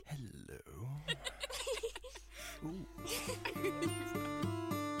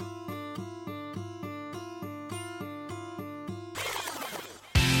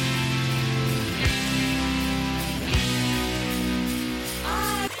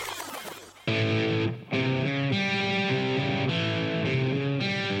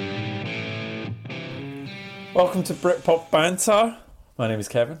Welcome to Britpop Banter. My name is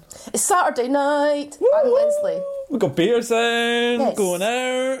Kevin. It's Saturday night. Woo! I'm Leslie. We've got beers in, Yes. going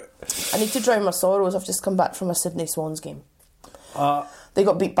out. I need to drown my sorrows. I've just come back from a Sydney Swans game. Uh, They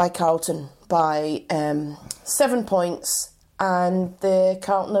got beat by Carlton by 7 points, and the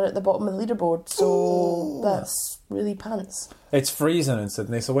Carlton are at the bottom of the leaderboard, so that's really pants. It's freezing in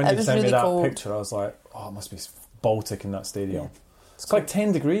Sydney, so when It you was sent me really that cold. picture, I was like, oh, it must be Baltic in that stadium. Yeah. It's like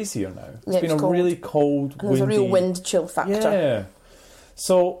 10 degrees here now. It's Yeah, been it's a cold. really cold, And there's windy... a real wind chill factor. Yeah.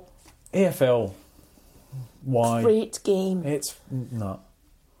 So, AFL, why? Great game. It's not.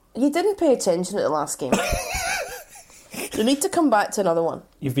 You didn't pay attention at the last game. You need to come back to another one.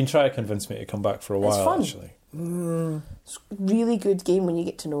 You've been trying to convince me to come back for a while, fun. actually. It's a really good game when you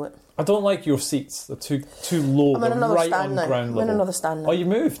get to know it. I don't like your seats. They're too low. I'm in They're another right stand on now. ground I'm level. in another stand now. Oh, you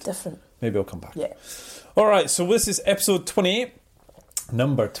moved? Different. Maybe I'll come back. Yeah. All right, so this is episode 28,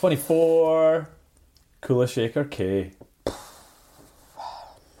 number 24, Kula Shaker K.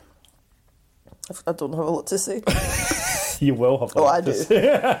 I don't have a lot to say. You will have Oh, that I to do.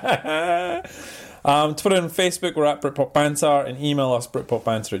 say. Twitter and Facebook, we're at Britpop Banter, and email us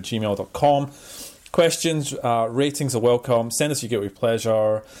britpopbanter@gmail.com. Questions, ratings are welcome. Send us your guilty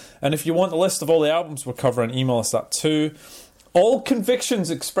pleasure. And if you want a list of all the albums we're covering, email us that too. All convictions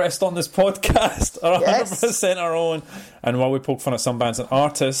expressed on this podcast are 100% our own. And while we poke fun at some bands and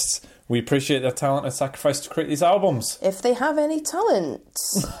artists, we appreciate their talent and sacrifice to create these albums. If they have any talent,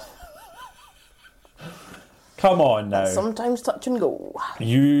 Come on now. sometimes touch and go.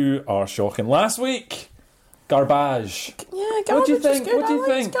 You are shocking. Last week, Garbage. Yeah, What garbage do you is think? good. What do you I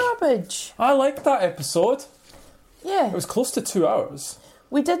liked think? Garbage. I liked that episode. Yeah, It was close to 2 hours.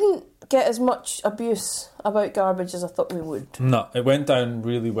 we didn't get as much abuse about Garbage as I thought we would. No, it went down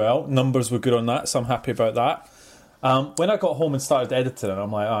really well. Numbers were good on that, so I'm happy about that. When I got home and started editing it,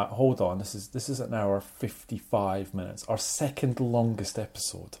 I'm like, hold on, this is an hour 55 minutes, our second longest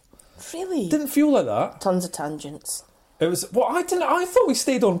episode. Really? Didn't feel like that. Tons of tangents. It was. Well, I didn't. I thought we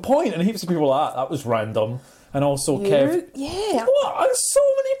stayed on point, and heaps of people were like, that was random. And also, Kev. Yeah. What? So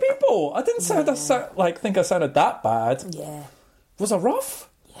many people. I didn't sound think I sounded that bad. Yeah. Was I rough?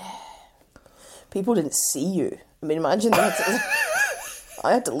 People didn't see you. I mean, imagine that.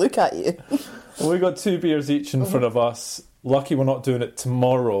 I had to look at you. Well, we got 2 beers each in front of us. Lucky we're not doing it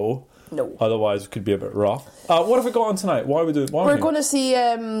tomorrow. No. Otherwise, it could be a bit rough. What have we got on tonight? Why are we doing? We're going to see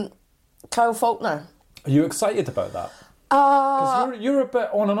Kyle Faulkner. Are you excited about that? Because you're a bit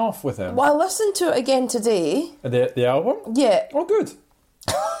on and off with him. Well, I listened to it again today. The album? Yeah. Oh, good.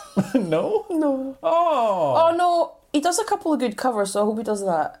 No? No. Oh. Oh, no. He does a couple of good covers, so I hope he does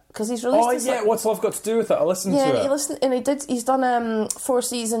that. Because he's released Oh, this, yeah. What's Love got to do with it? I listened Yeah, to and it. he's done 4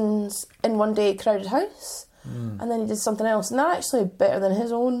 seasons in one day, Crowded House, and then he did something else, and they're actually better than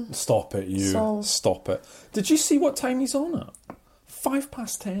his own. Stop it, you. So- Stop it. Did you see what time he's on at?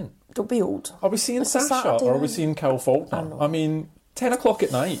 10:05. Don't be old. Are we seeing It's a Sasha Saturday or are we night. seeing Kyle Faulkner? I know. I mean, 10 o'clock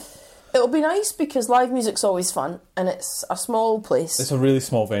at night. It'll be nice because live music's always fun, and it's a small place, It's a really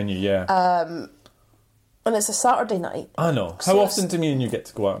small venue, yeah. and it's a Saturday night, I know. so How it's- often do me and you get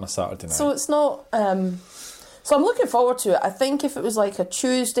to go out on a Saturday night? so it's not. So I'm looking forward to it. I think if it was like a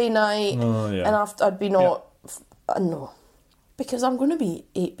Tuesday night, Oh, yeah. and after I'd be not. No, because I'm going to be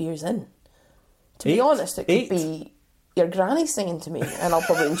 8 beers in. To be 8? honest, it could 8? be your granny singing to me, and I'll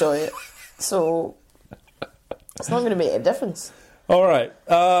probably enjoy it. So it's not going to make a difference. All right.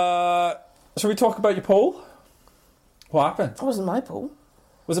 Shall we talk about your poll? What happened? That wasn't my poll.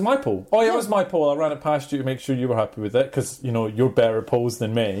 Was it my poll? Oh, yeah, Yeah. it was my poll. I ran it past you to make sure you were happy with it because, you know, you're better at polls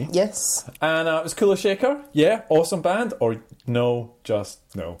than me. Yes. And it was Kula Shaker. Yeah, awesome band. Or no, just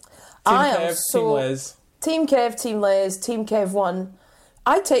no. Team I am Kev, so- Team Les. Team Kev, Team Les, Team Kev won.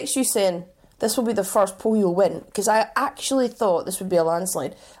 I text you saying this will be the first poll you'll win because I actually thought this would be a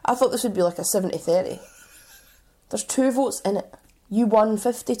landslide. I thought this would be like a 70-30. There's 2 votes in it. You won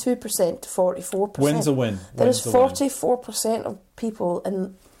 52% to 44%. Win's a win. There Win's is a win. 44% of people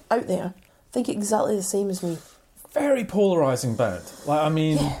out there think exactly the same as me. Very polarising band. Like, I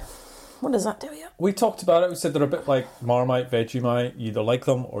mean, What does that tell you? we talked about it. We said they're a bit like Marmite, Vegemite. You either like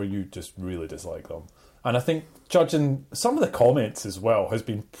them or you just really dislike them. And I think judging some of the comments as well has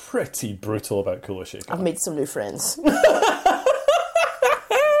been pretty brutal about Kula Shaker. I've made some new friends.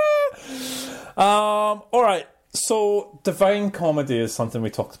 All right. So, Divine Comedy is something we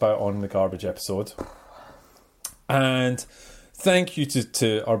talked about on the Garbage episode. And thank you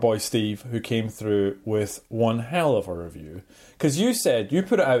to our boy Steve, who came through with one hell of a review. Because you said, you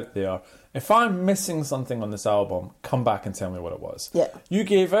put it out there, if I'm missing something on this album, come back and tell me what it was. Yeah. You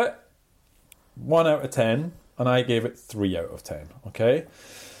gave it 1 out of 10, and I gave it 3 out of 10, okay?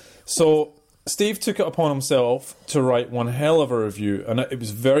 So, Steve took it upon himself to write one hell of a review, and it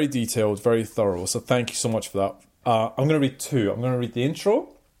was very detailed, very thorough. So thank you so much for that. I'm going to read two. I'm going to read the intro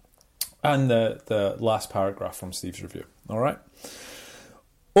and the last paragraph from Steve's review. All right.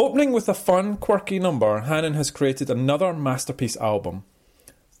 Opening with a fun, quirky number, Hannon has created another masterpiece album.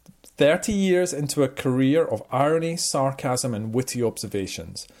 30 years into a career of irony, sarcasm, and witty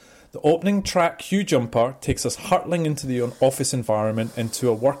observations. The opening track, Hugh Jumper, takes us hurtling into the office environment, into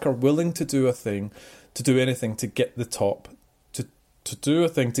a worker willing to do anything to get the top, to do a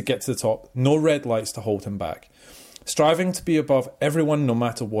thing to get to the top, no red lights to hold him back. Striving to be above everyone no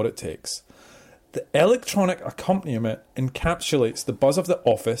matter what it takes. The electronic accompaniment encapsulates the buzz of the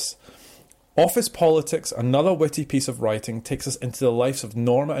office. Office politics, another witty piece of writing, takes us into the lives of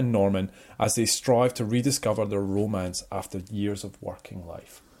Norma and Norman as they strive to rediscover their romance after years of working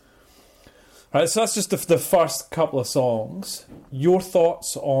life. Right, so that's just the first couple of songs. Your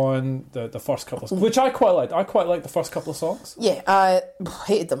thoughts on the first couple of songs, which I quite liked. I quite liked the first couple of songs. Yeah, I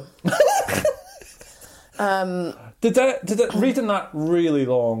hated them. Did it reading that really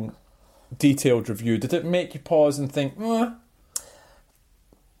long, detailed review, did it make you pause and think, No.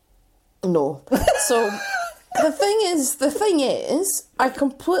 So the thing is, I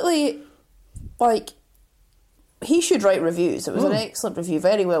completely he should write reviews. It was an excellent review,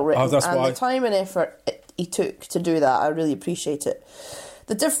 very well written, the time and effort he took to do that, I really appreciate it.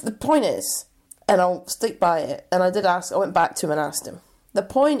 The point is, and I'll stick by it, and I went back to him and asked him. The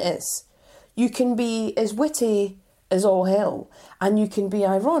point is, you can be as witty as all hell, and you can be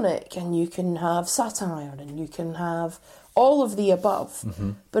ironic, and you can have satire, and you can have all of the above.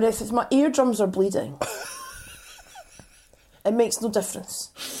 Mm-hmm. But if my eardrums are bleeding, it makes no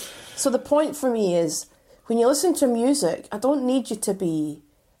difference. So the point for me is, when you listen to music, I don't need you to be,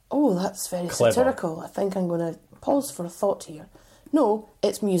 oh, that's very clever, satirical. I think I'm going to pause for a thought here. No,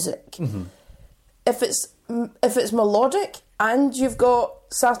 it's music. Mm-hmm. If it's melodic and you've got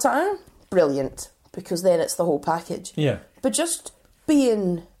satire, brilliant, because then it's the whole package. Yeah. But just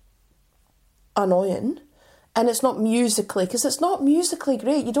being annoying, and it's not musically, because it's not musically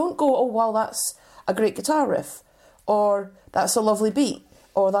great. You don't go, oh, wow, that's a great guitar riff, or that's a lovely beat,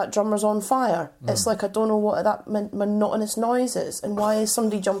 or that drummer's on fire. It's like, I don't know what that monotonous noise is, and why is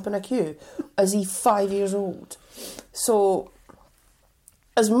somebody jumping a queue? Is he 5 years old? So,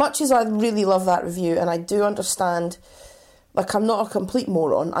 as much as I really love that review, and I do understand, I'm not a complete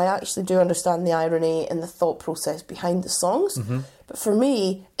moron, I actually do understand the irony and the thought process behind the songs, but for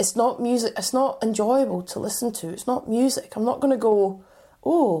me, it's not music, it's not enjoyable to listen to, it's not music. I'm not going to go,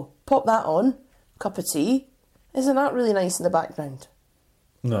 oh, pop that on, cup of tea, isn't that really nice in the background?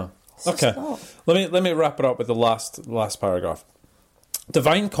 No. Okay. Let me wrap it up with the last paragraph.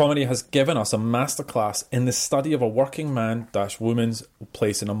 Divine Comedy has given us a masterclass in the study of a working man-woman's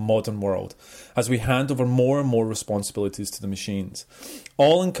place in a modern world as we hand over more and more responsibilities to the machines,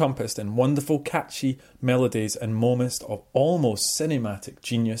 all encompassed in wonderful, catchy melodies and moments of almost cinematic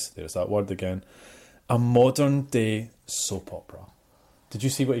genius. There's that word again. A modern-day soap opera. Did you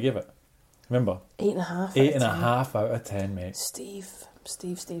see what he gave it? Remember? 8.5. 8.5 out of 10, mate. Steve.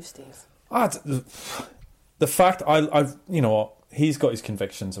 The fact I've he's got his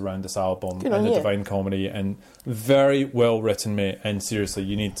convictions around this album and the Divine Comedy, and very well written, mate. And seriously,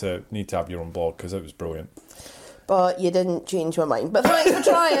 you need to have your own blog because it was brilliant. But you didn't change my mind. But thanks for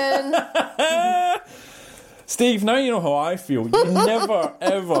trying. Steve, now you know how I feel. You never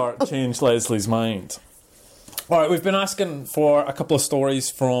ever change Leslie's mind. All right, we've been asking for a couple of stories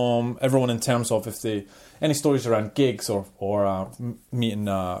from everyone in terms of if they any stories around gigs or meeting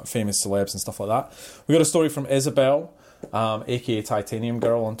famous celebs and stuff like that. We got a story from Isabel, aka Titanium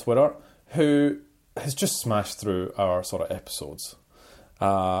Girl on Twitter, who has just smashed through our sort of episodes.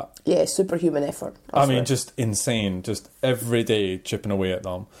 Superhuman effort. I mean, just insane, just every day chipping away at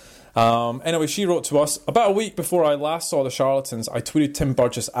them. Anyway, she wrote to us, about a week before I last saw the Charlatans, I tweeted Tim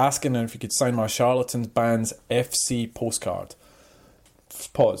Burgess asking him if he could sign my Charlatans Bands FC postcard.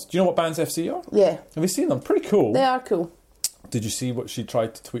 Pause. Do you know what Bands FC are? Yeah. Have you seen them? Pretty cool. They are cool. Did you see what she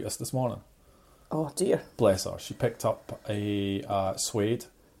tried to tweet us this morning? Oh dear. Bless her. She picked up a suede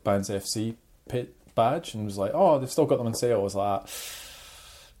Bands FC pit badge and was like, oh, they've still got them on sale. I was like,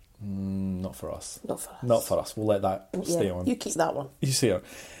 not for us. Not for us. We'll let that stay on. You keep that one. You see her.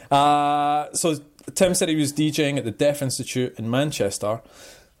 So Tim said he was DJing at the Deaf Institute in Manchester.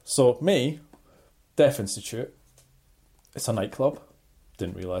 So me, Deaf Institute, it's a nightclub.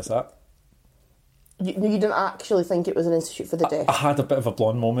 Didn't realise that. You didn't actually think it was an institute for the deaf? I had a bit of a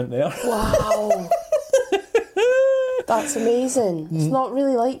blonde moment there. Wow. That's amazing. It's not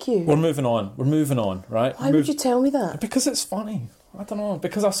really like you. We're moving on, right? Why would you tell me that? Because it's funny. I don't know.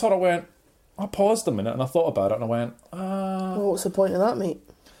 Because I sort of went, I paused a minute and I thought about it and I went, Well, what's the point of that, mate?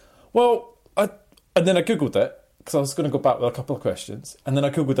 well, and then I Googled it because I was going to go back with a couple of questions. And then I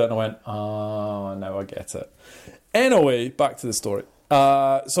Googled it and I went, now I get it. Anyway, back to the story.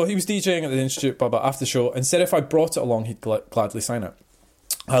 So he was DJing at the Institute after the show and said if I brought it along, he'd gladly sign it.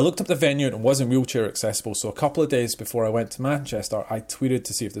 I looked up the venue and it wasn't wheelchair accessible, so a couple of days before I went to Manchester, I tweeted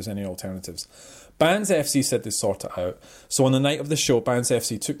to see if there's any alternatives. Bands FC said they'd sort it out. So on the night of the show, Bands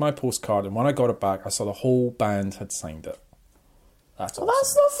FC took my postcard, and when I got it back, I saw the whole band had signed it. That's awesome.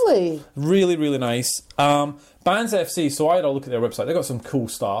 That's lovely. Really, really nice. Bands FC, so I had a look at their website. They've got some cool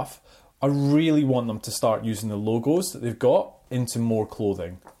stuff. I really want them to start using the logos that they've got into more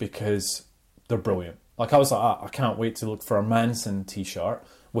clothing because they're brilliant. Like, I was like, I can't wait to look for a Manson t-shirt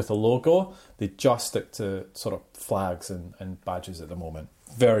with a logo. They just stick to sort of flags and badges at the moment.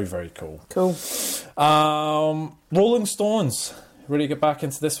 Very, very cool. Cool. Rolling Stones. Ready to get back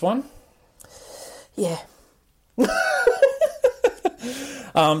into this one? Yeah.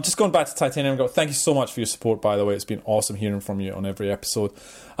 Just going back to Titanium, thank you so much for your support, by the way. It's been awesome hearing from you on every episode.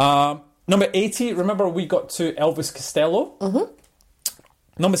 Number 80, remember we got to Elvis Costello? Mm-hmm.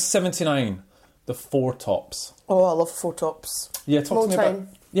 Number 79, the Four Tops. Oh, I love Four Tops. Yeah, talk to me about...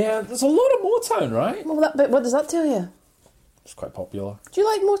 Yeah, there's a lot of Motown, right? Well, what does that tell you? It's quite popular. Do you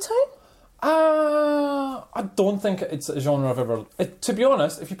like Motown? I don't think it's a genre I've ever... to be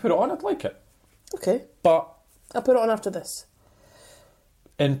honest, if you put it on, I'd like it. Okay. But... I'll put it on after this.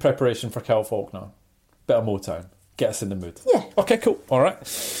 In preparation for Cal Faulkner. Bit of Motown. Get us in the mood. Yeah. Okay, cool. All right.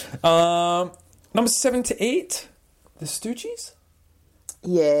 Number 78, The Stooges?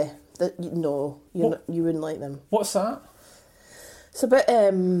 Yeah. No, you wouldn't like them. What's that? It's a bit...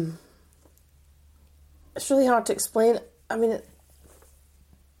 it's really hard to explain. I mean,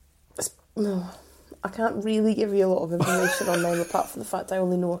 no, I can't really give you a lot of information on them apart from the fact I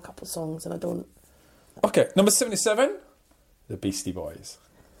only know a couple of songs and I don't... Okay, number 77, The Beastie Boys.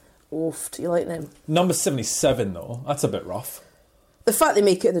 Oof, do you like them? Number 77, though, that's a bit rough. The fact they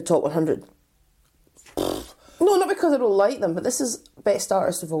make it in the top 100. No, not because I don't like them, but this is best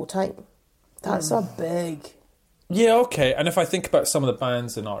artist of all time. That's a big... Yeah, okay, and if I think about some of the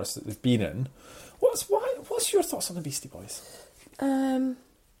bands and artists that they've been in, what's your thoughts on the Beastie Boys? I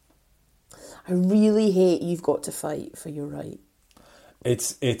really hate You've Got to Fight for Your Right.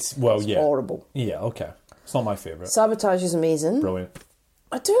 It's horrible. Yeah, okay. It's not my favourite. Sabotage is amazing. Brilliant.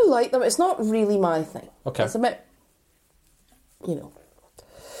 I do like them. It's not really my thing. Okay. It's a bit,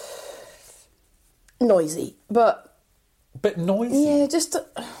 noisy. But... Bit noisy? Yeah, just...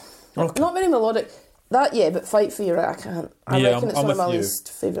 Not very melodic. That, yeah, but Fight for Your Right, I can't. I reckon it's one of my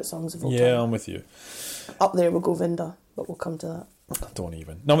least favourite songs of all time. Yeah, I'm with you. Up there with Govinda, but we'll come to that. Don't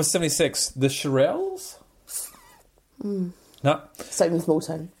even. Number 76, The Shirelles? No. Sounds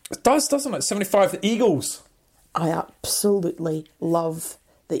Motown. It does, doesn't it? 75, The Eagles. I absolutely love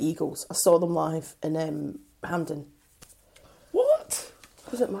the Eagles. I saw them live in Hampden. What?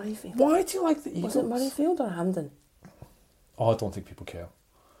 Was it Murrayfield? Why do you like the Eagles? Was it Murrayfield or Hampden? Oh, I don't think people care.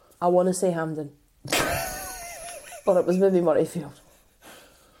 I want to say Hampden. But it was maybe Murrayfield.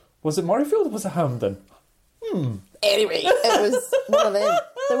 Was it Murrayfield or was it Hampden? Anyway, it was one of them.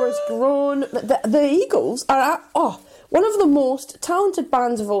 There was grown... The Eagles are one of the most talented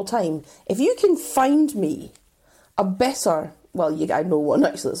bands of all time. If you can find me a better... Well, I know one,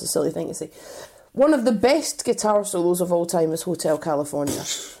 actually. That's a silly thing to say. One of the best guitar solos of all time is Hotel California.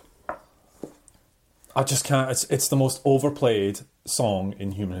 I just can't... It's the most overplayed song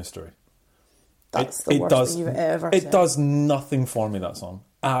in human history. That's the worst thing you've ever said. It does nothing for me, that song.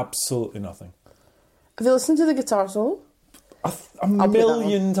 Absolutely nothing. Have you listened to the guitar solo? A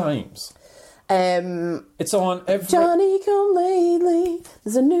million times. It's on every... Johnny come lately,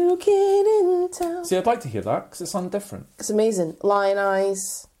 there's a new kid in town. See, I'd like to hear that, because it's different. It's amazing. Lion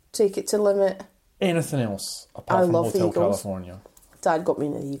Eyes, Take It to Limit. Anything else apart from Hotel California? Dad got me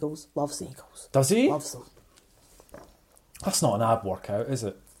into the Eagles. Loves the Eagles. Does he? Loves them. That's not an ab workout, is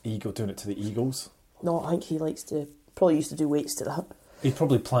it? Ego doing it to the Eagles. No, I think he likes to... Probably used to do weights to that. He'd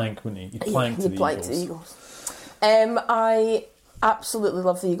probably plank, wouldn't he? He'd plank to the Eagles. I absolutely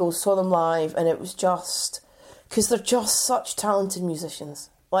love the Eagles. Saw them live, and it was just... Because they're just such talented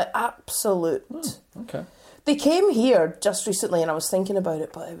musicians. Like, absolute. Okay. They came here just recently, and I was thinking about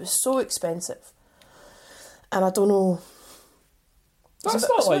it, but it was so expensive. And I don't know... That's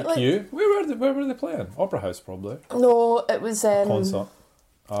not like you. Where were they playing? Opera House, probably. No, it was... Concert.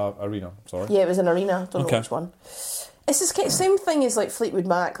 Arena, sorry. Yeah, it was an arena. Don't know which one. It's the same thing as like Fleetwood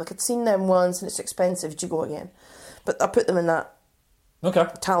Mac. Like, I'd seen them once and it's expensive. Do you go again? But I put them in that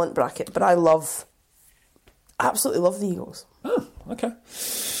talent bracket. But I absolutely love the Eagles. Oh, okay.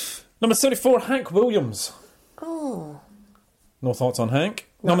 Number 74, Hank Williams. Oh. No thoughts on Hank.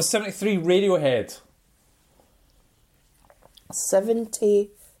 Number 73, Radiohead.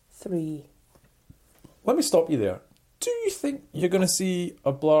 73. Let me stop you there. Do you think you're going to see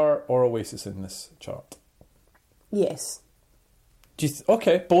a Blur or Oasis in this chart? Yes. Do you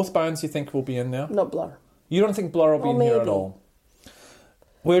okay, both bands you think will be in there? Not Blur. You don't think Blur will be Oh, in here at maybe. all?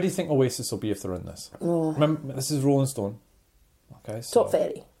 Where do you think Oasis will be if they're in this? Oh. Remember, this is Rolling Stone. Okay, so Top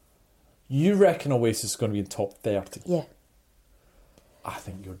 30. you reckon Oasis is going to be in top 30? Yeah. I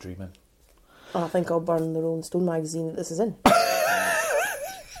think you're dreaming. I think I'll burn the Rolling Stone magazine that this is in.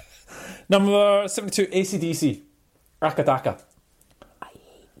 Number 72, AC/DC. Akadaka. I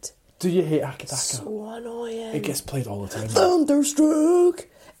hate. Do you hate Akadaka? So annoying. It gets played all the time. Thunderstruck.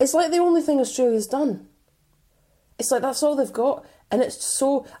 It's like the only thing Australia's done. It's like that's all they've got, and it's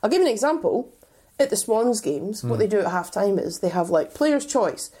so. I'll give you an example. At the Swans games, what they do at half time is they have like player's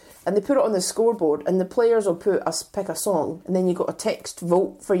choice, and they put it on the scoreboard, and the players will pick a song, and then you got a text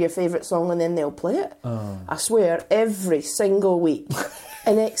vote for your favourite song, and then they'll play it. I swear, every single week,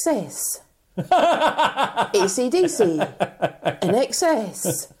 in excess. AC/DC. In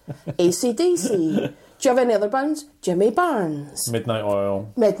excess. AC/DC. Do you have any other bands? Jimmy Barnes. Midnight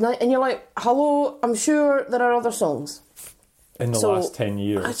Oil. Midnight, and you're like, hello, I'm sure there are other songs. In the last 10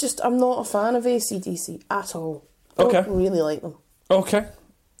 years. I'm not a fan of AC/DC at all. I Okay. don't really like them. Okay.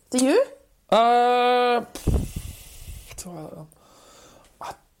 Do you? I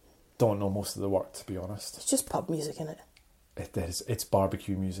don't know most of the work, to be honest. It's just pub music, innit? It is. It's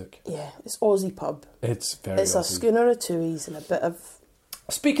barbecue music. Yeah, it's Aussie pub. It's very It's a Aussie. schooner of twoies and a bit of...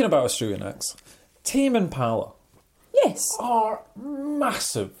 Speaking about Australian acts, Tame Impala Yes. are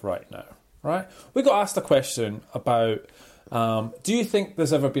massive right now, right? We got asked a question about, do you think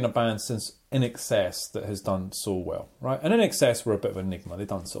there's ever been a band since In Excess that has done so well, right? And In Excess were a bit of an enigma, they've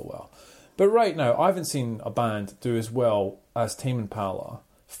done so well. But right now, I haven't seen a band do as well as Tame Impala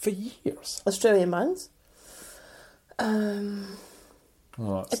for years. Australian bands.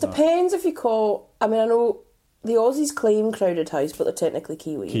 Well, It depends if you call... I mean, I know the Aussies claim Crowded House, but they're technically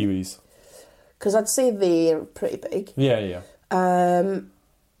Kiwi. Kiwis. Because I'd say they're pretty big. Yeah, yeah.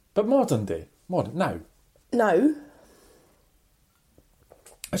 But modern day. Now. Now,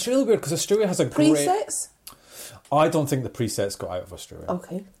 It's really weird because Australia has a great... presets? I don't think the presets got out of Australia.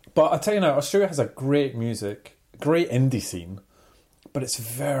 Okay. But I tell you now, Australia has a great music, great indie scene, but it's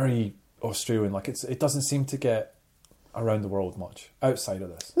very Australian. Like it doesn't seem to get around the world much outside of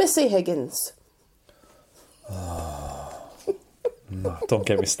this. Missy Higgins. No, don't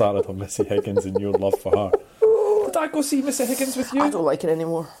get me started on Missy Higgins and your love for her. Did I go see Missy Higgins with you? I don't like it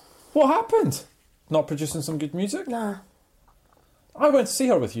anymore. What happened? Not producing some good music? Nah. I went to see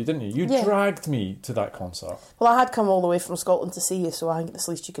her with you, didn't you? You Yeah. dragged me to that concert. Well, I had come all the way from Scotland to see you, so I think it's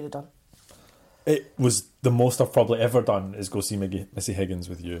the least you could have done. It was the most I've probably ever done is go see Missy Higgins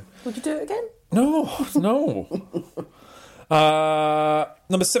with you. Would you do it again? No.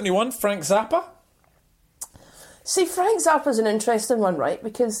 Number 71, Frank Zappa. See, Frank Zappa's an interesting one, right?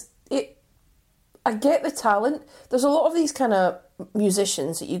 Because I get the talent. There's a lot of these kind of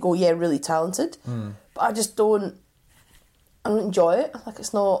musicians that you go, yeah, really talented, but I just don't enjoy it. Like,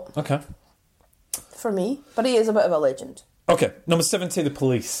 it's not Okay. for me. But he is a bit of a legend. Okay, number 70, The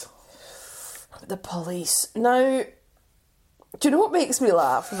Police. The Police. Now, do you know what makes me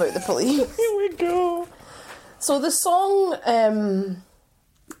laugh about the Police? Here we go. So the song,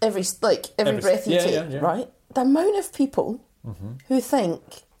 every breath you take, yeah. right? The amount of people who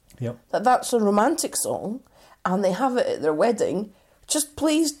think Yep. that that's a romantic song and they have it at their wedding, just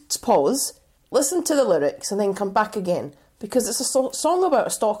please pause, listen to the lyrics and then come back again, because it's a song about a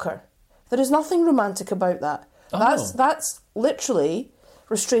stalker. There is nothing romantic about that. Oh. That's literally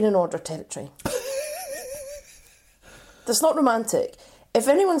restraining order territory. That's not romantic. If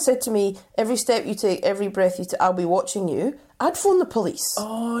anyone said to me, every step you take, every breath you take, I'll be watching you, I'd phone the police.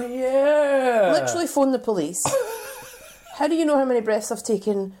 Oh, yeah. Literally phone the police. How do you know how many breaths I've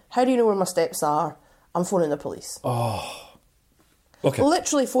taken? How do you know where my steps are? I'm phoning the police. Okay.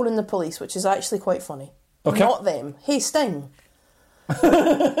 Literally phoning the police, which is actually quite funny. Okay. Not them. Hey, Sting.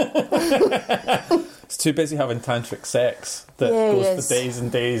 It's too busy having tantric sex that Yeah, goes yes. for days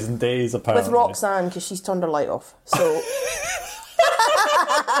and days and days, apparently. With Roxanne, because she's turned her light off. So,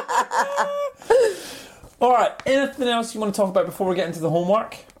 All right, anything else you want to talk about before we get into the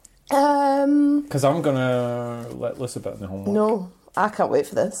homework? Because I'm going to let loose a bit in the homework. no, I can't wait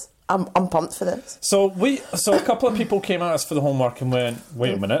for this. I'm pumped for this. So a couple of people came at us for the homework and went,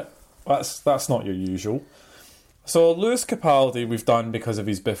 wait a minute, that's not your usual. So Lewis Capaldi we've done because of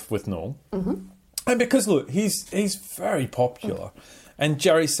his biff with Noel. Mm-hmm. And because, look, he's very popular. and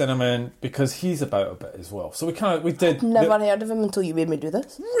Jerry Cinnamon because he's about a bit as well. So we did. Never heard of him until you made me do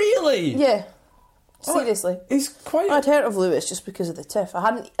this. Really? Yeah. Seriously. He's quite. I'd heard of Lewis just because of the tiff.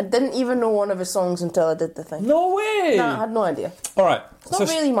 I didn't even know one of his songs until I did the thing. No way. No, I had no idea. All right. It's not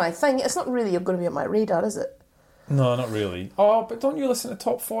really my thing. It's not really going to be on my radar, is it? No, not really. Oh, but don't you listen to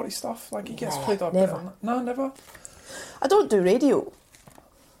top 40 stuff? Like he gets played up. Never. No, never. I don't do radio.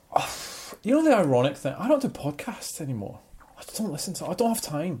 You know the ironic thing? I don't do podcasts anymore. I don't listen to. I don't have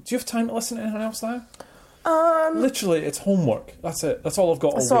time. Do you have time to listen to anything else now? Literally, it's homework. That's it. That's all I've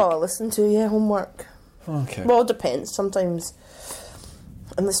got. That's all all week. I listen to. Yeah, homework. Okay. Well, it depends. Sometimes,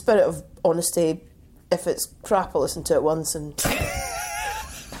 in the spirit of honesty, if it's crap, I'll listen to it once and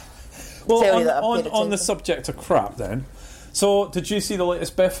well, tell you that I've on paid the attention. subject of crap, then. So, did you see the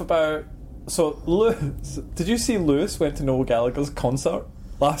latest biff about? So, Lewis, did you see Lewis went to Noel Gallagher's concert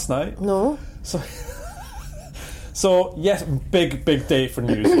last night? No. So yes, big day for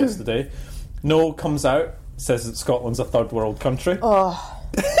news yesterday. Noel comes out, says that Scotland's a third world country. Oh.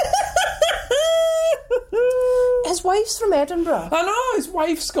 His wife's from Edinburgh. I know his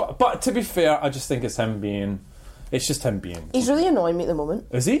wife's got, but to be fair, I just think it's just him being. He's really annoying me at the moment.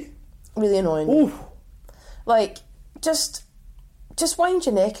 Is he? Really annoying me. Ooh. Like, just wind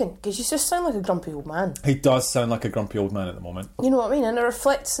your neck in, because you just sound like a grumpy old man. He does sound like a grumpy old man at the moment. You know what I mean? And it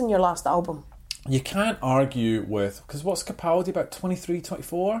reflects in your last album. You can't argue with, because what's Capaldi, about 23,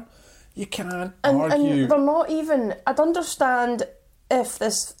 24? You can't argue. And they're not even. I'd understand if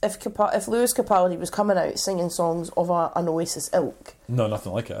Lewis Capaldi was coming out singing songs of an Oasis ilk, No,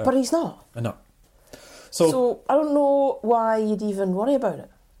 nothing like it. but he's not. No. So I don't know why you'd even worry about it.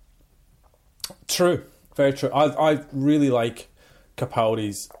 True, very true. I really like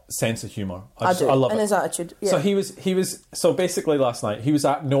Capaldi's sense of humour. I do, love and it. his attitude. Yeah. So he was. So basically, last night he was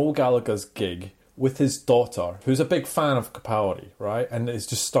at Noel Gallagher's gig with his daughter, who's a big fan of Capaldi, right, and is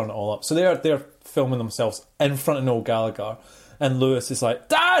just stirring it all up. So they're filming themselves in front of Noel Gallagher, and Lewis is like,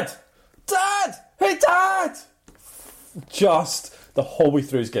 "Dad, hey, Dad!" Just the whole way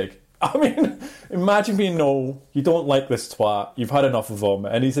through his gig. I mean, imagine being Noel. You don't like this twat. You've had enough of him,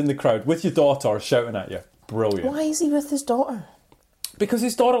 and he's in the crowd with your daughter shouting at you. Brilliant. Why is he with his daughter? Because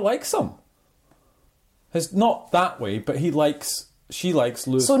his daughter likes him. Not that way, but she likes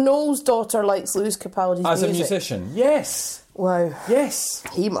Lewis. So Noel's daughter likes Lewis Capaldi's as music. a musician. Yes. Wow. Yes.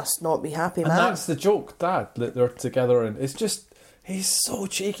 He must not be happy, And man. that's the joke, Dad, that they're together, and it's just, he's so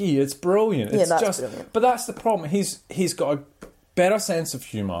cheeky. It's brilliant. Yeah, It's that's just brilliant. But that's the problem. He's got a better sense of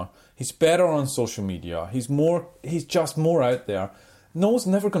humour. He's better on social media. He's just more out there. Noel's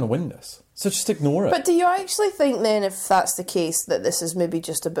never going to win this. So just ignore it. But do you actually think then, if that's the case, that this is maybe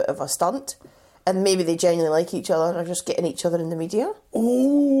just a bit of a stunt? And maybe they genuinely like each other and are just getting each other in the media?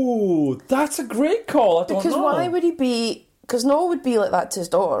 Oh, that's a great call. I don't know. Because why would he be... Because Noel would be like that to his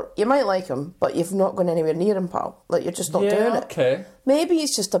daughter. You might like him, but you've not gone anywhere near him, pal. Like, you're just not doing it. Okay. Maybe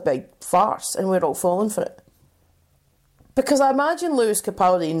it's just a big farce and we're all falling for it. Because I imagine Lewis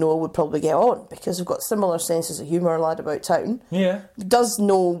Capaldi and Noel would probably get on, because they've got similar senses of humour, lad about town. Yeah. Does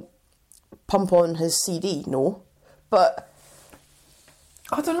Noel pump on his CD? No. But...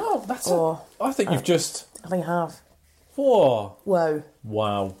 I don't know. I think you've just... I think I have. Whoa.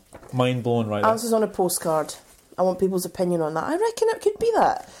 Wow. Mind blown right Ours is on a postcard. I want people's opinion on that. I reckon it could be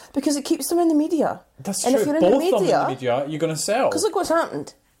that, because it keeps them in the media. That's and true. If you're in Both the of them in media, the media, you're going to sell. because look what's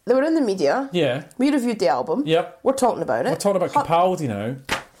happened. They were in the media. Yeah. We reviewed the album. Yep. We're talking about it. We're talking about Capaldi now.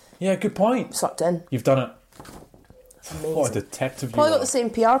 Yeah, good point. Sucked in. You've done it. Amazing. What a detective you Probably are. got the same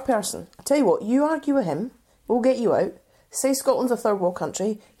PR person. I tell you what, you argue with him, we'll get you out. Say Scotland's a third world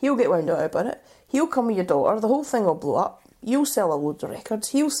country, he'll get wound out about it. He'll come with your daughter, the whole thing will blow up. You'll sell a load of records,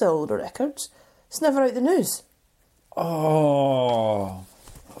 he'll sell a load of records. It's never out the news. Oh.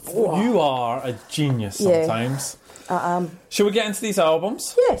 You are a genius Yeah. sometimes. I am. Shall we get into these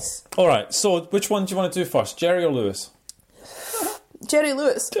albums? Yes. Alright, so which one do you want to do first? Jerry or Lewis? Jerry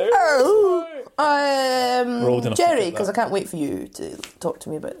Lewis. Jerry Rolled in a Jerry, pocket, because I that. can't wait for you to talk to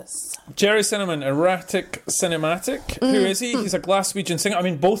me about this. Jerry Cinnamon, Erratic Cinematic. Who is he? He's a Glaswegian singer. I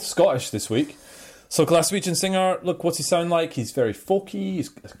mean, both Scottish this week. So Glaswegian singer, look, what's he sound like? He's very folky. He's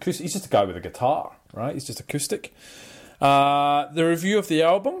acoustic. He's just a guy with a guitar, right? He's just acoustic. The review of the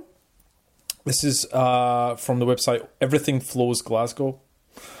album. This is from the website Everything Flows Glasgow.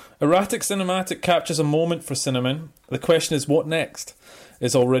 Erratic Cinematic captures a moment for Cinnamon. The question is, what next?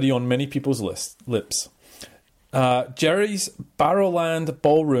 Is already on many people's lips. Jerry's Barrowland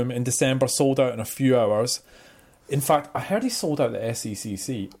Ballroom in December sold out in a few hours. In fact, I heard he sold out the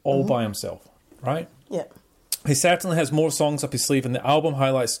SECC all by himself, right? Yeah. He certainly has more songs up his sleeve, and the album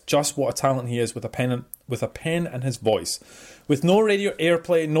highlights just what a talent he is with a pen and his voice. With no radio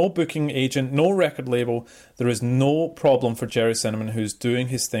airplay, no booking agent, no record label, there is no problem for Jerry Cinnamon, who's doing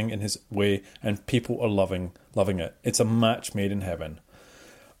his thing in his way, and people are loving it. It's a match made in heaven.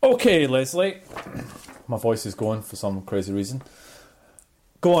 Okay, Leslie. My voice is going for some crazy reason.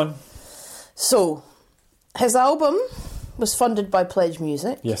 Go on. So, his album was funded by Pledge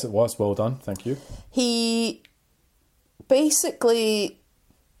Music. Yes, it was. Well done. Thank you. He basically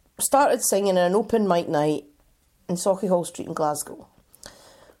started singing in an open mic night in Sauchiehall Street in Glasgow.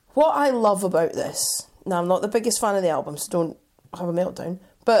 What I love about this, now I'm not the biggest fan of the album, so don't have a meltdown,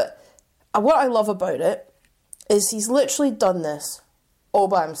 but what I love about it is he's literally done this all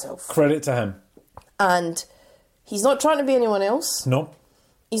by himself. Credit to him. And he's not trying to be anyone else. No.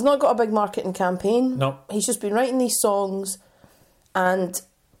 He's not got a big marketing campaign. No. He's just been writing these songs, and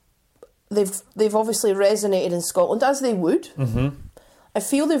they've obviously resonated in Scotland, as they would. Mm-hmm. I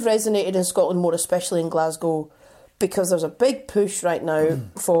feel they've resonated in Scotland more, especially in Glasgow, because there's a big push right now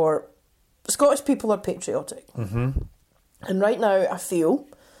for Scottish people are patriotic. Mm-hmm. And right now, I feel,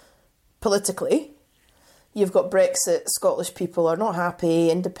 politically, you've got Brexit, Scottish people are not happy,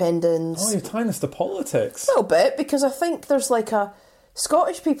 independence. Oh, you're tying this to politics. A little bit, because I think there's like a...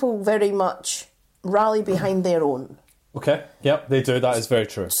 Scottish people very much rally behind their own. Okay, yep, they do. That is very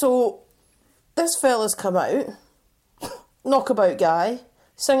true. So, this fella's come out, knockabout guy,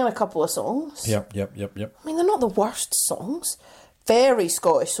 singing a couple of songs. Yep. I mean, they're not the worst songs. Very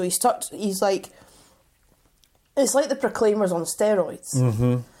Scottish. So he's like... It's like the Proclaimers on steroids.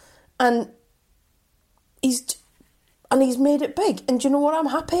 Mm-hmm. And he's made it big. And do you know what? I'm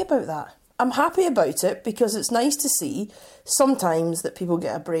happy about that. I'm happy about it because it's nice to see sometimes that people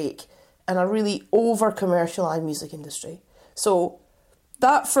get a break in a really over-commercialised music industry. So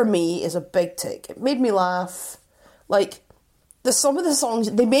that, for me, is a big tick. It made me laugh. Like, some of the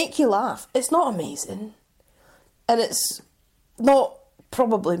songs, they make you laugh. It's not amazing. And it's not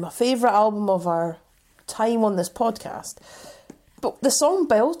probably my favourite album of our time on this podcast. But the song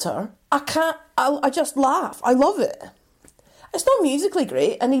Belter, I just laugh. I love it. It's not musically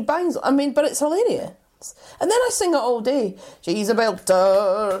great, and he bangs, but it's hilarious. And then I sing it all day. She's a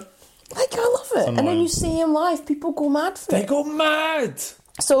belter. Like, I love it. And then you see him live, people go mad for it. They go mad!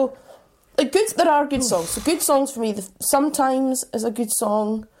 So, there are good songs. So, good songs for me. Sometimes is a good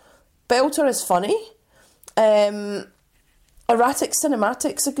song. Belter is funny. Erratic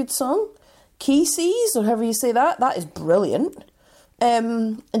Cinematic's a good song. Casey's, or however you say that is brilliant.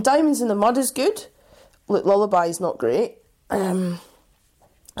 And Diamonds in the Mud is good. Lullaby's not great. And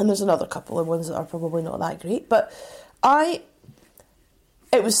there's another couple of ones that are probably not that great. But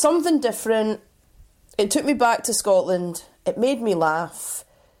it was something different. It took me back to Scotland. It made me laugh.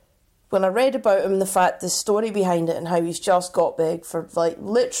 When I read about him, the story behind it and how he's just got big for, like,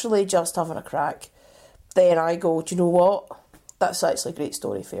 literally just having a crack, then I go, do you know what? That's actually a great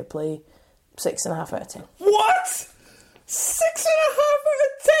story, fair play. 6.5 out of 10. What? 6.5 out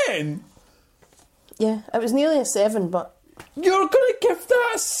of 10? Yeah, it was nearly a 7, but... You're going to give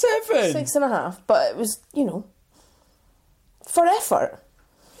that a 7? 6.5, but it was, for effort.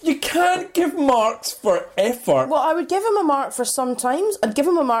 You can't give marks for effort. Well, I would give him a mark for Sometimes. I'd give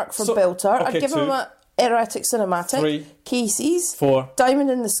him a mark for Belter. Okay, I'd give 2. him a Erratic Cinematic. 3. Casey's. 4.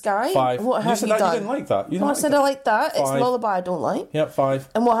 Diamond in the Sky. 5. And what have you done? You didn't like that. I said I like that. 5. It's Lullaby I don't like. Yep, 5.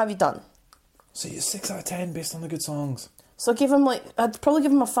 And what have you done? So you're 6 out of 10 based on the good songs. So I'd probably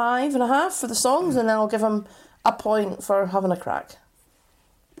give him a 5.5 for the songs, and then I'll give him a point for having a crack.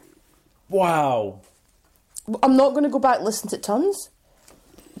 Wow. I'm not going to go back and listen to it tons,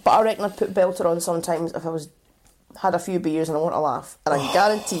 but I reckon I'd put Belter on sometimes if I had a few beers and I want to laugh. And I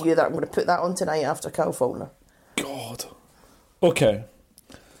guarantee you that I'm going to put that on tonight after Kyle Faulkner. God. Okay.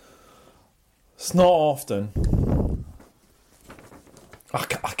 It's not often. I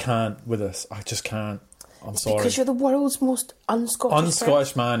can't with this. I just can't. I'm sorry. Because you're the world's most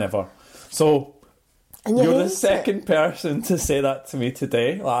un-Scottish man ever. So... And you're the second person to say that to me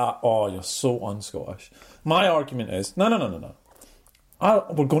today. Like, oh, you're so un-Scottish. My argument is, no.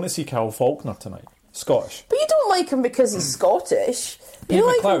 We're going to see Kyle Faulkner tonight. Scottish. But you don't like him because he's Scottish. You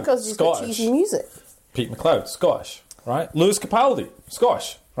like him because he's got cheesy music. Pete McLeod, Scottish, right? Lewis Capaldi,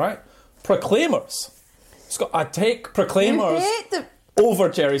 Scottish, right? Proclaimers. I'd take Proclaimers over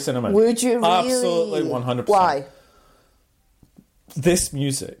Jerry Cinnamon. Would you really? Absolutely, 100%. Why? This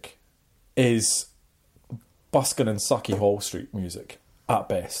music is busking and sucky Hall Street music at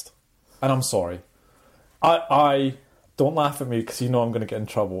best, and I'm sorry. I don't laugh at me because you know I'm going to get in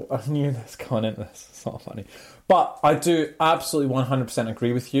trouble. I knew this going into this. It's not funny, but I do absolutely 100%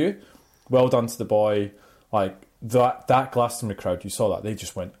 agree with you. Well done to the boy. Like that Glastonbury crowd, you saw that, they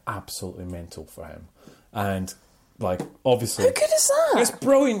just went absolutely mental for him. And like, obviously, How good is that? it's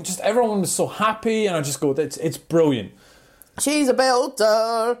brilliant. Just everyone was so happy, and I just go, it's brilliant. She's a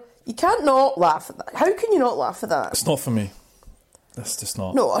belter. You can't not laugh at that. How can you not laugh at that? It's not for me. It's just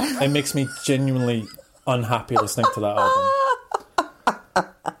not. No. It makes me genuinely unhappy listening to that album.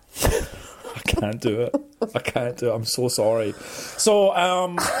 I can't do it. I can't do it. I'm so sorry. So,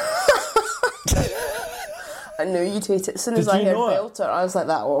 I knew you'd hate it. As soon as Did I you heard know it? belter, I was like,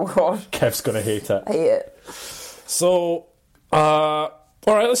 that, oh god, Kev's going to hate it. I hate it. So, all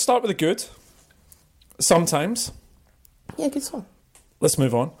right, let's start with the good. Sometimes. Yeah, good song. Let's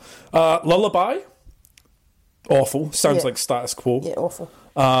move on. Lullaby. Awful. Sounds Yeah. like status quo. Yeah, awful.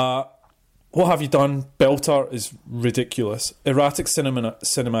 What Have You Done? Belter is ridiculous. Erratic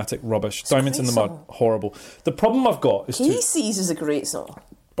cinematic rubbish. Diamonds in the great Mud. song. Horrible. The problem I've got is Casey's is a great song.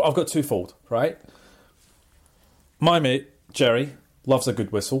 but I've got twofold, right? My mate, Jerry, loves a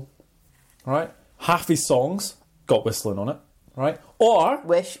good whistle, right? Half his songs got whistling on it, right? Or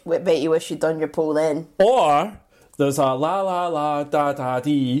Bet you wish you'd done your poll then. there's a la la la da da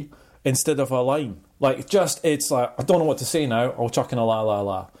dee instead of a line. Like, it's like, I don't know what to say now, I'll chuck in a la la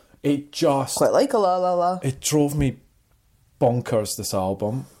la. It just... Quite like a la la la. It drove me bonkers, this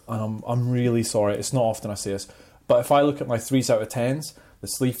album, and I'm really sorry. It's not often I say this, but if I look at my 3s out of 10s, the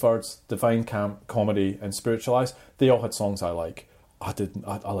Sleafords, Divine Comedy, and Spiritualized, they all had songs I like. I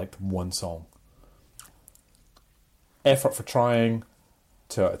liked one song. Effort for Trying,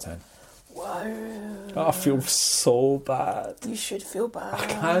 2 out of 10. Wow. I feel so bad. You should feel bad. I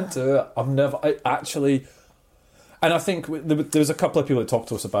can't do it. I actually... And I think there was a couple of people that talked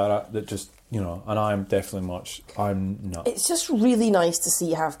to us about it that just, you know, and I'm not. It's just really nice to see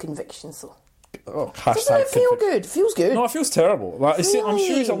you have convictions, though. Oh, Doesn't it feel good? Feels good. No, it feels terrible. Like, I'm sure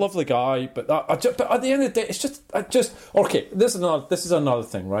he's a Really? lovely guy, but but at the end of the day, it's just okay. This is another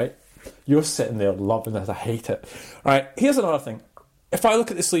thing, right? You're sitting there loving this. I hate it. Right? Here's another thing. If I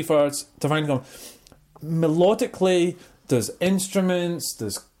look at the Sleafords, Divine Comedy, melodically, there's instruments,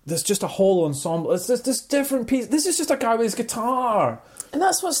 there's just a whole ensemble. There's different pieces. This is just a guy with his guitar. And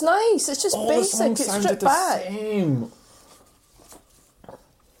that's what's nice. It's just All the basic. songs It's sounded stripped the back. same.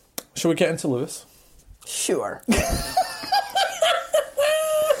 Shall we get into Lewis? Sure.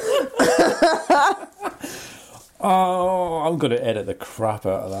 Oh, I'm going to edit the crap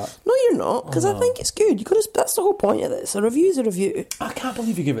out of that. No, you're not, because I think it's good. That's the whole point of this. A review's a review. I can't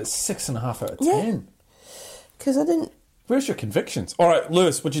believe you give it 6.5 out of 10. Yeah. Because I didn't... Where's your convictions? All right,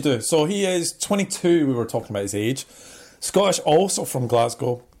 Lewis, what'd you do? So he is 22. We were talking about his age. Scottish, also from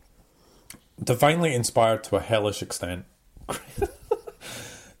Glasgow. Divinely inspired to a hellish extent.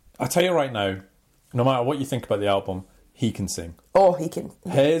 I tell you right now, no matter what you think about the album, he can sing. Oh, he can.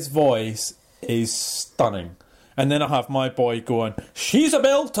 His voice is stunning. And then I have my boy going, "She's a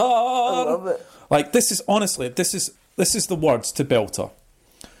belter." I love it. Like, this is honestly, this is the words to Belter.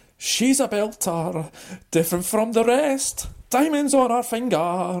 She's a belter, different from the rest. Diamonds on her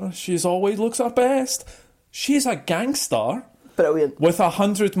finger, she's always looks her best. She's a gangster Brilliant. with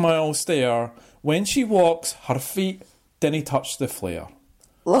 100-mile stare. When she walks, her feet didn't touch the flare.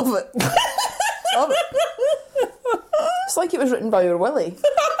 Love it. Love it. It's like it was written by your Willie.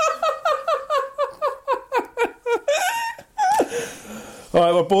 All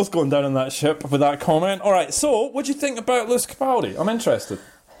right, we're both going down on that ship with that comment. All right, so what do you think about Lewis Capaldi? I'm interested.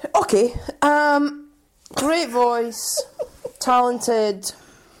 Okay. Great voice. Talented.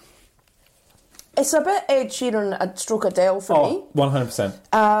 It's a bit Ed Sheeran, a stroke Adele for me.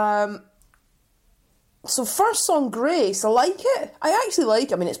 100%. So first song, Grace, I like it. I actually like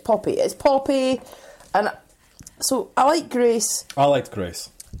it. I mean, it's poppy. It's poppy. And so I like Grace. I liked Grace.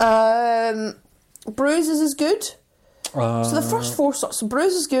 Bruises is good. So the first 4 songs. So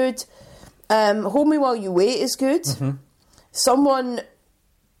Bruise is good. Hold Me While You Wait is good. Mm-hmm. Someone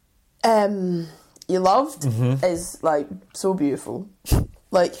You Loved is like so beautiful.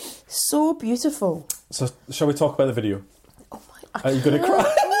 Like so beautiful. So shall we talk about the video? Oh my! Are you going to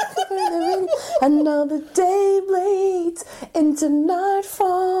cry? Another day bleeds into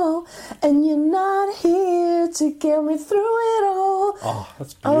nightfall, and you're not here to get me through it all. Oh,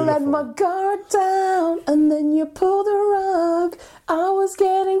 that's I beautiful. let my guard down, and then you pulled the rug. I was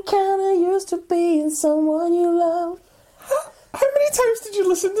getting kinda used to being someone you love. How many times did you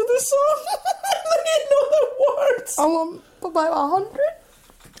listen to this song? You know the words. About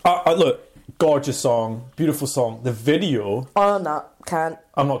 100. Look, gorgeous song, beautiful song. The video, Oh, no, can't.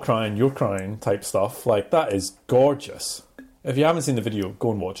 I'm not crying, you're crying type stuff. Like, that is gorgeous. If you haven't seen the video,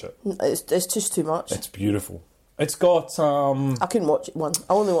 go and watch it. It's just too much. It's beautiful. It's got I couldn't watch it once.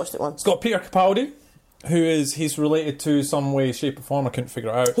 I only watched it once. It's got Peter Capaldi, he's related to some way, shape or form. I couldn't figure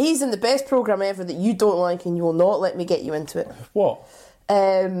it out. He's in the best programme ever that you don't like, and you will not let me get you into it. What?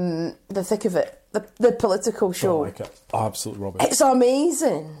 The Thick of It. The political show. Don't like it. Absolute rubbish. It's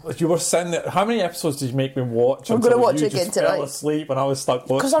amazing. You were sitting there. How many episodes did you make me watch? I'm going to watch you it again just tonight. fell asleep and I was stuck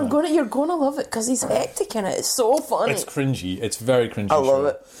watching. Because you're going to love it, because he's hectic in it. It's so funny. It's cringy. It's very cringy. I love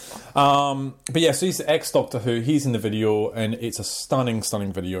it. But yeah, so he's the ex-Doctor Who. He's in the video, and it's a stunning,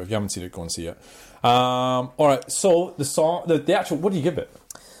 stunning video. If you haven't seen it, go and see it. All right, so the song, the actual, what do you give it?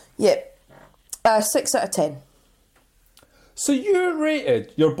 Yeah. 6 out of 10. So you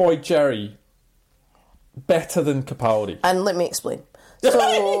rated your boy Jerry better than Capaldi. And let me explain.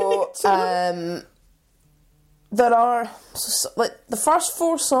 So, there are, like, the first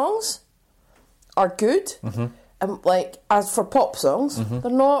 4 songs are good. Mm-hmm. And, like, as for pop songs,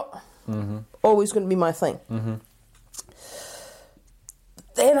 they're not always going to be my thing. Mm-hmm.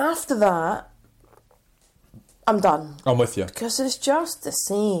 Then after that, I'm done. I'm with you. Because it's just the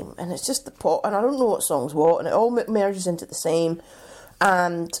same, and it's just the pop, and I don't know what song's what, and it all merges into the same.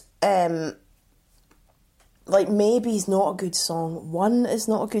 And, like, Maybe's not a good song. One is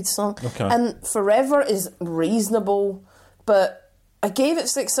not a good song. Okay. And Forever is reasonable, but I gave it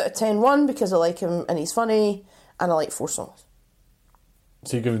 6 out of 10. 1, because I like him and he's funny, and I like 4 songs.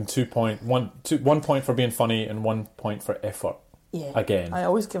 So you're giving 1 point for being funny and 1 point for effort. Yeah. Again. I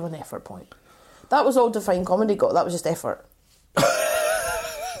always give an effort point. That was all Define Comedy got. That was just effort.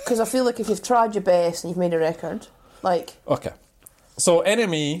 Because I feel like if you've tried your best and you've made a record, like... Okay. So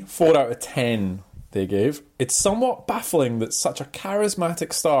NME, 4 out of 10 they gave. It's somewhat baffling that such a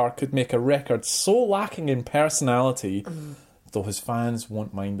charismatic star could make a record so lacking in personality, though his fans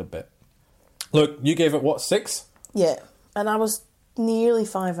won't mind a bit. Look, you gave it, what, 6? Yeah. And I was nearly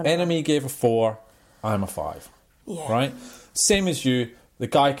 5 and NME gave a 4, I'm a 5. Yeah. Right? Same as you, the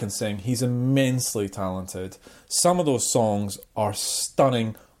guy can sing, he's immensely talented. Some of those songs are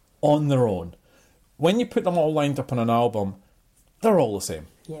stunning on their own. When you put them all lined up on an album, they're all the same.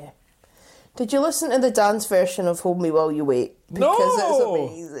 Yeah. Did you listen to the dance version of Hold Me While You Wait? Because it's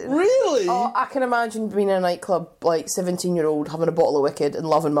amazing. Really? Oh, I can imagine being in a nightclub, like 17-year-old, having a bottle of Wicked and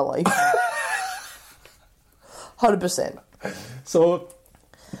loving my life. 100%. So,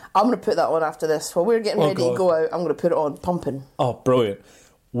 I'm going to put that on after this. While we're getting ready to go out, I'm going to put it on, pumping. oh, brilliant.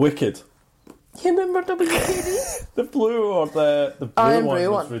 Wicked. You remember WKD? The blue or the blue Iron one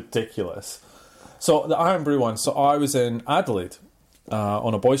Brew was one. ridiculous. So, the Iron Brew one. So, I was in Adelaide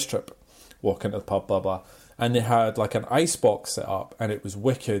on a boys' trip, walking to the pub, blah, blah. And they had like an ice box set up, and it was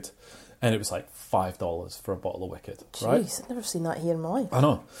Wicked. And it was like $5 for a bottle of Wicked. Right? Jeez, I've never seen that here in my life. I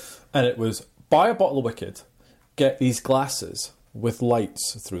know. And it was, buy a bottle of Wicked, get these glasses with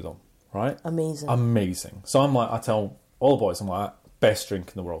lights through them, right? Amazing. Amazing. So I'm like, I tell all the boys, I'm like, best drink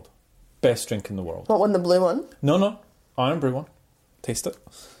in the world. Best drink in the world. Not one, the blue one. No. Iron Brew one. Taste it.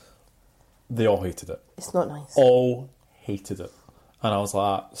 They all hated it. It's not nice. All hated it. And I was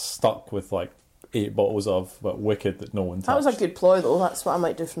like, stuck with like 8 bottles of Wicked that no one touched. That was a good ploy, though. That's what I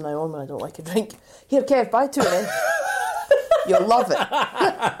might do from now on when I don't like a drink. Here, Kev, buy 2 then. You'll love it.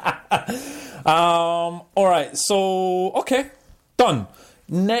 All right, so, okay, done.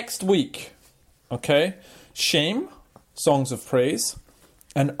 Next week, okay, Shame, Songs of Praise,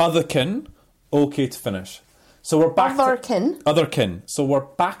 and Otherkin, Okay to Finish. So we're back Otherkin. So we're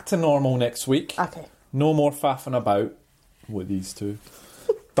back to normal next week. Okay. No more faffing about with these two.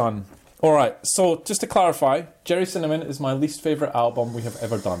 Done. All right, so just to clarify, Jerry Cinnamon is my least favourite album we have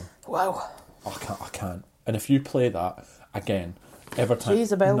ever done. Wow. I can't. And if you play that again, every time...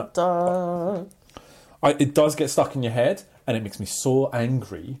 She's a belter. It does get stuck in your head, and it makes me so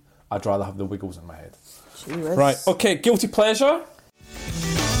angry, I'd rather have the Wiggles in my head. She was. Right, okay, Guilty Pleasure.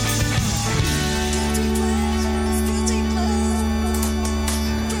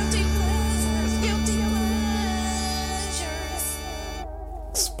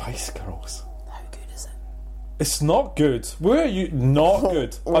 Spice Girls. How good is it? It's not good. Where are you? Not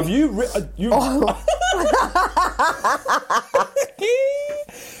good. Have you...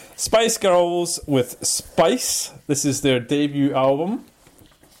 Spice Girls with Spice. This is their debut album.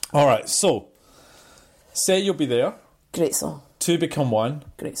 Alright, so Say You'll Be There. Great song. Two Become One.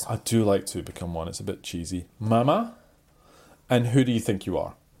 Great song. I do like Two Become One. It's a bit cheesy. Mama. And Who Do You Think You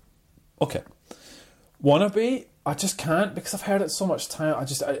Are? Okay. Wannabe, I just can't because I've heard it so much time.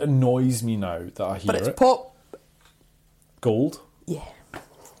 It annoys me now that I hear But it's it. pop. Gold? Yeah.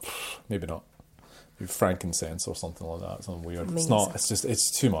 Maybe not. Maybe frankincense or something like that. Something weird. Amazing. It's not.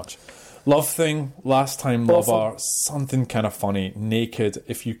 It's too much. Love Thing, Last Time Awesome. Lover, something kind of funny. Naked.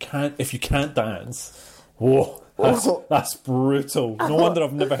 If you can't dance, whoa, that's brutal. No wonder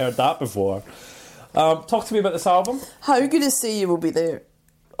I've never heard that before. Talk to me about this album. How good is Say You Will Be There?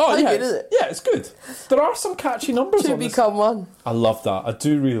 Oh, How yeah, good is it? Yeah, it's good. There are some catchy numbers To on this. Become One. I love that. I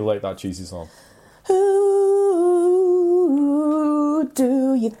do really like that cheesy song. Who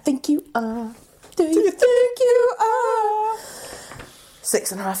do you think you are? Do you think you are?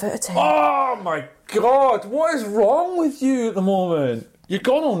 6.5 out of 10. Oh my God, what is wrong with you at the moment? You're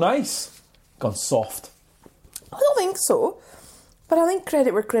gone all nice. Gone soft. I don't think so. But I think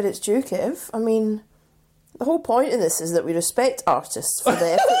credit where credit's due, Kev. I mean, the whole point of this is that we respect artists for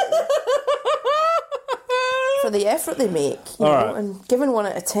the effort they make. You know? Right. And giving 1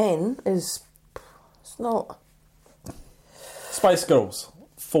 out of 10 is... It's not... Spice Girls,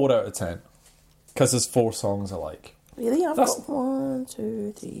 4 out of 10. Because there's 4 songs I like. Really? I've That's- got 1,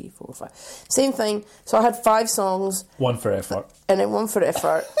 2, 3, 4, 5. Same thing. So I had 5 songs... 1 for effort. And then 1 for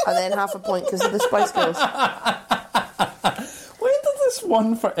effort, and then half a point because of the Spice Girls. When did this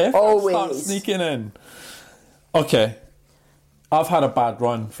 1 for effort Always. start sneaking in? Okay. I've had a bad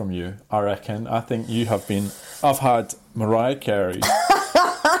run from you, I reckon. I think you have been... I've had Mariah Carey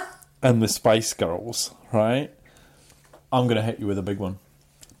and the Spice Girls, right? I'm going to hit you with a big one.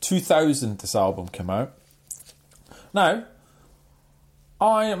 2000, this album came out. Now,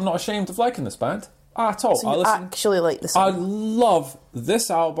 I am not ashamed of liking this band at all. So you actually like the song. I love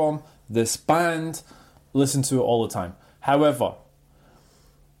this album, this band, listen to it all the time. However,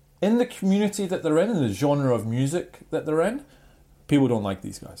 in the community that they're in the genre of music that they're in, people don't like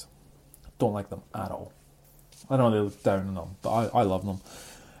these guys. Don't like them at all. I know they look down on them, but I love them.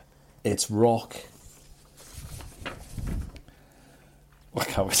 It's rock.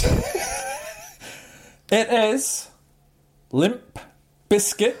 Like I was. It is Limp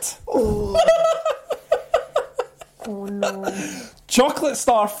Bizkit. Oh no. Chocolate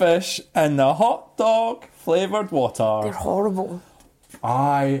Starfish and the hot dog flavoured They're water. horrible.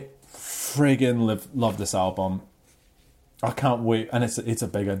 I friggin' love this album. I can't wait, and it's a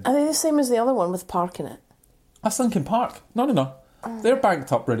big one. Are they the same as the other one with Park in it? That's Linkin Park. No. They're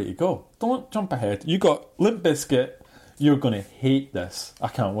banked up, ready to go. Don't jump ahead. You got Limp Bizkit. You're going to hate this. I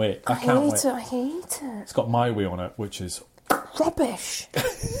can't wait. I can't wait. I hate it. It's got My Way on it, which is... Rubbish.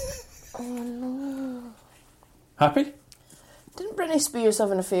 Oh no. Happy? Didn't Britney Spears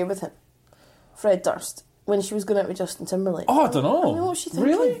have an affair with him? Fred Durst. When she was going out with Justin Timberlake. Oh, I don't know. I know what she's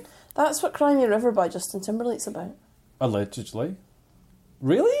thinking. Really? That's what Cry Me a River by Justin Timberlake's about. Allegedly.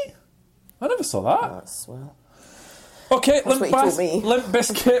 Really? I never saw that. That's well. Okay, That's what you told me. Limp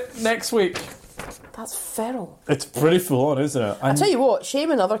Bizkit next week. That's feral. It's pretty full on, isn't it? I tell you what,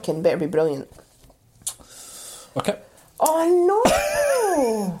 Shame and Otherkin better be brilliant. Okay. Oh no!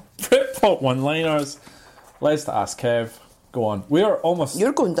 Britpop one-liners. Let's ask Kev. Go on. We are almost...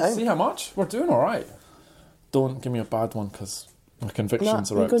 You're going down. See how much? We're doing all right. Don't give me a bad one, because my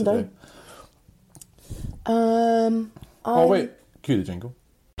convictions Nah, are you're out going today. down. Oh, wait. Cue the jingle.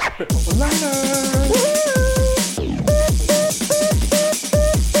 Britpop one-liners.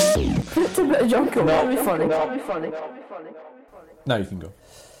 It's a bit of jungle. That'll be funny. That'll be funny. Now you can go.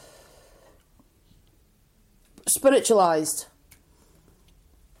 Spiritualised.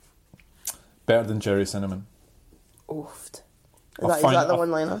 Better than Jerry Cinnamon. Oofed. Is I've that the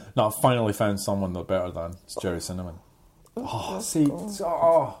one-liner? No, I've finally found someone that better than it's Jerry Cinnamon. Oh, see,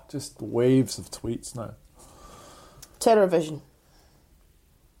 just waves of tweets now. Terrorvision.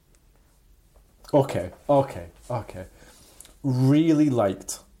 Okay. Really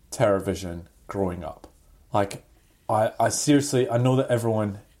liked Terrorvision growing up. Like, I seriously, I know that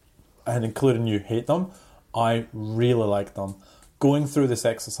everyone, and including you, hate them. I really like them. Going through this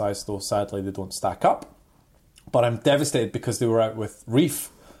exercise, though, sadly, they don't stack up. But I'm devastated because they were out with Reef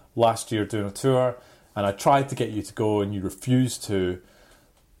last year doing a tour, and I tried to get you to go, and you refused to.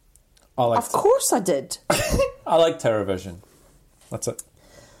 Of course I did. I like Terrorvision. That's it.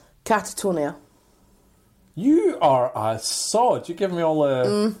 Catatonia. You are a sod. You give me all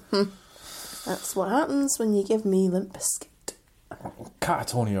the... That's what happens when you give me Limp Bizkit.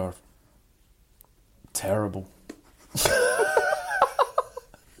 Catatonia are terrible.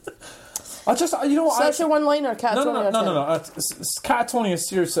 I just, you know what? So that's your one-liner, Catatonia. No. Catatonia,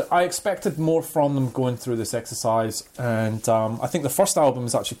 seriously, I expected more from them going through this exercise, and I think the first album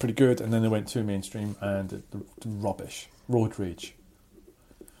is actually pretty good, and then they went too mainstream, and rubbish. Road Rage.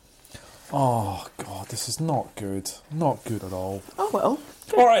 Oh God, this is not good. Not good at all. Oh well.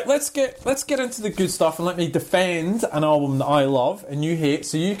 All right, let's get into the good stuff, and let me defend an album that I love and you hate,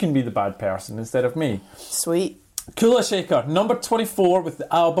 so you can be the bad person instead of me. Sweet. Kula Shaker, number 24 with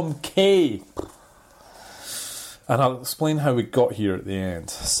the album K. And I'll explain how we got here at the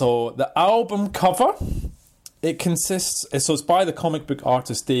end. So the album cover, it consists... So it's by the comic book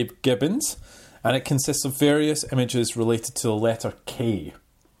artist Dave Gibbons. and it consists of various images related to the letter K.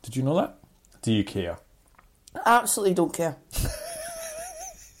 Did you know that? Do you care? Absolutely don't care.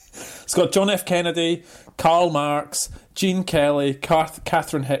 It's got John F. Kennedy, Karl Marx, Gene Kelly,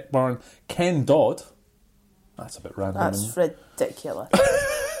 Catherine Hepburn, Ken Dodd. That's a bit random. That's ridiculous.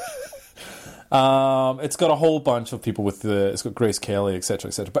 It's got a whole bunch of people it's got Grace Kelly, etc.,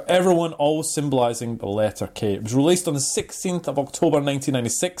 etc. But everyone all symbolising the letter K. It was released on the 16th of October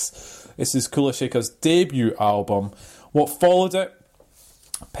 1996. This is Kula Shaker's debut album. What followed it?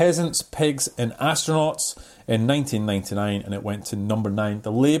 Peasants, Pigs and Astronauts in 1999, and it went to number 9.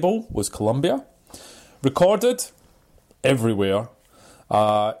 The label was Columbia. Recorded everywhere.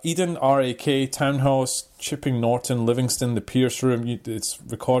 Eden, RAK, Townhouse, Chipping Norton, Livingston, the Pierce Room. It's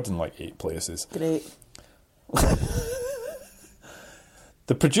recorded in like 8 places. Great.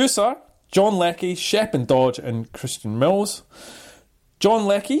 The producer, John Leckie, Shep and Dodge and Christian Mills. John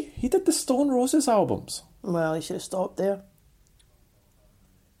Leckie, he did the Stone Roses albums. Well, you should have stopped there.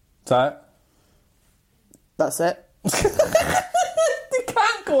 Is that That's it. You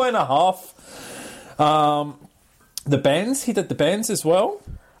can't go in a half. The Bends, he did the Bends as well.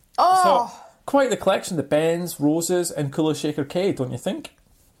 Oh! So, quite the collection, the Bends, Roses and Kula Shaker K, don't you think?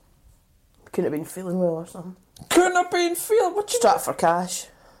 Couldn't have been feeling well or something. Couldn't have been feeling... What you... Strapped for cash.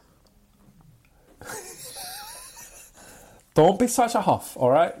 Don't be such a huff,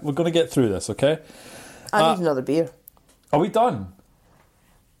 alright? We're going to get through this, okay? I need another beer. Are we done?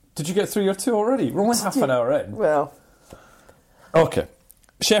 Did you get through your 2 already? We're only half an hour in. Well, Okay.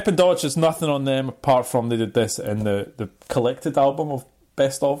 Shep and Dodge, there's nothing on them apart from they did this in the collected album of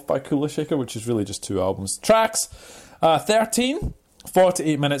Best Of by Kula Shaker, which is really just 2 albums. Tracks, 13,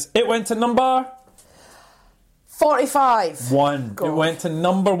 48 minutes. It went to number 45. 1. God. It went to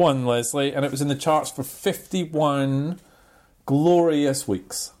number 1, Leslie, and it was in the charts for 51 glorious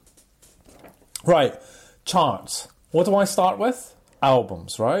weeks. Right, charts. What do I start with?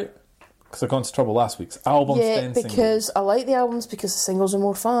 Albums, right? Because I got into trouble last week's. Albums, Yeah, then singles. because I like the albums because the singles are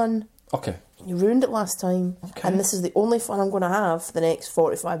more fun. Okay. You ruined it last time. Okay. And this is the only fun I'm going to have for the next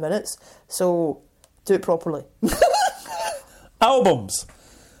 45 minutes. So, do it properly. Albums.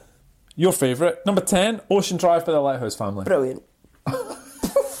 Your favourite. Number 10, Ocean Drive by the Lighthouse Family. Brilliant.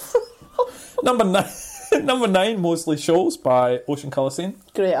 Number 9, number 9, Mosley Shoals by Ocean Colour Scene.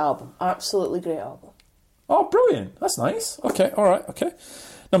 Great album. Absolutely great album. Oh, brilliant. That's nice. Okay, alright, okay.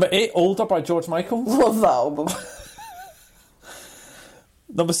 Number 8, Older by George Michael. Love that album.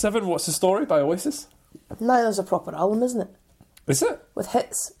 Number 7, What's the Story by Oasis. Now there's a proper album, isn't it? Is it? With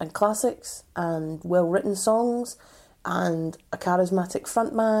hits and classics and well-written songs and a charismatic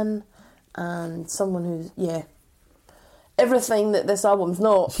frontman and someone who's, yeah, everything that this album's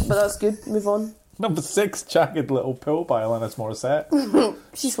not, but that's good. Move on. Number 6, Jagged Little Pill by Alanis Morissette.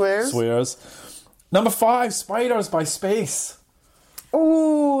 She swears. Swears. Number 5, Spiders by Space.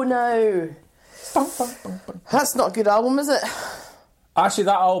 Oh, no. That's not a good album, is it? Actually,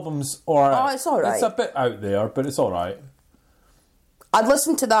 that album's alright. Oh, it's alright. It's a bit out there, but it's alright. I'd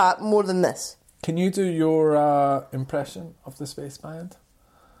listen to that more than this. Can you do your impression of the Space Band?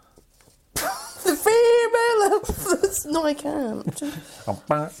 The female... No, I can't.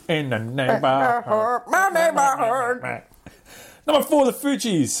 In the neighborhood. My neighborhood. Number 4, the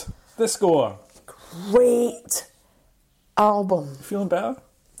Fugees. The Score. Great album. Feeling better?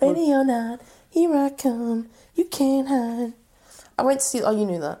 Ready or not, here I come. You can't hide. I went to see... Oh, you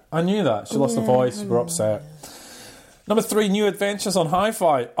knew that. I knew that. She lost her voice. We're upset. Number 3, New Adventures on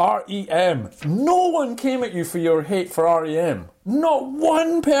Hi-Fi. R.E.M. No one came at you for your hate for R.E.M. Not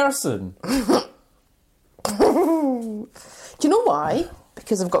one person. Do you know why?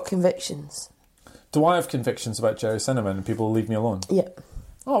 Because I've got convictions. Do I have convictions about Jerry Cinnamon and people will leave me alone? Yeah.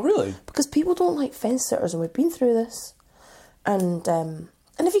 Oh, really? Because people don't like fence sitters, and we've been through this. And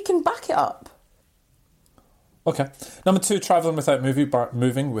if you can back it up. Okay. Number 2, Travelling Without Moving by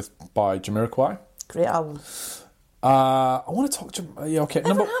Jamiroquai. Great album. I want to talk to... Yeah, okay.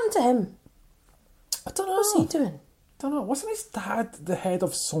 What happened to him? I don't know. What's he doing? Don't know. Wasn't his dad the head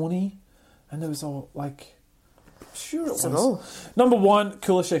of Sony? And there was all, like... I'm sure it was. don't know. Number 1,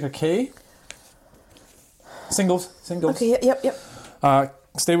 Kula Shaker K. Singles. Okay, yep.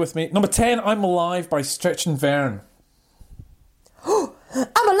 Stay with me. Number 10, I'm Alive by Stretch and Vern.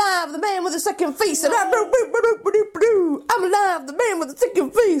 I'm alive, the man with the second face. And I'm alive, the man with the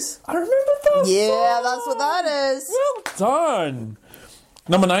second face. I remember that Yeah, song. that's what that is. Well done.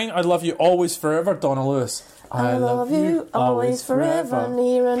 Number 9, I Love You Always Forever, Donna Lewis. I love you always forever,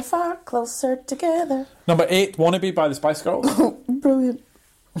 near and far, closer together. Number 8, Wannabe by the Spice Girls. Brilliant.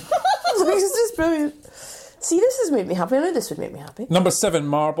 It's just brilliant. See, this has made me happy. I knew this would make me happy. Number 7,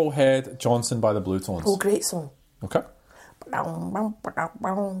 Marblehead Johnson by the Blue Tones. Oh, great song. Okay. That's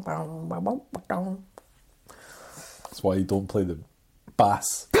why you don't play the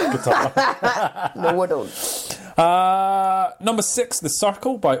bass guitar. No, I don't. Number 6, The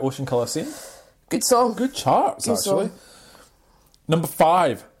Circle by Ocean Colour Scene. Good song. Good charts, Good actually. song. Number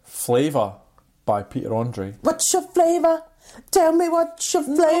 5, Flavour by Peter Andre. What's your flavour? Tell me what's your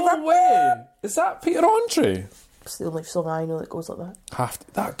flavour. No way! Is that Peter Andre? It's the only song I know that goes like that.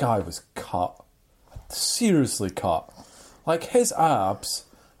 That guy was cut. Seriously cut. Like, his abs.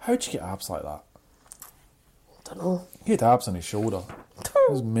 How'd you get abs like that? Don't know. He had abs on his shoulder. It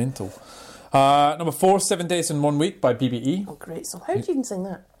was mental. Number 4, 7 Days in 1 Week by BBE. Oh, great song. How do you even sing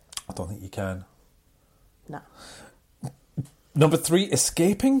that? I don't think you can. Nah. Number 3,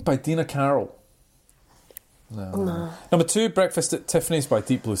 Escaping by Dina Carroll. No. Number 2, Breakfast at Tiffany's by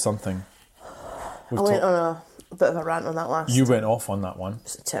Deep Blue Something. I went on a bit of a rant on that last. You went off on that one.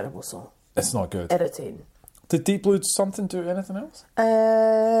 It's a terrible song. It's not good. Irritating. Did Deep Blue Something do anything else?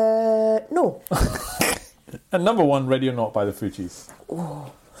 No. And number 1, Ready or Not by the Fugees.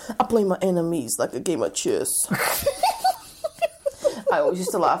 Oh, I play my enemies like a game of chess. I always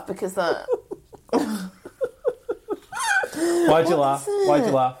used to laugh because that... Why'd you laugh? Why'd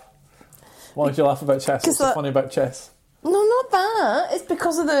you laugh? Why'd you laugh about chess? What's so funny about chess? No, not that. It's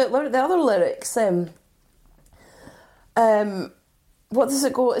because of the other lyrics. What does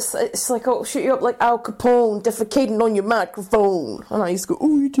it go? It's like, I'll shoot you up like Al Capone, defecating on your microphone. And I used to go,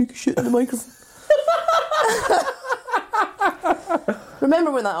 oh, you take a shit in the microphone.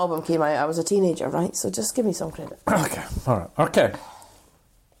 Remember when that album came out? I was a teenager, right? So just give me some credit. Okay, all right, okay.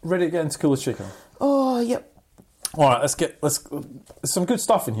 Ready to get into Cooler Shaker? Oh, yep. All right, let's there's some good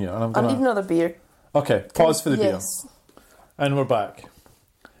stuff in here, and I need another beer. Okay, pause for the beer, Yes. and we're back.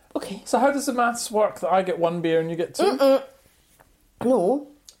 Okay. So how does the maths work that I get 1 beer and you get 2? No,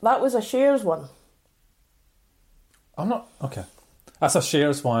 that was a shares one. I'm not okay. That's a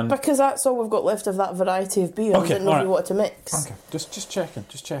shares one. Because that's all we've got left of that variety of beer. Okay, I didn't know all if you right. wanted to mix. Okay, just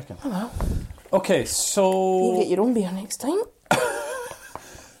checking. Hello. Okay, so You get your own beer next time.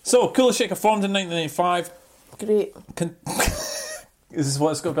 So Cooler Shaker formed in 1995. Great. Is this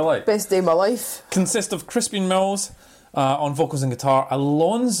what it's going to be like? Best day of my life. Consists of Crispin Mills on vocals and guitar,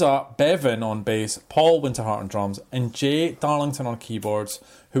 Alonza Bevan on bass, Paul Winterhart on drums, and Jay Darlington on keyboards,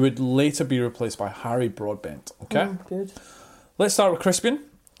 who would later be replaced by Harry Broadbent. Okay? Good. Let's start with Crispian.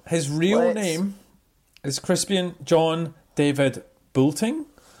 His real name is Crispian John David Boulting,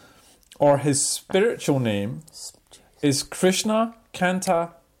 or his spiritual name is Krishna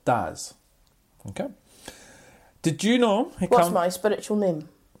Kanta Das. Okay? Did you know he What's my spiritual name?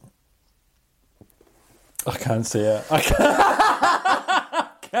 I can't say it. I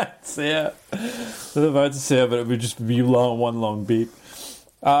can't say it. I was about to say it, but it would just be one long beat.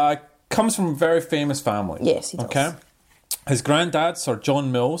 Comes from a very famous family. Yes, he does. Okay? His granddad, Sir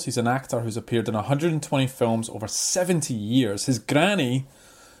John Mills, he's an actor who's appeared in 120 films over 70 years. His granny,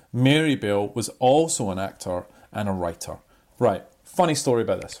 Mary Bell, was also an actor and a writer. Right. Funny story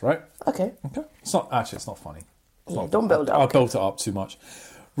about this, right? Okay. It's not funny. Don't build it up. I built it up too much.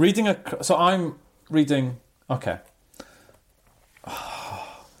 So I'm reading. Okay.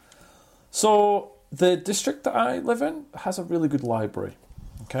 So the district that I live in has a really good library.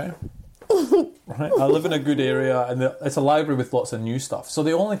 Okay. Right. I live in a good area, and it's a library with lots of new stuff. So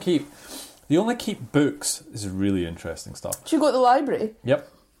they only keep books. This is really interesting stuff. Do you go to the library? Yep.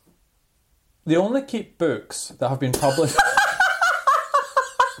 They only keep books that have been published.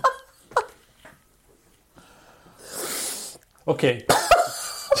 Okay.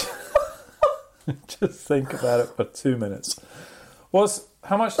 Just think about it for 2 minutes.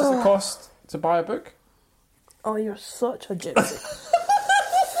 How much does it cost to buy a book? Oh, you're such a gypsy.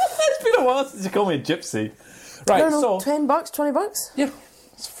 It's been a while since you called me a gypsy. Right, no, so... $10, $20? Yeah,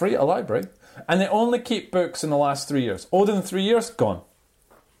 it's free at a library. And they only keep books in the last 3 years. Older than 3 years, gone.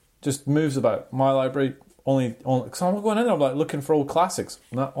 Just moves about. My library, only because I'm going in there, I'm like looking for old classics.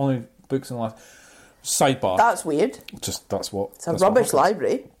 Not only books in the last... Sidebar. That's weird. That's what... It's a rubbish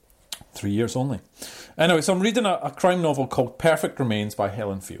library. 3 years only. Anyway, so I'm reading a crime novel called Perfect Remains by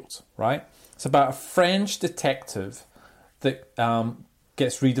Helen Fields, right? It's about a French detective that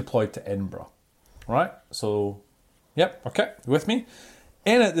gets redeployed to Edinburgh, right? So, yep, okay, you with me?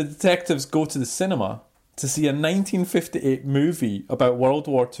 In it, the detectives go to the cinema to see a 1958 movie about World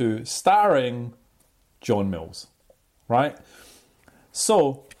War II starring John Mills, right?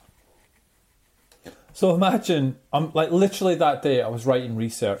 So imagine, literally that day I was writing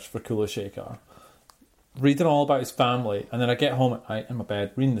research for Cooler Shaker. reading all about his family, and then I get home at night in my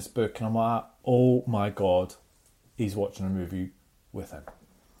bed reading this book, and I'm like, oh my God, he's watching a movie with him.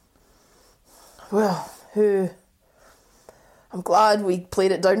 Well, I'm glad we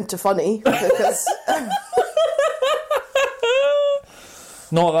played it down to funny, because...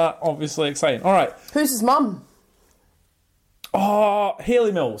 Not that obviously exciting. All right. Who's his mum? Oh,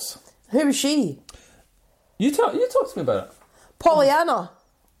 Hayley Mills. Who was she? You talk to me about it. Pollyanna.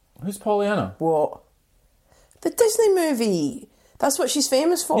 Who's Pollyanna? What? The Disney movie. That's what she's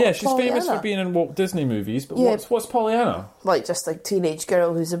famous for. Yeah, she's Pollyanna. famous for being in Walt Disney movies, but Yeah. what's Pollyanna? Like, just a teenage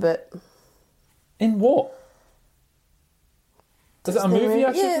girl who's a bit... In what? Is it a Disney movie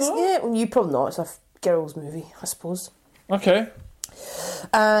I should Yes, know? yeah, well, you probably not. It's a girl's movie, I suppose. Okay.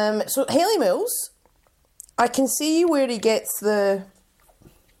 So, Hayley Mills, I can see where he gets the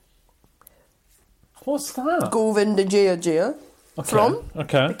What's that? Govinda Jaya Jaya Okay. from.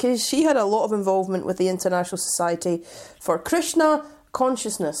 Okay. Because she had a lot of involvement with the International Society for Krishna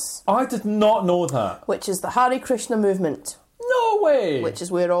Consciousness, I did not know that. which is the Hare Krishna movement, No way. which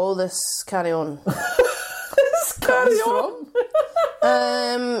is where all this carry on Carry comes on.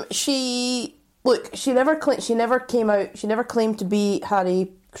 from. She never claimed to be Hare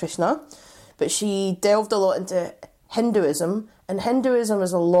Krishna, but she delved a lot into Hinduism, and Hinduism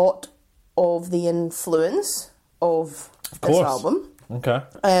is a lot of the influence of this course. album. Okay.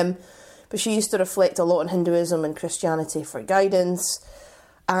 But she used to reflect a lot on Hinduism and Christianity for guidance,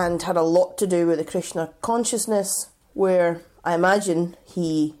 and had a lot to do with the Krishna consciousness, where I imagine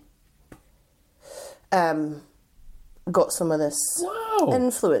he got some of this Wow.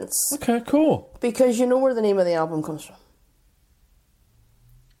 influence. Okay, cool. Because you know where the name of the album comes from.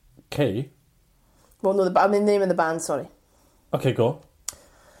 Okay. Well, no, the name of the band, sorry. Okay, go.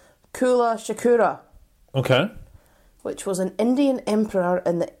 Kula Shakura, Okay. which was an Indian emperor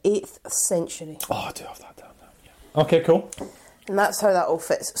in the 8th century. Oh, I do have that down there. Yeah. Okay, cool. And that's how that all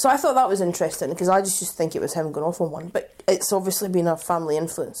fits. So I thought that was interesting, because I just think it was him going off on one. But it's obviously been a family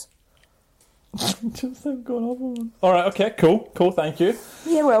influence. Just going off on one. All right. Okay. Cool. Cool. Thank you.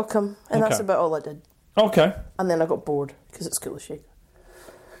 You're welcome. And that's Okay. about all I did. Okay. And then I got bored, because it's Kula Shaker.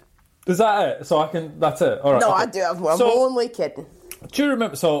 Is that it? So I can. That's it. All right. No, okay. I do. I'm So- only kidding. Do you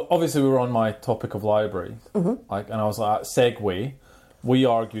remember? So obviously we were on my topic of library, and I was like, segue. We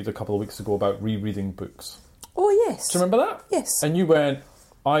argued a couple of weeks ago about rereading books. Oh, yes. Do you remember that? Yes. And you went,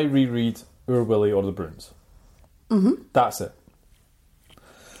 I reread Ur Willie or the Bruins. Mm-hmm. That's it.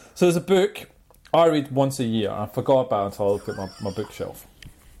 So there's a book I read once a year. I forgot about it until I looked at my bookshelf.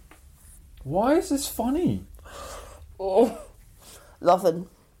 Why is this funny? Oh, nothing.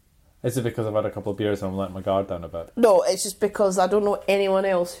 Is it because I've had a couple of beers and I'm letting my guard down a bit? No, it's just because I don't know anyone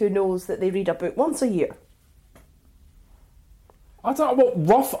else who knows that they read a book once a year. I don't know what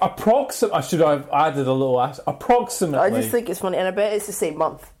rough approximate. I should have added a little approximately. I just think it's funny, and I bet it's the same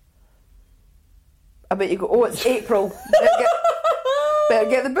month. I bet you go, oh, it's April. Better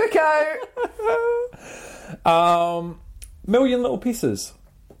get the book out. Million Little Pieces.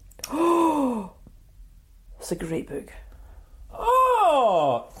 It's a great book.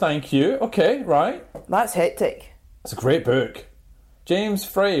 Oh, thank you. Okay, right. That's hectic. It's a great book. James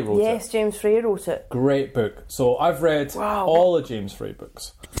Frey wrote it. Yes, James Frey wrote it. Great book. So I've read Wow. all the James Frey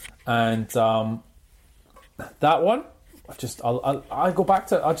books, and that one, I go back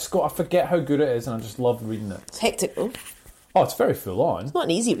to. I forget how good it is, and I just love reading it. It's hectic though. Oh, it's very full on. Not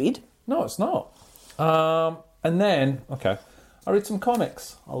an easy read. No, it's not. And then I read some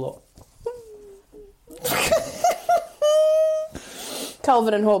comics a lot.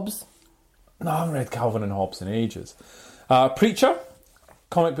 Calvin and Hobbes. No, I haven't read Calvin and Hobbes in ages. Preacher,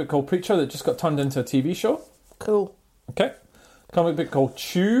 comic book called Preacher that just got turned into a TV show. Cool. Okay. Comic book called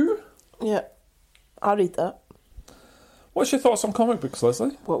Chew. Yeah, I read that. What's your thoughts on comic books,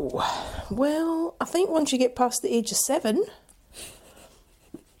 Leslie? Well, I think once you get past the age of 7,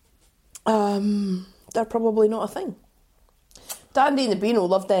 they're probably not a thing. Dandy and the Beano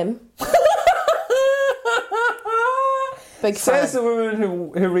loved them. Big fan. Says the woman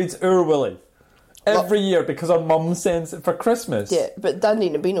who reads Ur Willie every year because her mum sends it for Christmas. Yeah, but Dandy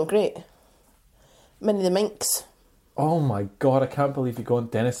and the Beano, great. Minnie the Minx. Oh my God, I can't believe you're going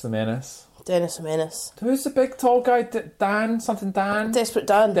Dennis the Menace. Dennis the Menace. Who's the big tall guy? Dan? Something Dan? Desperate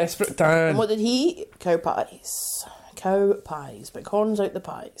Dan. Desperate Dan. And what did he eat? Cow pies. Cow pies. Big horns out the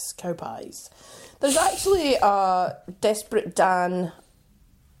pies. Cow pies. There's actually a Desperate Dan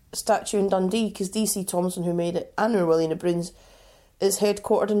statue in Dundee, because DC Thomson, who made it, and Ur Willie and the Bruins, is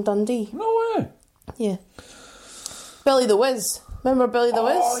headquartered in Dundee. No way. Yeah. Billy the Wiz. Remember Billy the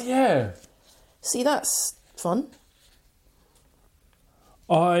Wiz? Oh, yeah. See, that's fun.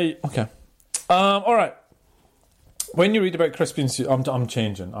 Okay. All right. When you read about Crispin's youth, I'm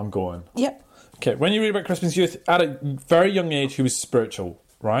changing. I'm going. Yep. Okay, when you read about Crispin's youth, at a very young age, he was spiritual,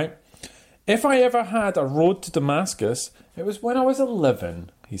 right? If I ever had a road to Damascus, it was when I was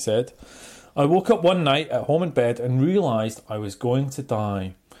 11, he said. I woke up one night at home in bed and realised I was going to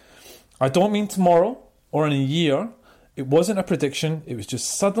die. I don't mean tomorrow or in a year. It wasn't a prediction. It was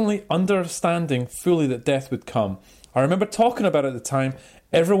just suddenly understanding fully that death would come. I remember talking about it at the time.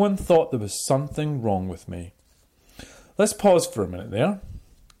 Everyone thought there was something wrong with me. Let's pause for a minute there.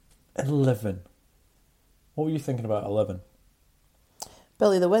 11. What were you thinking about 11?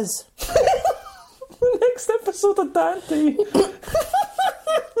 Billy the Whiz. The next episode of Dante.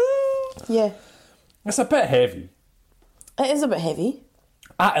 Yeah. It's a bit heavy. It is a bit heavy.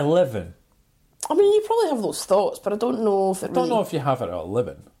 At 11. I mean, you probably have those thoughts, but I don't know if it I don't know if you have it at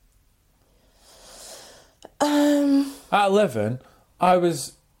 11. At 11, I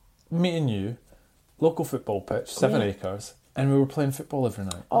was meeting you, local football pitch, 7 acres, and we were playing football every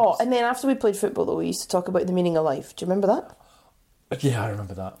night. Oh, and then after we played football, though, we used to talk about the meaning of life. Do you remember that? Yeah, I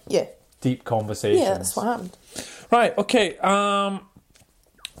remember that. Yeah. Deep conversations. Yeah, that's what happened. Right, okay.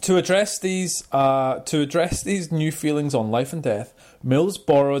 To address these new feelings on life and death, Mills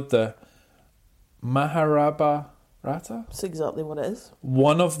borrowed the Mahabharata, That's exactly what it is.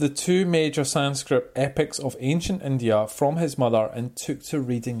 one of the two major Sanskrit epics of ancient India, from his mother and took to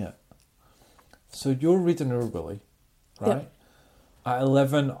reading it. So you're reading Ur Willie, right? Yeah. At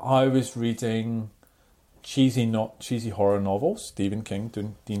 11, I was reading cheesy horror novels, Stephen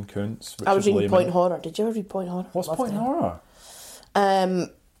King, Dean Koontz, Richard I was reading Lehman. Point Horror. Did you ever read Point Horror? What's Loved Point it. Horror?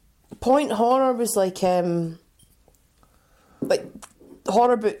 Point Horror was like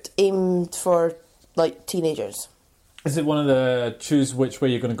horror book aimed for like teenagers. Is it one of the choose which way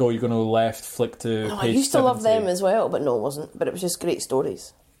you're going to go? You're going to go left, flick to Oh, page I used to love 70? them as well, but no, it wasn't. But it was just great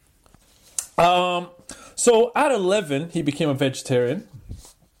stories. So at 11, he became a vegetarian.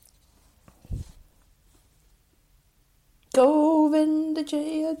 Govinda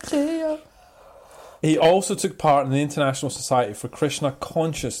Jaya Jaya. He also took part in the International Society for Krishna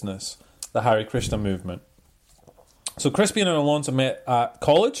Consciousness, the Hare Krishna movement. So Crispian and Alonso met at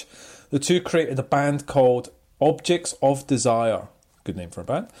college. The two created a band called Objects of Desire. Good name for a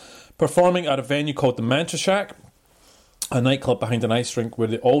band. Performing at a venue called the Mantra Shack, a nightclub behind an ice rink where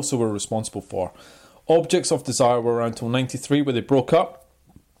they also were responsible for. Objects of Desire were around until 93, where they broke up,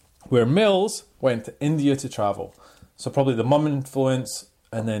 where Mills went to India to travel. So probably the mum influence,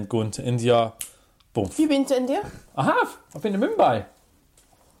 and then going to India. Boom. You been to India? I have. I've been to Mumbai.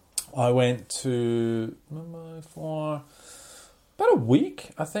 I went to Mumbai for about a week,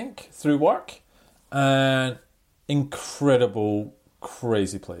 I think, through work. And incredible,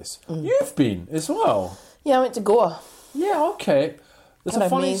 crazy place. You've been as well. Yeah, I went to Goa. Yeah, okay. There's Had a an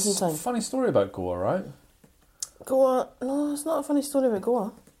funny, amazing time. funny story about Goa, right? Goa? No, it's not a funny story about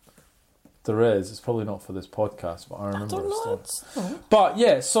Goa. There is. It's probably not for this podcast, but I I remember don't it know. still. It's not. But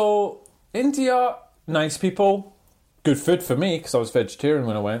yeah, so India, nice people, good food for me because I was vegetarian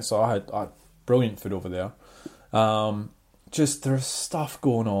when I went, so I had brilliant food over there. Just there's stuff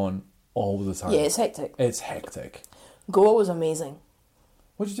going on all the time. Yeah, it's hectic. It's hectic. Goa was amazing.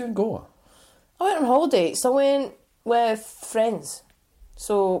 What did you do in Goa? I went on holiday, so I went with friends.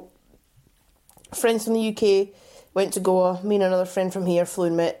 So, friends from the UK went to Goa. Me and another friend from here flew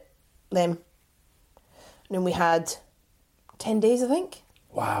and met them. And then we had 10 days, I think.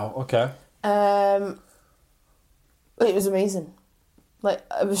 Wow. Okay. It was amazing. Like,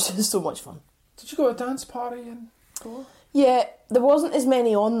 it was just so much fun. Did you go to a dance party in Goa? Yeah, there wasn't as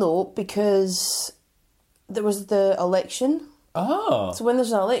many on though because there was the election. Oh. So when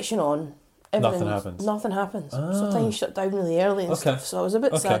there's an election on, Nothing happens. Nothing happens. So things shut down really early and Okay. stuff. So I was a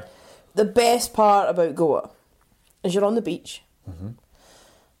bit Okay. sad. The best part about Goa is you're on the beach. Mm-hmm.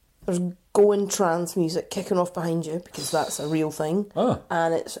 There's going trance music kicking off behind you because that's a real thing. Oh.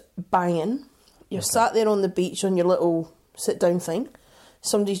 And it's banging. You're sat there on the beach on your little sit down thing.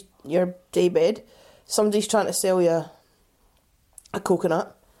 Your day bed. Somebody's trying to sell you a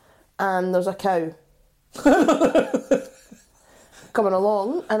coconut. And there's a cow coming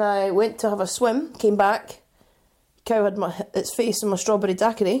along, and I went to have a swim, came back, cow had its face in my strawberry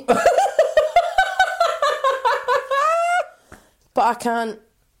daiquiri. But I can't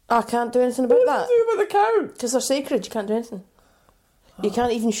do anything about that. What did you do about the cow? Because they're sacred, you can't do anything. You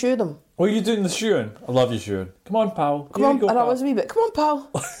can't even shoe them. What are you doing the shoeing? I love you shoeing. Come on, pal. Come on, and I was a wee bit, come on, pal.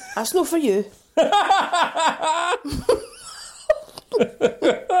 That's not for you.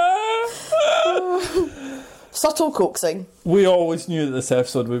 Subtle coaxing. We always knew that this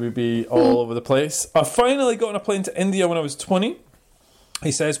episode would be all over the place. I finally got on a plane to India when I was 20.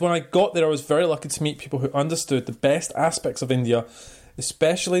 He says, when I got there, I was very lucky to meet people who understood the best aspects of India,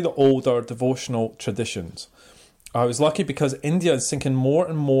 especially the older devotional traditions. I was lucky because India is sinking more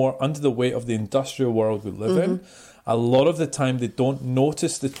and more under the weight of the industrial world we live in. A lot of the time they don't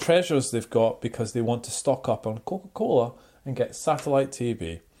notice the treasures they've got because they want to stock up on Coca-Cola and get satellite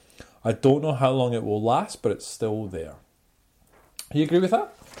TV. I don't know how long it will last, but it's still there. You agree with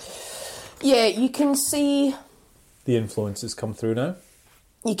that? Yeah, you can see... The influences come through now.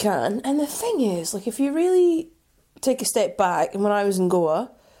 You can. And the thing is, like, if you really take a step back, and when I was in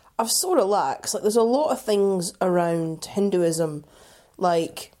Goa, I was so relaxed. Like, there's a lot of things around Hinduism,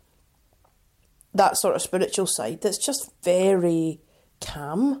 like that sort of spiritual side, that's just very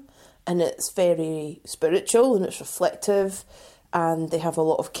calm, and it's very spiritual, and it's reflective, and they have a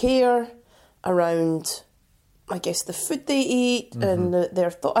lot of care around, I guess, the food they eat and their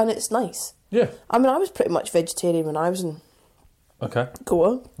thought, and it's nice. Yeah. I mean, I was pretty much vegetarian when I was in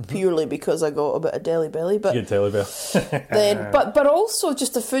Goa, purely because I got a bit of Delhi belly, but Good Delhi Bell. then, but also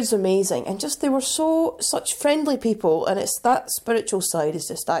just the food's amazing, and just they were such friendly people, and it's that spiritual side is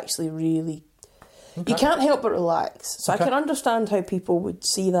just actually really, you can't help but relax. So I can understand how people would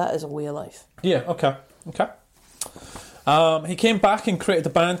see that as a way of life. Yeah. Okay. He came back and created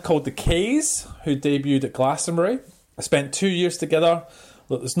a band called the K's, who debuted at Glastonbury. I spent 2 years together.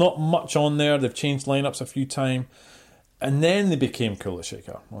 Look, there's not much on there. They've changed lineups a few times. And then they became Kula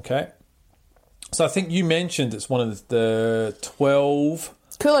Shaker, okay? So I think you mentioned it's one of the 12...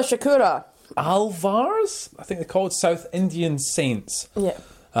 Kula Shakura. Alvars? I think they're called South Indian saints. Yeah.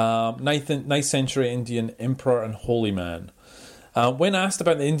 9th century Indian emperor and holy man. When asked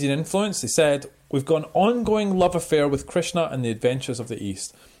about the Indian influence, they said, we've got an ongoing love affair with Krishna and the adventures of the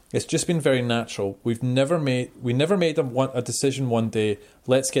East. It's just been very natural. We never made a decision one day,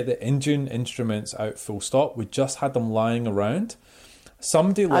 let's get the Indian instruments out full stop. We just had them lying around.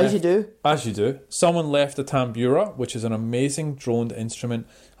 Somebody left, As you do. Someone left a tambura, which is an amazing droned instrument,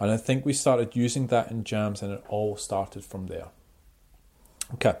 and I think we started using that in jams, and it all started from there.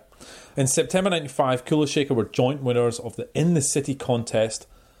 Okay. In September 95, Kula Shaker were joint winners of the In the City contest,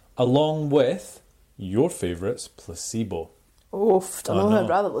 along with your favourites, Placebo. Oof, don't know who I'd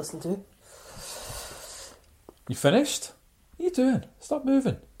rather listen to. You finished? What are you doing? Stop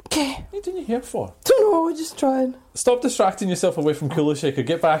moving. Okay. What are you doing your hair for? Don't know, just trying. Stop distracting yourself away from Kula Shaker.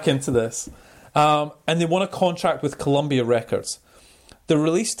 Get back into this. And they won a contract with Columbia Records. They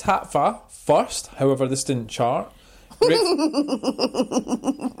released Tatva first, however, this didn't chart.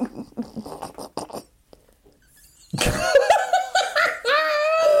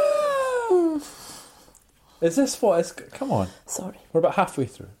 Is this what is... Come on. Sorry. We're about halfway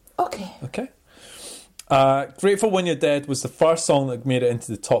through. Okay. Grateful When You're Dead was the first song that made it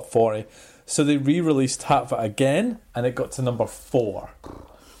into the top 40. So they re-released Tatva again, and it got to number 4.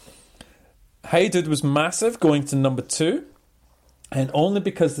 Hey Dude was massive, going to number 2. And only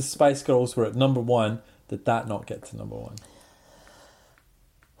because the Spice Girls were at number 1 did that not get to number 1.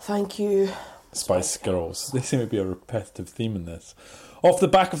 Thank you, Spice Girls. They seem to be a repetitive theme in this. Off the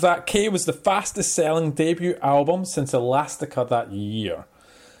back of that, K was the fastest selling debut album since Elastica that year.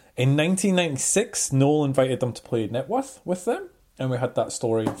 In 1996, Noel invited them to play Networth with them, and we had that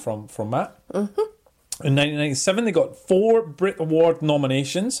story from Matt. In 1997, they got 4 Brit Award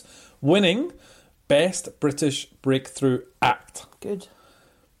nominations, winning Best British Breakthrough Act. Good.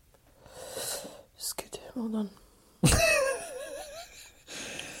 It's good. Well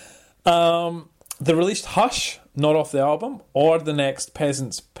done. They released Hush, not off the album, or the next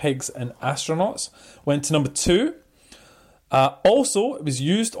Peasants, Pigs and Astronauts. Went to number 2. Also, it was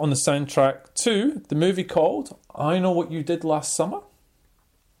used on the soundtrack to the movie called I Know What You Did Last Summer.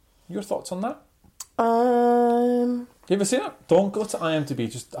 Your thoughts on that? Have you ever seen it? Don't go to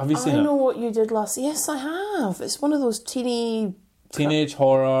IMDb. Just have you seen it? I Know What You Did Last... Yes, I have. It's one of those teenage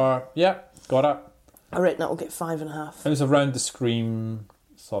horror. Yeah, got it. I reckon that'll get 5.5. It was around the Scream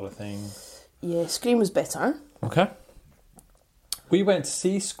sort of thing. Yeah, Scream was better. Okay. We went to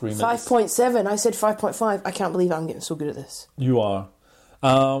see Scream. 5.7. I said 5.5. I can't believe I'm getting so good at this. You are.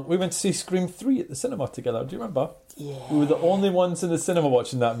 We went to see Scream 3 at the cinema together. Do you remember? Yeah. We were the only ones in the cinema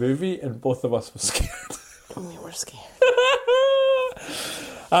watching that movie, and both of us were scared. We were scared.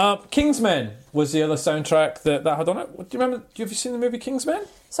 Kingsmen was the other soundtrack that had on it. Do you remember? Have you seen the movie Kingsmen?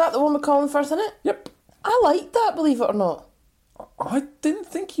 Is that the one with Colin Firth in it? Yep. I liked that, believe it or not. I didn't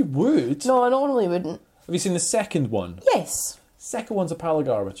think you would. No, I normally wouldn't. Have you seen the second one? Yes. Second one's a pile of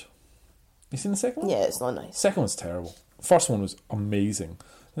garbage. You seen the second one? Yeah, it's not nice. Second one's terrible. First one was amazing.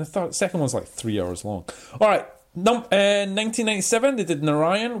 And the second one's like 3 hours long. Alright, In 1997, they did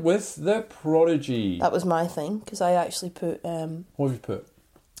Narayan with The Prodigy. That was my thing, because I actually put... What have you put?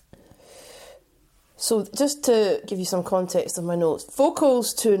 So, just to give you some context of my notes.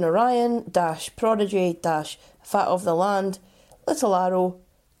 Vocals to Narayan, Prodigy, Fat of the Land, Little Arrow,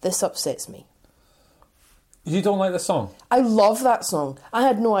 This Upsets Me. You don't like the song? I love that song. I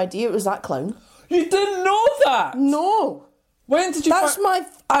had no idea it was that clown. You didn't know that? No. When did you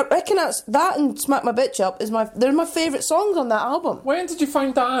I reckon that's that and Smack My Bitch Up they're my favourite songs on that album. When did you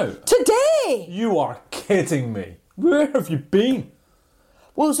find that out? Today! You are kidding me. Where have you been?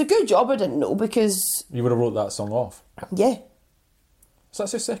 Well, it's a good job I didn't know, because... You would have wrote that song off. Yeah. So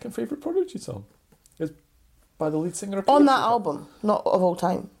that's your second favourite Prodigy song? It's by the lead singer of On Prodigy. that album, not of all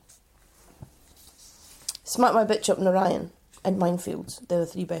time. Smack My Bitch Up, Narayan, and Minefields. They're the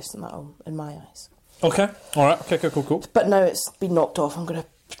three best in that album, in my eyes. Okay, alright, okay, cool. But now it's been knocked off, I'm going to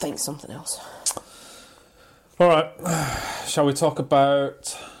think something else. Alright, shall we talk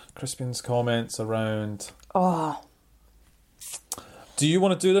about Crispian's comments around... Oh. Do you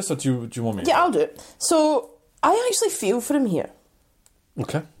want to do this, or do you want me to? Yeah, I'll do it. So, I actually feel for him here.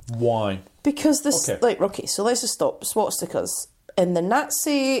 Okay, why? Because this... Okay, so let's just stop. Swastikas. In the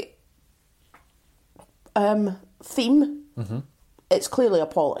Nazi theme, it's clearly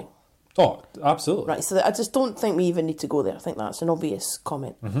appalling. Oh, absolutely. Right, so I just don't think we even need to go there. I think that's an obvious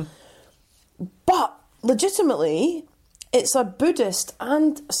comment. But, legitimately, it's a Buddhist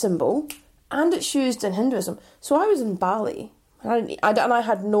symbol, and it's used in Hinduism. So I was in Bali, and I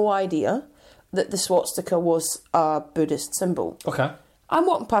had no idea that the swastika was a Buddhist symbol. Okay. I'm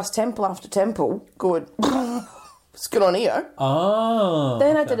walking past temple after temple, going, what's going on here? Ah.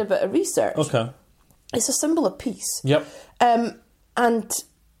 Then I did a bit of research. Okay. It's a symbol of peace. Yep. And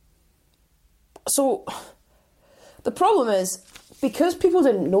so the problem is, because people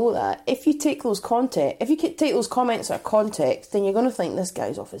didn't know that, if you take those comments out of context, then you're going to think this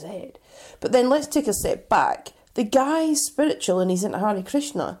guy's off his head. But then let's take a step back. The guy's spiritual and he's into Hare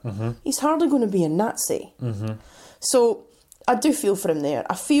Krishna. He's hardly going to be a Nazi. So I do feel for him there.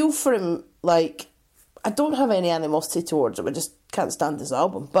 I feel for him, like, I don't have any animosity towards him. I just can't stand this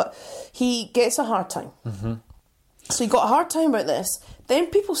album. But he gets a hard time. So he got a hard time about this. Then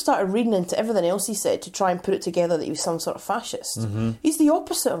people started reading into everything else he said to try and put it together that he was some sort of fascist. He's the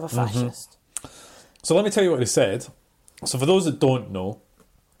opposite of a fascist. So let me tell you what he said. So for those that don't know,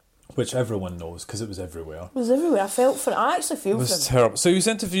 which everyone knows because it was everywhere. It was everywhere. I felt for it. I actually feel for him. It was terrible. So he was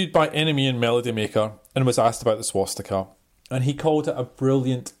interviewed by NME and Melody Maker and was asked about the swastika. And he called it a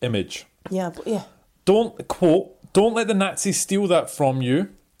brilliant image. Yeah, but yeah. Don't let the Nazis steal that from you.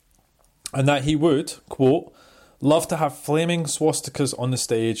 And that he would, quote, love to have flaming swastikas on the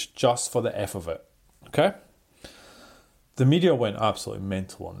stage just for the F of it. Okay? The media went absolutely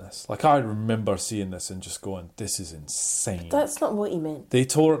mental on this. Like, I remember seeing this and just going, this is insane. That's not what he meant. They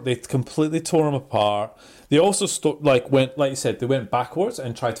completely tore him apart. They also went, like you said, they went backwards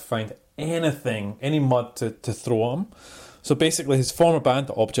and tried to find anything, any mud to throw him. So basically his former band,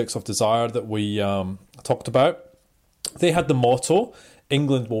 the Objects of Desire that we talked about, they had the motto,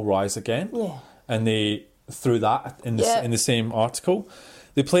 England will rise again. Yeah. And they threw that in the same article.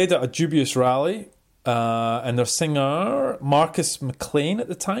 They played at a dubious rally, and their singer, Marcus McLean at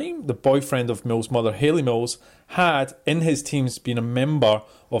the time, the boyfriend of Mills' mother, Hayley Mills, had in his teams been a member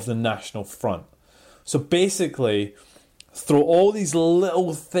of the National Front. So basically, throw all these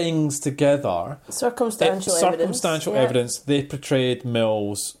little things together. Circumstantial evidence. They portrayed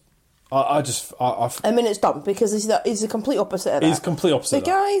Mills. I mean, it's dumb because he's the complete opposite of that. He's complete opposite. The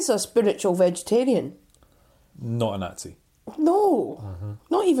guy's a spiritual vegetarian. Not a Nazi. No,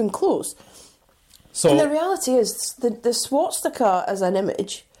 not even close. So, and the reality is, the swastika as an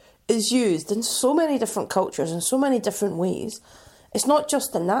image is used in so many different cultures in so many different ways. It's not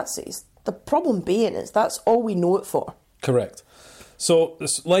just the Nazis. The problem being is that's all we know it for. Correct. So,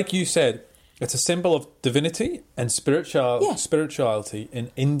 like you said, it's a symbol of divinity and spirituality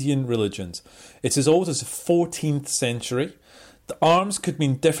in Indian religions. It's as old as the 14th century. The arms could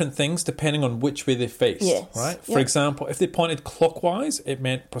mean different things depending on which way they faced. Yes. Right? For example, if they pointed clockwise, it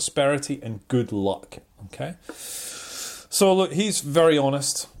meant prosperity and good luck. Okay? So look, he's very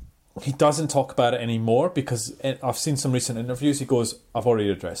honest. He doesn't talk about it anymore because I've seen some recent interviews. He goes, I've already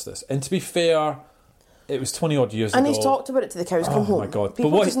addressed this. And to be fair, it was 20 odd years ago. And he's talked about it to the cows come home. Oh my God.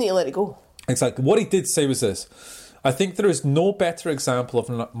 People just need to let it go. Exactly. What he did say was this. I think there is no better example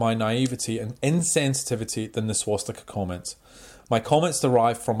of my naivety and insensitivity than the swastika comments. My comments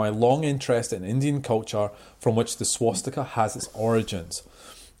derive from my long interest in Indian culture from which the swastika has its origins.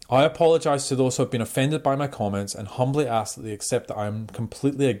 I apologise to those who have been offended by my comments and humbly ask that they accept that I am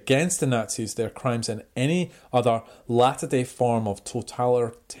completely against the Nazis, their crimes, and any other latter-day form of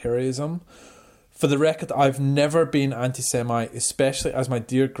totalitarianism. For the record, I've never been anti-Semite, especially as my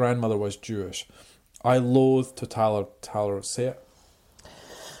dear grandmother was Jewish. I loathe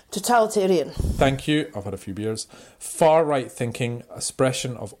Totalitarian. Thank you. I've had a few beers. Far-right thinking,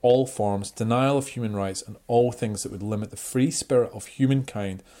 expression of all forms, denial of human rights, and all things that would limit the free spirit of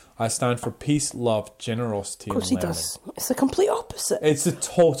humankind. I stand for peace, love, generosity, and learning. Of course he does. It's the complete opposite. It's the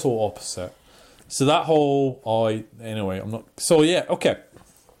total opposite. So that whole... anyway, I'm not... So, yeah, okay.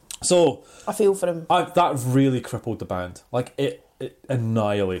 So... I feel for him. That really crippled the band. Like, it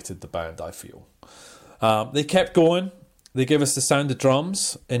annihilated the band, I feel. They kept going. They gave us The Sound of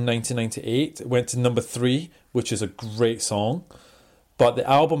Drums in 1998. It went to number 3, which is a great song. But the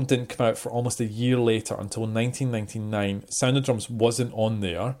album didn't come out for almost a year later, until 1999. Sound of Drums wasn't on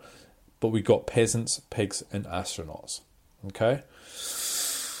there, but we got Peasants, Pigs and Astronauts. Okay?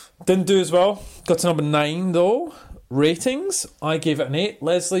 Didn't do as well. Got to number 9 though. Ratings, I gave it an 8.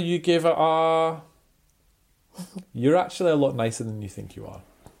 Leslie, you gave it a... You're actually a lot nicer than you think you are.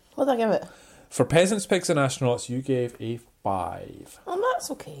 What did I give it? For Peasants, Pigs and Astronauts, you gave a 5. Oh,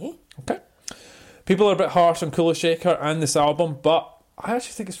 that's okay. Okay. People are a bit harsh on Kula Shaker and this album, but I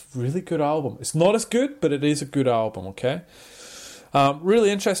actually think it's a really good album. It's not as good, but it is a good album, okay?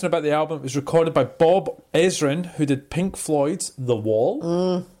 Really interesting about the album, it was recorded by Bob Ezrin, who did Pink Floyd's The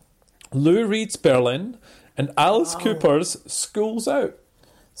Wall, Lou Reed's Berlin, and Alice Cooper's School's Out.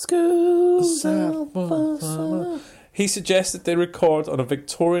 School's Out. He suggested they record on a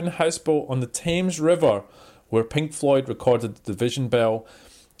Victorian houseboat on the Thames River, where Pink Floyd recorded the Division Bell.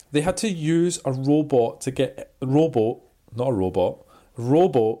 They had to use a rowboat to get on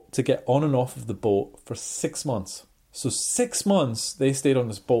and off of the boat for 6 months. So 6 months they stayed on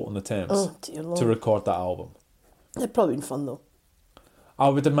this boat on the Thames to record that album. It'd probably been fun though. I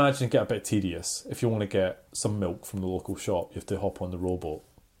would imagine it get a bit tedious. If you want to get some milk from the local shop, you have to hop on the rowboat.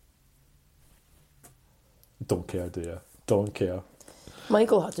 Don't care, do you? Don't care.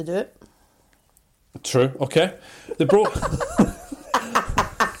 Michael had to do it. True, okay. They broke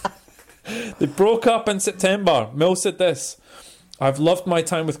They broke up in September. Mill said this: I've loved my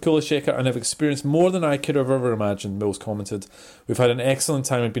time with Kula Shaker and I've experienced more than I could have ever imagined, Mills commented. We've had an excellent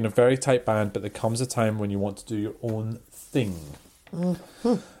time and been a very tight band, but there comes a time when you want to do your own thing.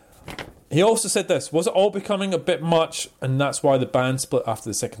 Mm-hmm. He also said this: was it all becoming a bit much and that's why the band split after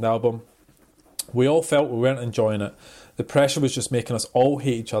the second album? We all felt we weren't enjoying it. The pressure was just making us all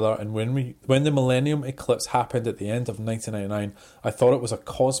hate each other, and when the Millennium Eclipse happened at the end of 1999, I thought it was a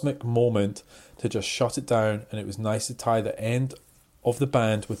cosmic moment to just shut it down, and it was nice to tie the end of the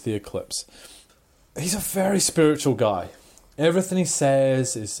band with the eclipse. He's a very spiritual guy. Everything he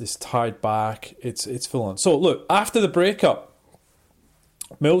says is tied back. It's full on. So look, after the breakup,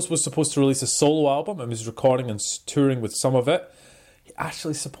 Mills was supposed to release a solo album and was recording and touring with some of it. He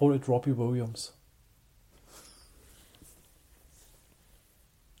actually supported Robbie Williams.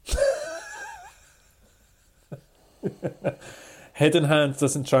 Head in hand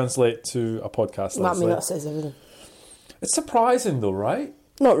doesn't translate to a podcast. I mean, that says everything. It's surprising though, right?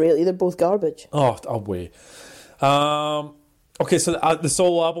 Not really, they're both garbage. Oh, away. Okay, so the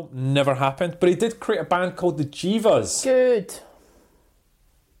solo album never happened, but he did create a band called the Jivas. Good.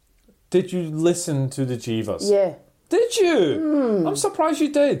 Did you listen to the Jivas? Yeah. Did you? I'm surprised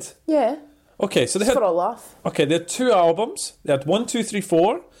you did. Yeah. Okay, so they Just had... for a laugh. Okay, they had 2 albums. They had 1, 2, 3,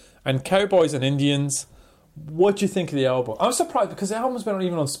 4, and Cowboys and Indians. What do you think of the album? I'm surprised because the album's been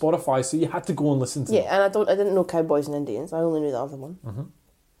even on Spotify, so you had to go and listen to it. Yeah, and I didn't know Cowboys and Indians. I only knew the other one. Mm-hmm.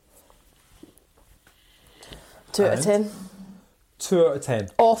 2 out of 10. 2 out of 10.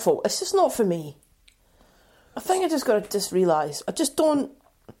 Awful. It's just not for me. I think I just got to realise. I don't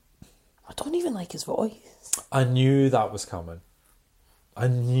even like his voice. I knew that was coming. I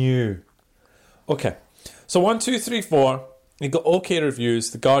knew. Okay, so 1, 2, 3, 4. It got okay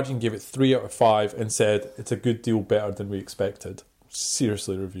reviews. The Guardian gave it 3 out of 5 and said it's a good deal better than we expected.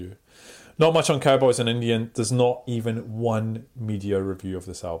 Seriously, review. Not much on Cowboys and Indian. There's not even one media review of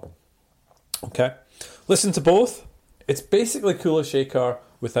this album. Okay, listen to both. It's basically Kula Shaker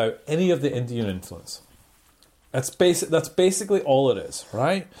without any of the Indian influence. That's basically all it is,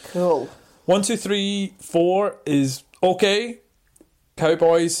 right? Cool. 1, 2, 3, 4 is okay.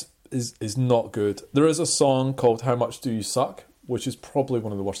 Cowboys is not good. There is a song called How Much Do You Suck, which is probably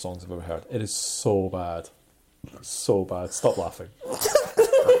one of the worst songs I've ever heard. It is so bad. So bad. Stop laughing.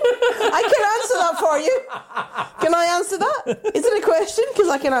 I can answer that for you. Can I answer that? Is it a question? Because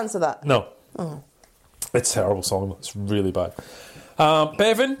I can answer that. No. Oh. It's a terrible song. It's really bad.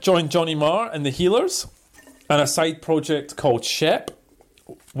 Bevan joined Johnny Marr and the Healers and a side project called Shep.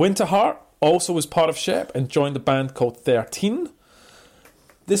 Winterheart also was part of Shep and joined a band called 13.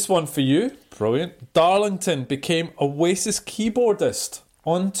 This one for you, brilliant. Darlington became Oasis keyboardist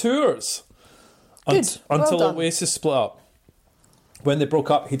on tours. Good. Well Until done. Oasis split up. When they broke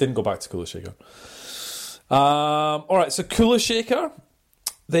up, he didn't go back to Kula Shaker. Alright, so Kula Shaker,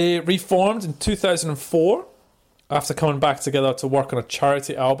 they reformed in 2004 after coming back together to work on a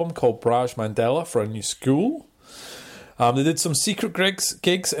charity album called Braj Mandela for a new school. They did some secret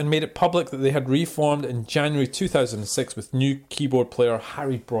gigs and made it public that they had reformed in January 2006 with new keyboard player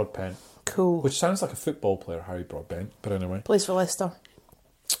Harry Broadbent. Cool. Which sounds like a football player, Harry Broadbent, but anyway. Plays for Leicester.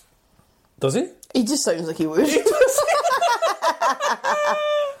 Does he? He just sounds like he would.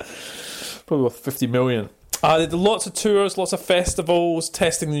 Probably worth 50 million. They did lots of tours, lots of festivals,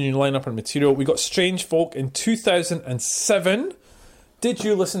 testing the new lineup and material. We got Strange Folk in 2007. Did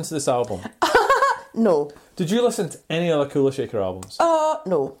you listen to this album? No. Did you listen to any other Kula Shaker albums?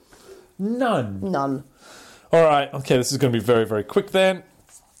 No. None. Alright, okay, this is going to be very, very quick then.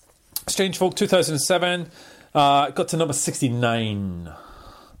 Strange Folk 2007. Got to number 69.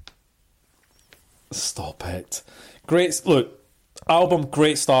 Stop it. Great, look, album,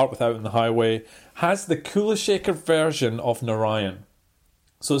 great start with Out on the Highway. Has the Kula Shaker version of Narayan.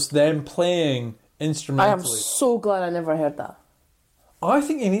 So it's them playing instrumentally. I am so glad I never heard that. I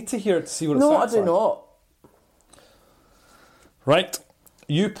think you need to hear it to see what it No, I sounds do like. not. Right,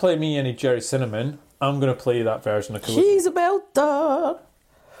 you play me any Jerry Cinnamon. I'm going to play you that version of Kula. She's a belter.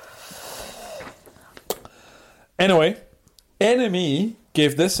 Anyway, NME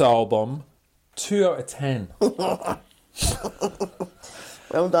gave this album 2 out of 10.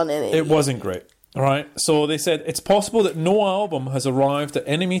 Well done, Annie. It wasn't great. Alright, so they said it's possible that no album has arrived at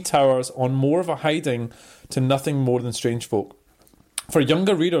Enemy Towers on more of a hiding to nothing more than Strange Folk. For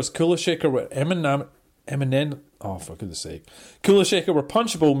younger readers, Kula Shaker were for goodness sake. Kula Shaker were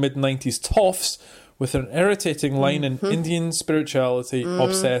punchable mid-90s toffs with an irritating line in Indian spirituality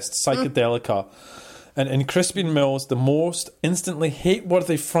obsessed psychedelica. And in Crispin Mills, the most instantly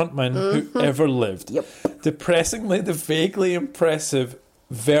hate-worthy frontman who ever lived. Yep. Depressingly, the vaguely impressive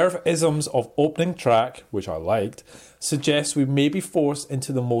verve-isms of opening track, which I liked, suggests we may be forced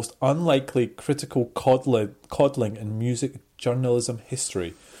into the most unlikely critical coddling in music journalism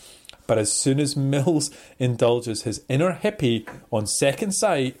history. But as soon as Mills indulges his inner hippie on second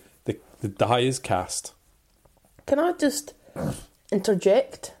sight, the die is cast. Can I just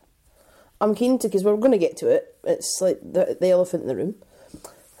interject? I'm keen to, because we're going to get to it. It's like the elephant in the room.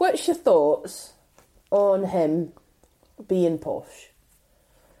 What's your thoughts on him being posh?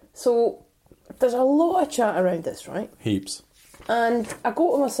 So, there's a lot of chat around this, right? Heaps. And I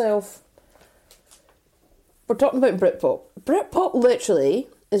go to myself, we're talking about Britpop. Britpop literally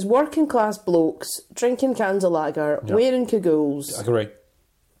is working class blokes drinking cans of lager, Yep. wearing cagoules, I agree.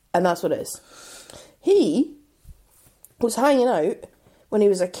 and that's what it is. He was hanging out when he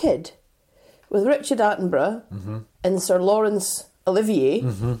was a kid with Richard Attenborough and Sir Laurence Olivier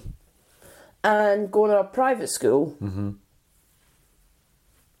and going to a private school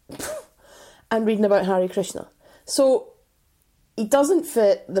and reading about Hare Krishna. So he doesn't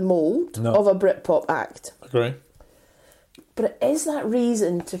fit the mould No. of a Britpop act. Agree. But it is that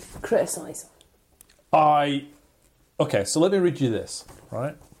reason to criticise him. Okay, so let me read you this,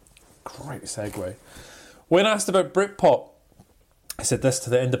 right? Great segue. When asked about Britpop, I said this to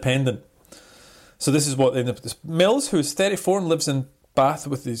The Independent. So this is what Mills, who is 34 and lives in Bath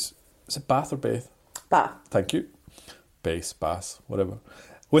with his... Is it Bath or Bath? Bah. Thank you. Bass, whatever.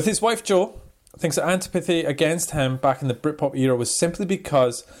 With his wife Jo, thinks that antipathy against him back in the Britpop era was simply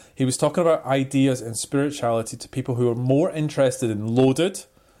because he was talking about ideas and spirituality to people who were more interested in Loaded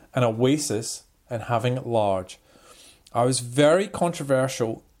and Oasis and having it large. I was very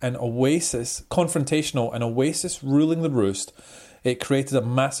confrontational and Oasis ruling the roost. It created a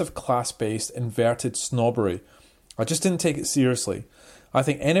massive class-based inverted snobbery. I just didn't take it seriously. I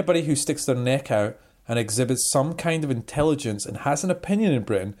think anybody who sticks their neck out and exhibits some kind of intelligence and has an opinion in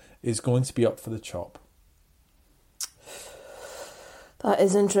Britain is going to be up for the chop. That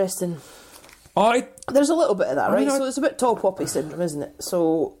is interesting. I There's a little bit of that, I right? mean, So it's a bit tall poppy syndrome, isn't it?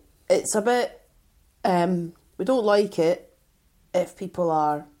 So it's a bit... we don't like it if people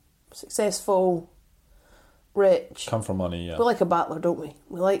are successful, rich. come for money, yeah. We like a battler, don't we?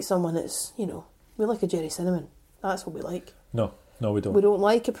 We like someone that's, we like a Jerry Cinnamon. That's what we like. No, we don't. We don't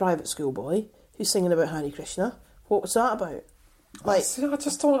like a private school boy who's singing about Hare Krishna. What was that about? Like, See,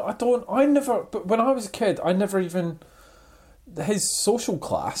 I never, but when I was a kid, I never even, his social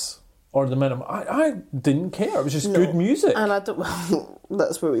class or the minimum. I didn't care. It was just good music. And I don't.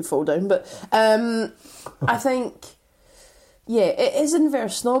 That's where we fall down. But I think, yeah, it is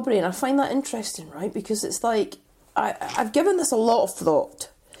inverse snobbery, and I find that interesting, right? Because it's like I've given this a lot of thought.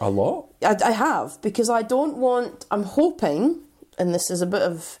 A lot? I have, because I don't want... I'm hoping, and this is a bit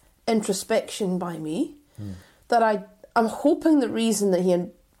of introspection by me, that I'm hoping the reason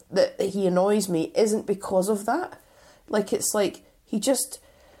that he annoys me isn't because of that. Like, it's like, he just...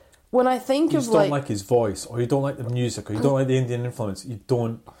 When I think you of, just don't like his voice, or you don't like the music, or you don't like the Indian influence, you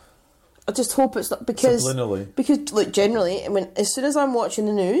don't... I just hope it's not... Because... Subliminally. Because, look, generally, as soon as I'm watching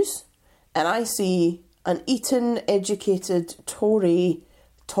the news, and I see an Eton, educated Tory...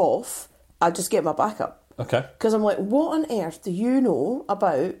 toff, I just get my back up. Okay. Because I'm like, what on earth do you know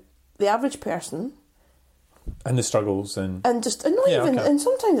about the average person? And the struggles and just and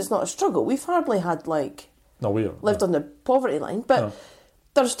sometimes it's not a struggle. We've hardly had lived on the poverty line, but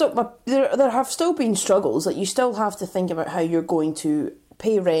there have still been struggles. Like, you still have to think about how you're going to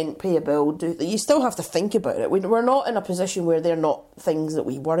pay rent, pay a bill. You still have to think about it. We're not in a position where they're not things that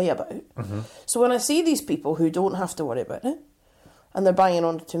we worry about. Mm-hmm. So when I see these people who don't have to worry about it, and they're banging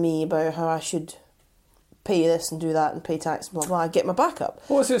on to me about how I should pay this and do that and pay tax and blah, blah, I get my back up.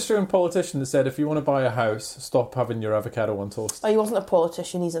 What was the Australian politician that said, if you want to buy a house, stop having your avocado on toast? Oh, he wasn't a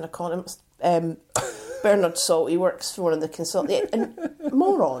politician, he's an economist. Bernard Salt, he works for one of the consultants. And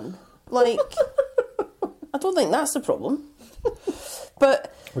moron. Like, I don't think that's the problem.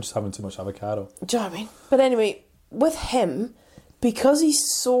 But... We're just having too much avocado. Do you know what I mean? But anyway, with him... Because he's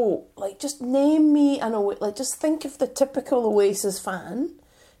so, just name me just think of the typical Oasis fan,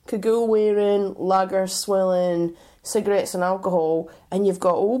 could go wearing lager swilling, cigarettes and alcohol, and you've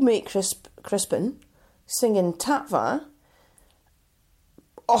got old mate Crispin singing Tatva.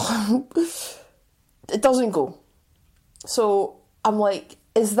 Oh, it doesn't go. So I'm like,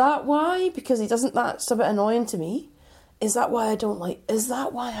 is that why? Because he doesn't, that's a bit annoying to me. Is that why I don't like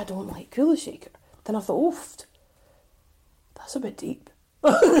Kula Shaker? Then I thought, that's a bit deep. Do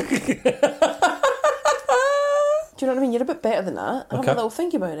you know what I mean? You're a bit better than that. I have a little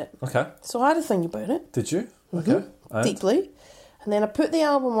think about it. Okay. So I had a think about it. Did you? Mm-hmm. Okay. Deeply. And then I put the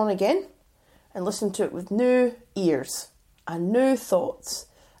album on again and listened to it with new ears and new thoughts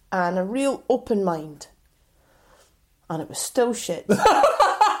and a real open mind. And it was still shit.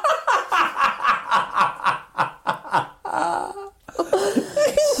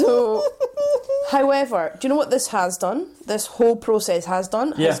 So... However, do you know what this has done? This whole process has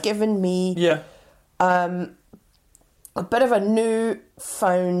done? Yeah. Has given me a bit of a new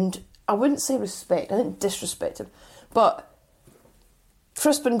found, I wouldn't say respect, I didn't disrespect him, but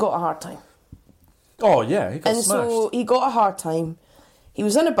Crispin got a hard time. Oh yeah, he got smashed. So he got a hard time. He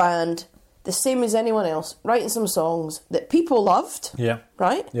was in a band, the same as anyone else, writing some songs that people loved. Yeah.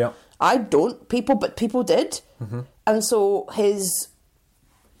 Right? Yeah. I don't, but people did. Mm-hmm. And so his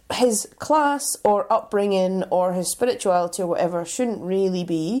class or upbringing or his spirituality or whatever shouldn't really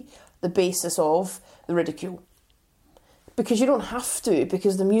be the basis of the ridicule. Because you don't have to,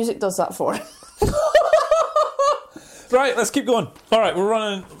 because the music does that for him. Right, let's keep going. All right, we're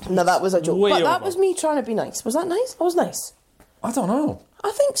running. No, that was a joke. But that over. was me trying to be nice. Was that nice? I was nice. I don't know.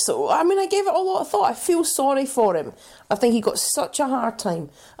 I think so. I mean, I gave it a lot of thought. I feel sorry for him. I think he got such a hard time.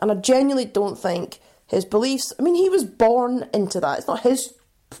 And I genuinely don't think his beliefs... I mean, he was born into that. It's not his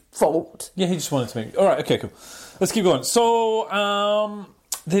fault. Yeah, he just wanted to make... All right, okay, cool. Let's keep going. So,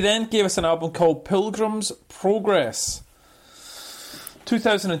 they then gave us an album called Pilgrim's Progress.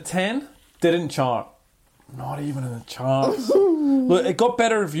 2010, didn't chart. Not even in the charts. Look, it got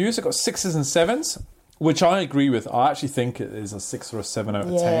better reviews. It got 6s and 7s, which I agree with. I actually think it is a 6 or a 7 out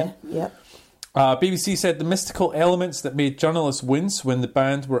of 10. Yeah. BBC said the mystical elements that made journalists wince when the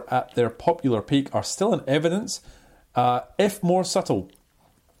band were at their popular peak are still in evidence, if more subtle.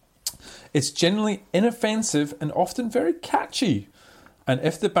 It's generally inoffensive and often very catchy. And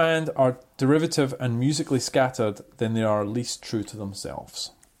if the band are derivative and musically scattered, then they are least true to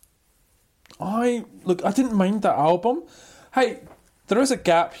themselves. I didn't mind that album. Hey, there is a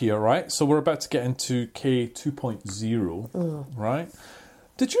gap here, right? So we're about to get into K 2.0, right?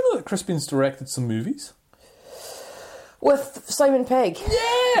 Did you know that Crispin's directed some movies? With Simon Pegg.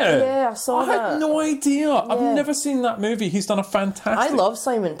 Yeah! Yeah, I saw that. I had no idea. Yeah. I've never seen that movie. He's done a fantastic... I love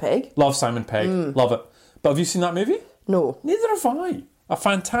Simon Pegg. Love Simon Pegg. Love it. But have you seen that movie? No. Neither have I. A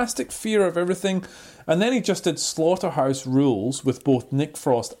fantastic fear of everything. And then he just did Slaughterhouse Rules with both Nick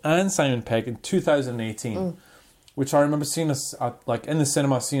Frost and Simon Pegg in 2018, which I remember seeing in the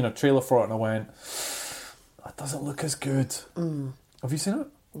cinema, seeing a trailer for it, and I went, that doesn't look as good. Have you seen it?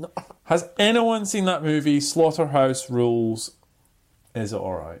 No. Has anyone seen that movie, Slaughterhouse Rules? Is it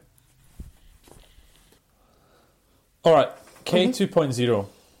alright? All right, K 2.0.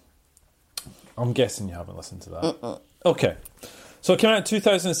 I'm guessing you haven't listened to that. Okay. So it came out in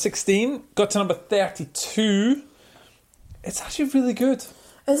 2016, got to number 32. It's actually really good.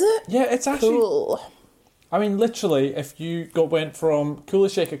 Is it? Yeah, it's actually... Cool. I mean, literally, if you went from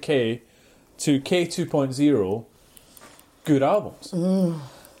Kula Shaker K to K 2.0, good albums.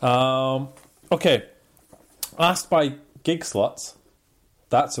 Okay. Asked by Gig Sluts,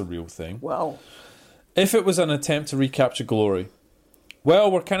 that's a real thing. Wow. If it was an attempt to recapture glory, well,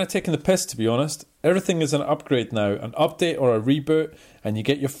 we're kind of taking the piss, to be honest. Everything is an upgrade now, an update or a reboot, and you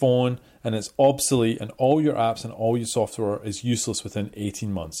get your phone and it's obsolete and all your apps and all your software is useless within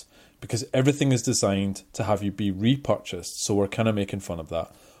 18 months because everything is designed to have you be repurchased, so we're kind of making fun of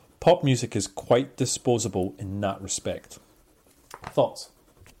that. Pop music is quite disposable in that respect. Thoughts?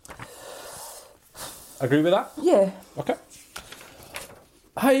 Agree with that? Yeah. Okay.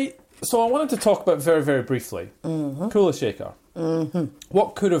 Hi. So I wanted to talk about very, very briefly Kula Shaker.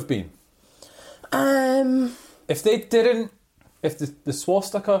 What could have been? If they didn't, if the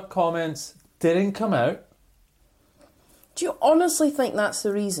swastika comments didn't come out, Do you honestly think that's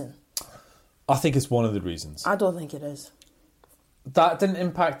the reason? I think it's one of the reasons. I don't think it is. That didn't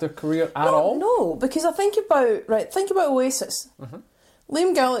impact their career at all? No, because I think about Oasis.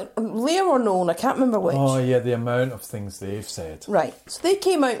 Liam or Nolan, I can't remember which. Oh yeah, the amount of things they've said. Right, so they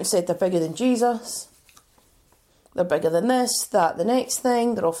came out and said they're bigger than Jesus. They're bigger than this, that, the next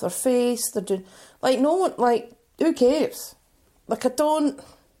thing. They're off their face. They're doing no one who cares? I don't.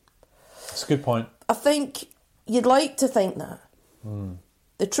 That's a good point. I think you'd like to think that.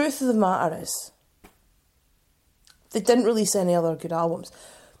 The truth of the matter is, they didn't release any other good albums.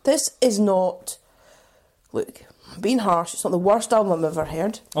 This is not. Look, being harsh, it's not the worst album I've ever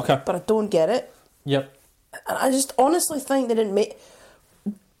heard. Okay. But I don't get it. Yep. And I just honestly think they didn't make...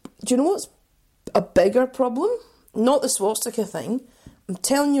 Do you know what's a bigger problem? Not the swastika thing. I'm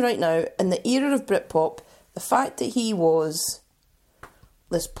telling you right now, in the era of Britpop, the fact that he was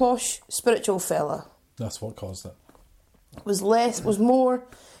this posh, spiritual fella That's what caused it. was more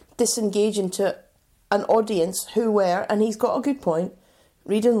disengaging to an audience who were, and he's got a good point,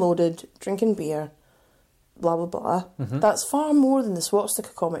 reading loaded, drinking beer, blah blah blah. That's far more than the swastika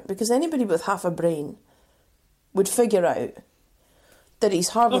comic, because anybody with half a brain would figure out that he's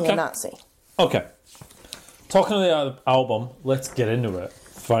hardly a Nazi. Okay. Talking of the album, let's get into it.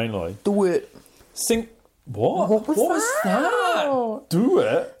 Finally. Do it. What? What was that? Do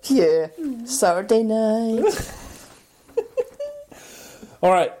it? Yeah. Saturday night.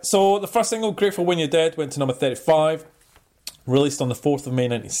 Alright, so the first single, Grateful When You're Dead, went to number 35. Released on the 4th of May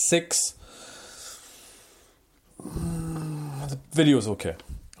 96. The video's okay.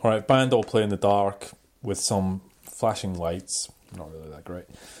 Alright, band all play in the dark with some flashing lights. Not really that great.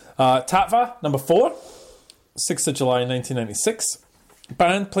 Tatva, number 4. 6th of July 1996.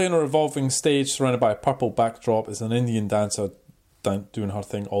 Band playing a revolving stage surrounded by a purple backdrop as an Indian dancer doing her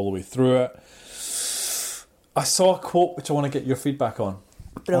thing all the way through it. I saw a quote which I want to get your feedback on.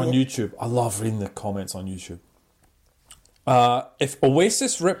 Brilliant. On YouTube. I love reading the comments on YouTube. If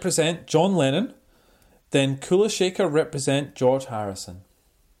Oasis represent John Lennon, then Kula Shaker represent George Harrison.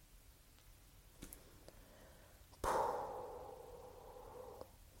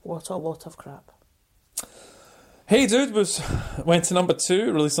 What a lot of crap. Hey Dude went to number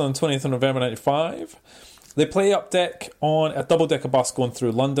 2, released on the 20th of November 95. They play up deck on a double-decker bus going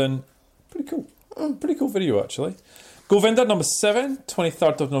through London. Pretty cool. Pretty cool video, actually. Govinda, number 7,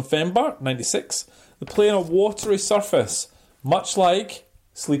 23rd of November 96. They play on a watery surface, much like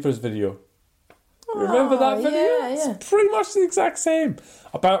Sleeper's video. Remember that video? Yeah. It's pretty much the exact same.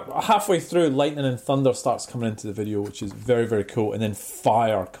 About halfway through, lightning and thunder starts coming into the video, which is very, very cool. And then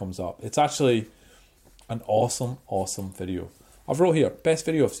fire comes up. It's actually an awesome, awesome video. I've wrote here, best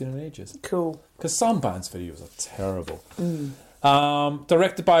video I've seen in ages. Cool. Because some bands' videos are terrible.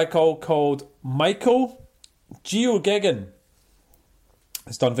 Directed by a guy called Michael Geoghegan.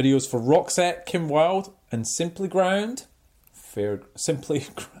 He's done videos for Roxette, Kim Wilde, and Simply Red,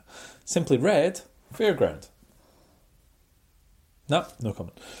 Fairground. No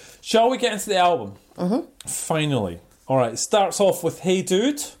comment. Shall we get into the album? Finally. Alright, it starts off with Hey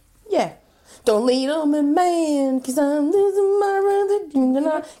Dude. Yeah. Don't lead on me, man, because I'm losing my rhythm and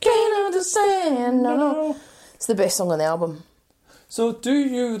I can't understand. No. It's the best song on the album. So, do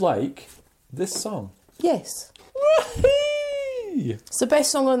you like this song? Yes. Whee! It's the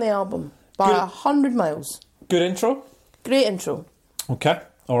best song on the album by 100 miles. Good intro. Great intro. Okay,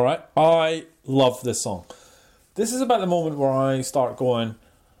 alright. I love this song. This is about the moment where I start going,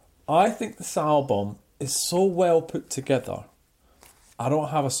 I think this album is so well put together. I don't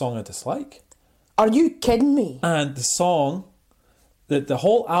have a song I dislike. Are you kidding me? And the song, the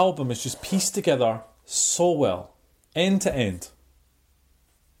whole album is just pieced together so well, end to end.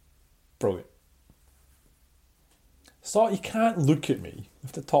 Brilliant. So you can't look at me. You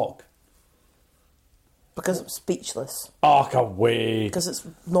have to talk. Because I'm speechless. Oh, go away. Because it's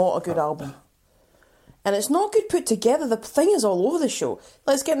not a good album. And it's not good put together. The thing is all over the show.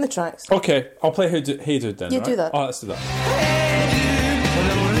 Let's get in the tracks. Okay, I'll play Hey Dude then. You right? do that. Oh, let's do that.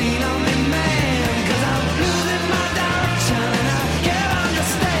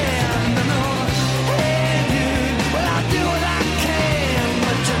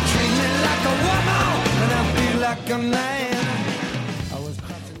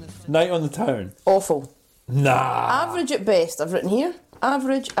 Night on the Town. Awful. Nah. Average at best, I've written here.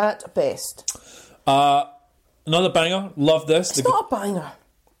 Average at best. Another banger. Love this. It's not a banger.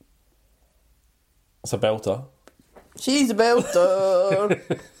 It's a belter. She's a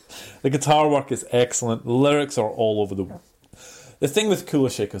belter. The guitar work is excellent. The lyrics are all over the... The thing with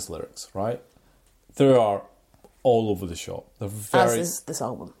Kula Shaker's lyrics, right? They are all over the shop. They're very... As is this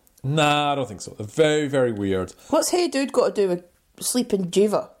album. Nah, I don't think so. They're very, very weird. What's Hey Dude got to do with Sleeping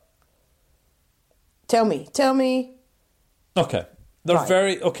Jiva? Tell me. Okay. They're Right.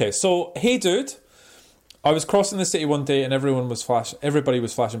 very... Okay, so, Hey Dude... I was crossing the city one day and everybody was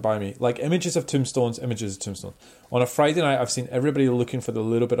flashing by me. Like images of tombstones. On a Friday night, I've seen everybody looking for the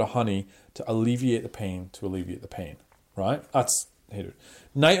little bit of honey to alleviate the pain, Right? That's Hey Dude.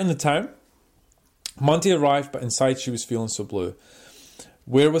 Night on the Town. Monty arrived, but inside she was feeling so blue.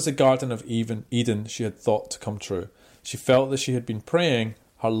 Where was the Garden of Eden she had thought to come true? She felt that she had been praying.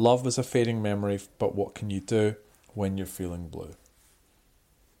 Her love was a fading memory, but what can you do when you're feeling blue?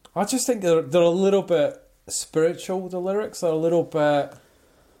 I just think they're a little bit spiritual, the lyrics are a little bit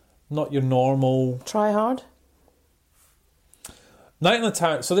not your normal. Try hard. Night on the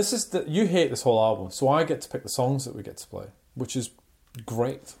Town. So this is you hate this whole album, so I get to pick the songs that we get to play, which is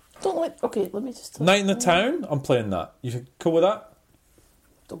great. Don't like. Okay, let me just. Night in the Town. I'm playing that. You cool with that?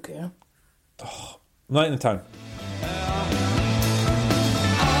 Don't care. Night in the Town.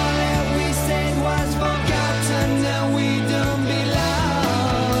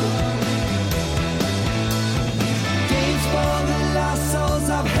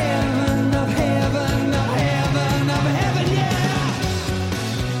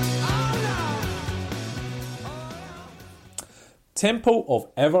 Temple of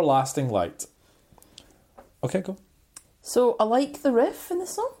Everlasting Light. Okay, cool. So I like the riff in the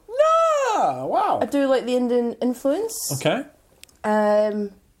song. Nah, wow. I do like the Indian influence. Okay.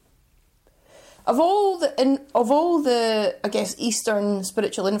 Of all the I guess Eastern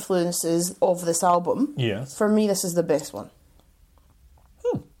spiritual influences of this album, Yes. for me this is the best one.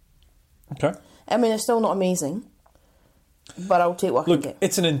 Okay. I mean, it's still not amazing, but I'll take what I can Look, get.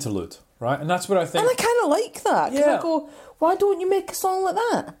 it's an interlude, right? And that's what I think And I kind of like that. 'Cause Yeah. I go, why don't you make a song like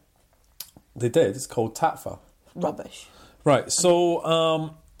that? they did. It's called Tatfa. Rubbish. Right, so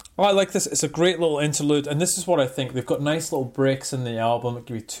I like this. It's a great little interlude, and this is what I think. They've got nice little breaks in the album. It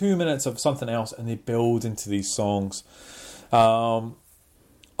give you 2 minutes of something else, and they build into these songs.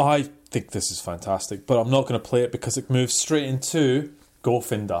 I think this is fantastic, but I'm not going to play it because it moves straight into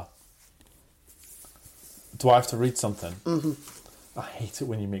Gofinda. Do I have to read something? Mm-hmm. I hate it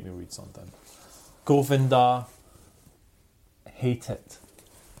when you make me read something. Govinda, hate it.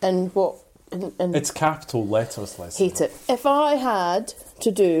 And what? And It's capital letters, Leslie. hate it. If I had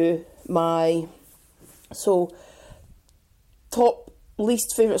to do my top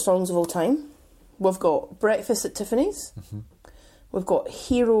least favourite songs of all time, we've got Breakfast at Tiffany's. Mm-hmm. We've got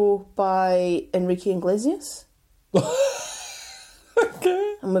Hero by Enrique Iglesias.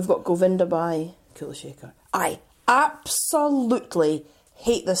 Okay. And we've got Govinda by Kula Shaker. I absolutely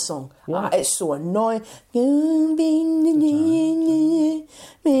hate this song. It's so annoying.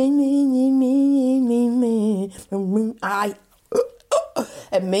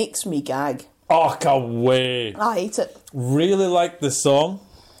 It makes me gag. Oh, go away. I hate it. Really like the song.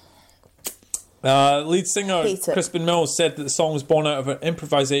 Lead singer Hate it. Crispin Mills said that the song was born out of an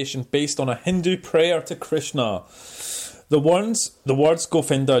improvisation based on a Hindu prayer to Krishna. The words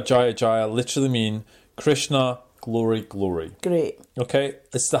Govinda Jaya Jaya literally mean Krishna, glory, glory. Great. Okay,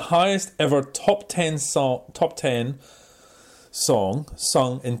 it's the highest ever top 10 song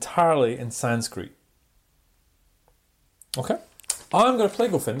sung entirely in Sanskrit. Okay, I'm going to play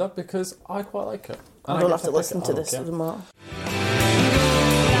Govinda because I quite like it. I don't have to listen to this. It doesn't matter.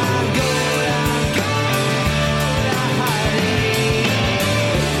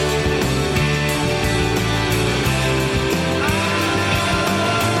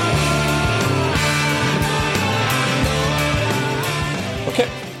 Okay,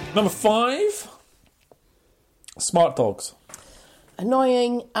 number 5. Smart Dogs.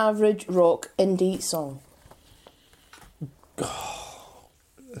 Annoying, average, rock, indie song.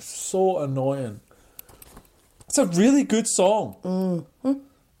 It's so annoying. It's a really good song. Mm-hmm.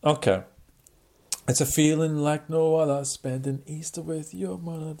 Okay. It's a feeling like no other, spending Easter with your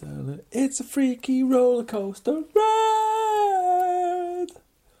mother, darling. It's a freaky roller coaster ride.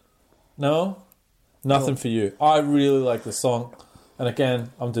 No? Nothing for you. I really like the song. And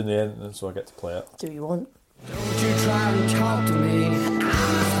again, I'm doing the ending, so I get to play it. Do you want? Don't you try and talk to me. I'm a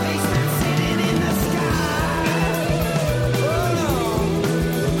spaceman sitting in the sky. Oh, no.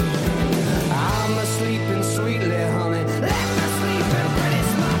 I'm sleeping sweetly, honey. Let the sleeping pretty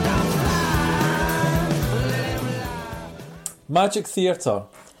smart fly. Magic Theatre.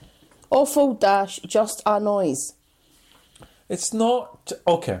 Awful dash, just a noise. It's not...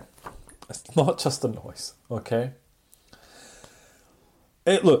 Okay. It's not just a noise, okay?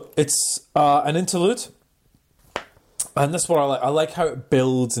 Look, it's an interlude. And this is what I like. I like how it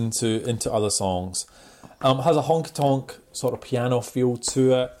builds into other songs. Has a honky-tonk sort of piano feel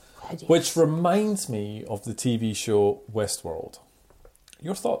to it, which reminds me of the TV show Westworld.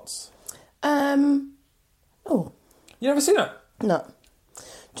 Your thoughts? Oh, You never seen it? no.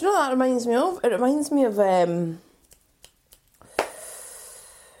 Do you know what that reminds me of? It reminds me of, the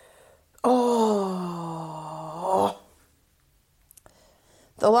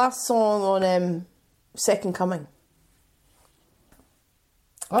last song on Second Coming.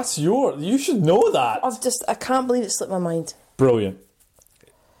 That's you should know that. I can't believe it slipped my mind. Brilliant.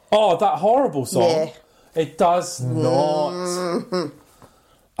 Oh, that horrible song. Yeah. It does not.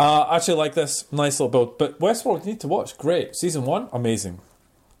 I actually like this. Nice little build. But Westworld, you need to watch. Great. Season 1, amazing.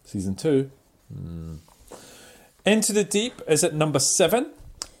 Season 2, Into the Deep is at number 7.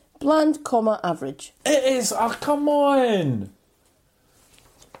 Bland, average. It is. Oh, come on.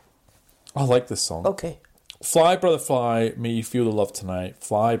 I like this song. Okay. Fly, brother, fly. May you feel the love tonight.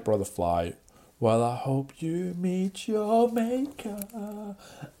 Fly, brother, fly. Well, I hope you meet your maker.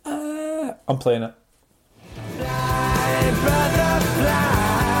 I'm playing it. Fly, brother,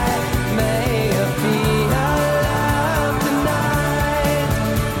 fly. May you feel love tonight.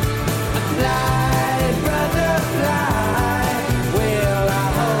 Fly, brother, fly. Well, I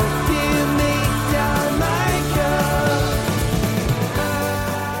hope you meet your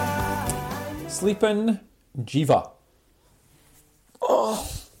maker. Sleepin' Jiva. Oh.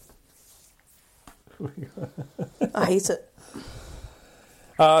 I hate it.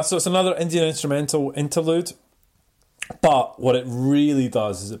 So it's another Indian instrumental interlude. But what it really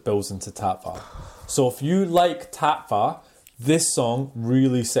does is it builds into Tatva. So if you like Tatva, this song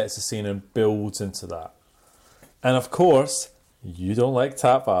really sets the scene and builds into that. And of course, you don't like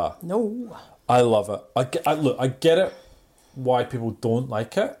Tatva. No. I love it. I get it why people don't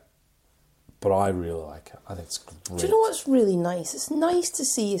like it, but I really like it. I think it's great. Do you know what's really nice? It's nice to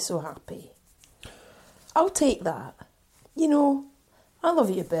see you so happy. I'll take that. You know, I love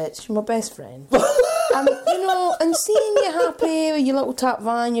you bits. You're my best friend. And seeing you happy with your little tap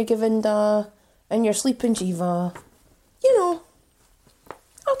van, your Govinda, and your sleeping Jiva,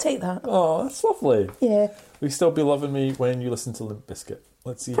 I'll take that. Oh, that's lovely. Yeah. Will you still be loving me when you listen to Limp Bizkit?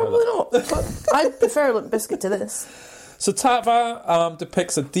 Let's see Probably how that... not. But I prefer Limp Bizkit to this. So Tattva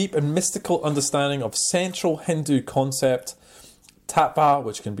depicts a deep and mystical understanding of central Hindu concept, Tattva,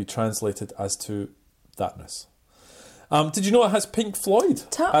 which can be translated as to thatness. Did you know it has Pink Floyd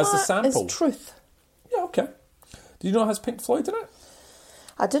as the sample? Is truth. Yeah, okay. Did you know it has Pink Floyd in it?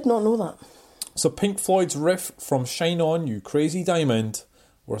 I did not know that. So Pink Floyd's riff from Shine On, You Crazy Diamond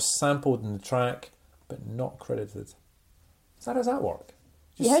were sampled in the track, but not credited. How does that work?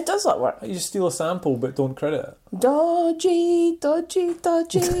 Yeah, how does that work? You just steal a sample but don't credit it. Dodgy, dodgy,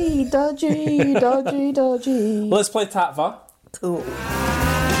 dodgy, dodgy, dodgy, dodgy. Let's play Tattva. Cool.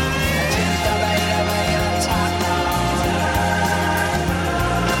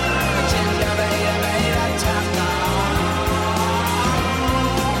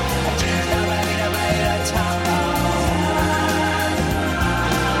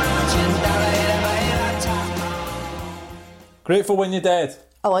 Grateful When You're Dead.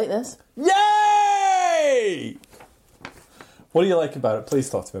 I like this. Yay! What do you like about it? Please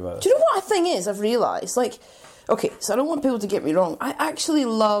talk to me about it. Do you know what the thing is? I've realised, okay, so I don't want people to get me wrong. I actually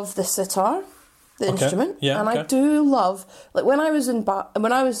love the sitar, the instrument, yeah, and okay. I do love when I was in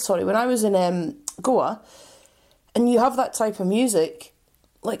Goa, and you have that type of music.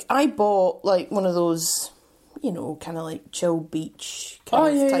 I bought one of those, kind of chill beach.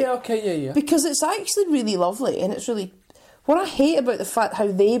 Yeah. Because it's actually really lovely, and it's really. What I hate about the fact how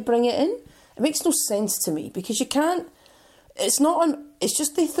they bring it in, it makes no sense to me because you can't. It's not on. It's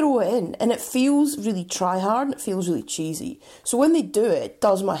just they throw it in, and it feels really try hard, and it feels really cheesy. So when they do it, it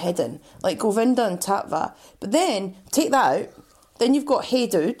does my head in, like Govinda and Tatva. But then take that out, then you've got Hey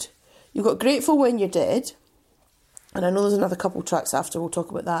Dude, you've got Grateful When You're Dead, and I know there's another couple tracks after. We'll talk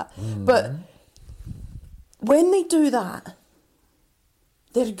about that. But when they do that,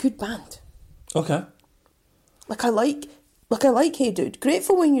 they're a good band. Okay. Like I like Hey Dude.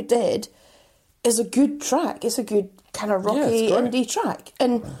 Grateful When You're Dead is a good track. It's a good kind of rocky indie track.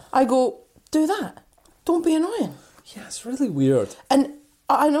 And I go, do that. Don't be annoying. Yeah, it's really weird. And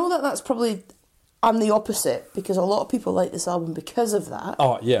I know that that's probably... I'm the opposite, because a lot of people like this album because of that.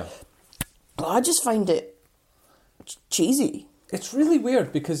 Oh, yeah. But I just find it cheesy. It's really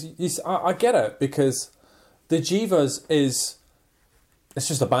weird because I get it, because the Jivas is... It's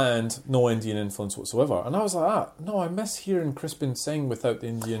just a band, no Indian influence whatsoever. And I was like, no, I miss hearing Crispin sing without the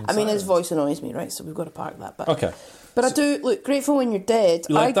Indian I mean, his sound. voice annoys me, right? So we've got to park that. But Okay. But I do, look, Grateful When You're Dead,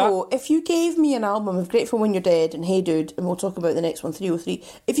 You like I go, if you gave me an album of Grateful When You're Dead and Hey Dude, and we'll talk about the next one, 303,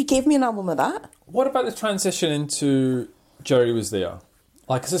 if you gave me an album of that... What about the transition into Jerry Was There?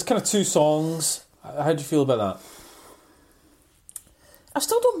 Like, 'cause it's kind of two songs. How do you feel about that? I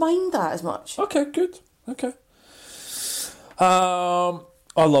still don't mind that as much. Okay, good. Okay.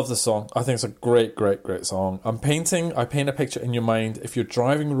 I love this song. I think it's a great, great, great song. I paint a picture in your mind. If you're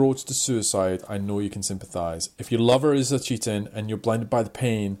driving roads to suicide, I know you can sympathise. If your lover is a cheating and you're blinded by the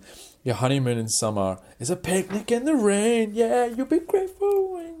pain, your honeymoon in summer is a picnic in the rain. Yeah, you'll be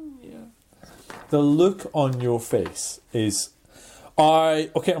grateful when... Yeah. The look on your face is...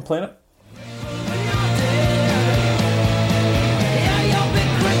 Okay, I'm playing it.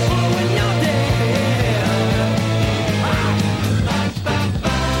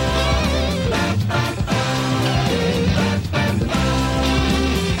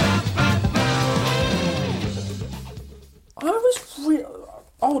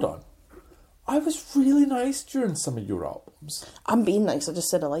 Hold on. I was really nice during some of your albums. I'm being nice, I just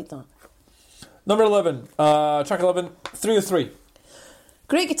said I like that. Number 11, track 11, 303.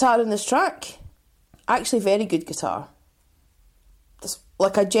 Great guitar in this track. Actually, very good guitar.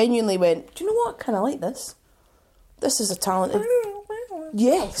 Like, I genuinely went, do you know what? I kind of like this. This is a talented...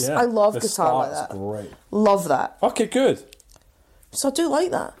 Yes, Yeah, I love the guitar like start's that. Great. Love that. Okay, good. So I do like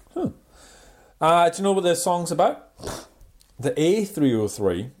that. Do you know what the song's about? The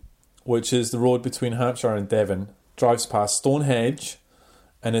A303, which is the road between Hampshire and Devon, drives past Stonehenge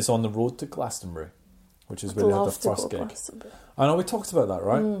and is on the road to Glastonbury, which is where they had the first gig. I know we talked about that,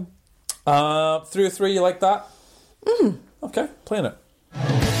 right? 303, you like that? Okay, playing it.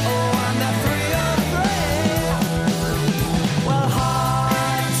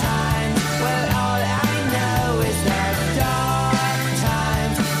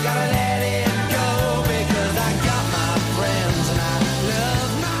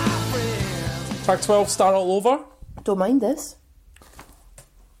 Track 12, Start All Over. Don't mind this.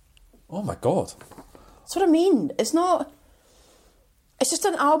 Oh my god. That's what I mean. It's not... It's just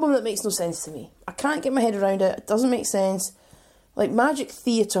an album that makes no sense to me. I can't get my head around it. It doesn't make sense. Like Magic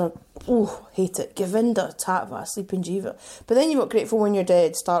Theatre, hate it. Govinda, Tatva, Sleeping Jiva. But then you've got Grateful When You're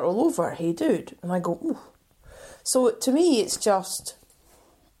Dead, Start All Over, Hey Dude. And I go, ooh. So to me, it's just...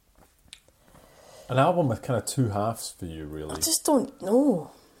 An album with kind of two halves for you, really. I just don't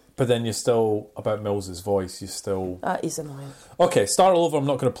know. But then you're still, about Mills's voice, you're still... That is annoying. Okay, Start All Over, I'm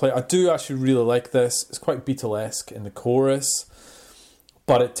not going to play. I do actually really like this. It's quite Beatlesque in the chorus.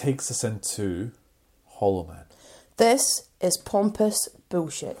 But it takes us into Hollow Man. This is pompous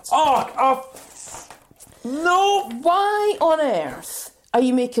bullshit. Oh, no! Why on earth are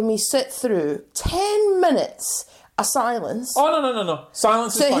you making me sit through 10 minutes of silence Oh, no.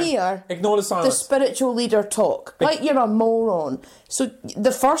 Silence is to fine. hear Ignore the the silence. spiritual leader talk? Like you're a moron. So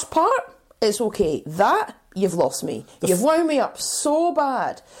the first part, it's okay. That, you've lost me. You've wound me up so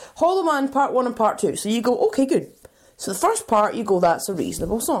bad. Hollow Man part 1 and part 2. So you go, okay, good. So the first part, you go, that's a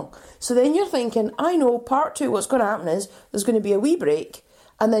reasonable song. So then you're thinking, I know, part 2, what's going to happen is there's going to be a wee break,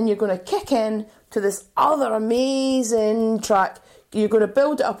 and then you're going to kick in to this other amazing track. You're going to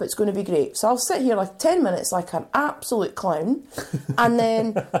build it up, it's going to be great. So I'll sit here like 10 minutes like an absolute clown, and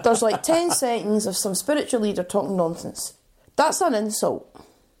then there's like 10 seconds of some spiritual leader talking nonsense. That's an insult.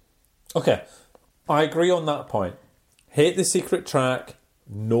 Okay, I agree on that point. Hate the secret track,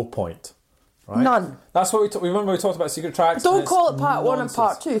 no point. Right? None. That's what we remember we talked about secret tracks. Don't and call it's it part 1 and nonsense.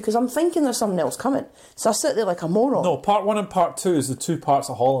 part 2, because I'm thinking there's something else coming. So I sit there like a moron. No, part 1 and part 2 is the two parts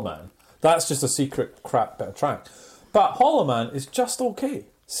of Hollow Man. That's just a secret crap bit of track. But Hollow Man is just okay.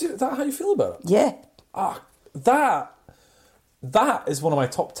 See, is that how you feel about it? Yeah. That is one of my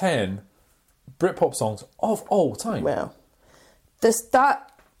top 10 Britpop songs of all time. Well,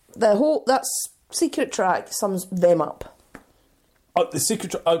 That secret track sums them up. Oh, the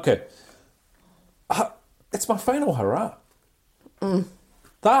secret track. Okay. It's my final hurrah.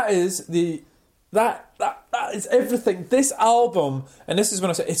 That is that is everything. This album, and this is when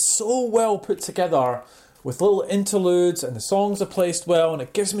I say it's so well put together with little interludes, and the songs are placed well, and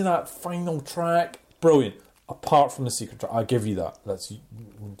it gives me that final track. Brilliant. Apart from the secret track, I give you that. That's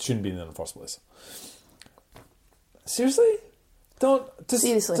shouldn't be in the first place. Seriously,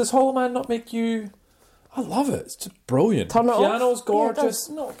 Seriously. Does Hollow Man not make you? I love it. It's just brilliant. Turn it off. Piano's gorgeous.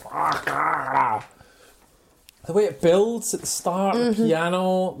 Yeah, No. The way it builds at the start, the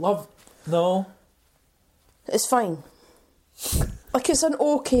piano, love. No. It's fine. Like, it's an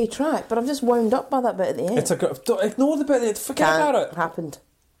okay track, but I'm just wound up by that bit at the end. It's a good. Don't ignore the bit at the end. Forget about it. Happened.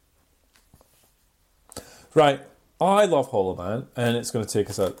 Right. I love Hollow Man, and it's going to take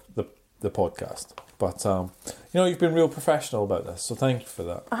us out the podcast. But, you've been real professional about this, so thank you for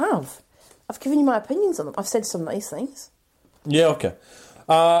that. I have. I've given you my opinions on them. I've said some nice things. Yeah, okay.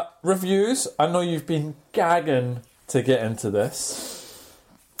 Reviews. I know you've been gagging to get into this.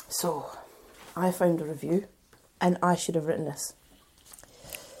 So, I found a review, and I should have written this.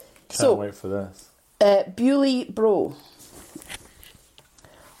 Can't wait for this. Bewley Bro.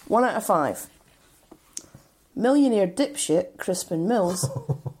 1 out of 5. Millionaire dipshit Crispin Mills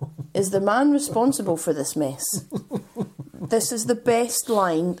is the man responsible for this mess. This is the best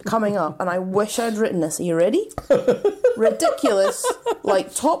line coming up, and I wish I'd written this. Are you ready? Ridiculous,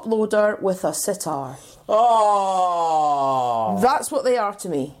 like top loader with a sitar. Oh! That's what they are to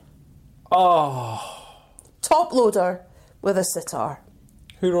me. Oh! Top loader with a sitar.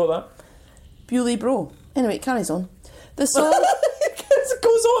 Who wrote that? Bewley Bro. Anyway, it carries on. The song... It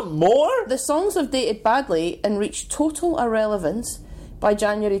goes on more? The songs have dated badly and reached total irrelevance by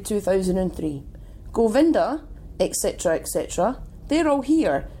January 2003. Govinda, etc., etc., they're all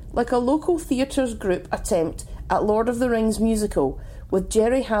here, like a local theatres group attempt at Lord of the Rings musical, with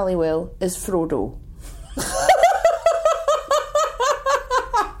Jerry Halliwell as Frodo.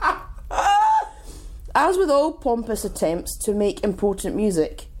 As with all pompous attempts to make important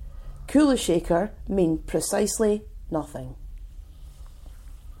music, Kula Shaker mean precisely nothing.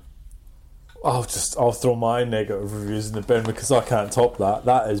 I'll throw my negative reviews in the bin because I can't top that.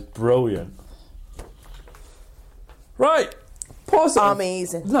 That is brilliant. Right. Positive.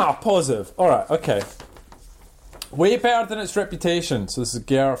 Amazing. Nah, positive. Alright, okay. Way better than its reputation. So this is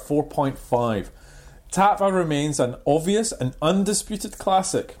Gear 4.5. Tapva remains an obvious and undisputed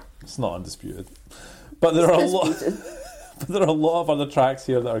classic. It's not undisputed. But there are a lot of other tracks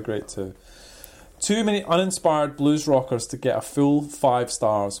here that are great too. Too many uninspired blues rockers to get a full 5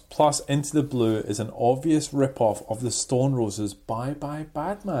 stars. Plus, Into the Blue is an obvious rip-off of the Stone Roses' Bye Bye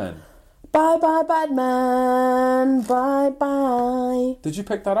Badman. Bye bye Badman, bye bye. Did you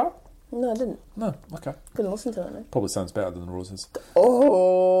pick that up? No, I didn't. No, okay. Couldn't listen to it now. Probably sounds better than the Roses.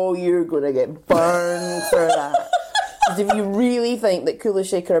 Oh, you're going to get burned for that. 'Cause if you really think that Kula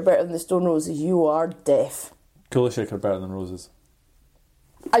Shaker are better than the Stone Roses, you are deaf. Kula Shaker are better than Roses.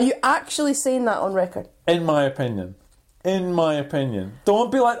 Are you actually saying that on record? In my opinion. In my opinion.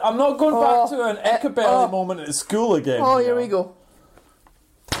 Don't be like, I'm not going back to an Eckerberry moment at school again. Oh, here we go.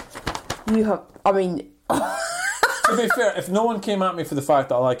 You have, I mean... To be fair, if no one came at me for the fact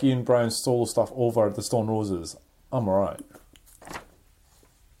that I like Ian Brown's solo stuff over the Stone Roses, I'm alright.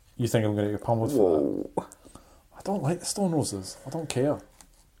 You think I'm going to get pummeled for that? I don't like the Stone Roses. I don't care.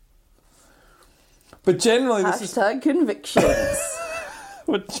 But generally this is... Hashtag convictions.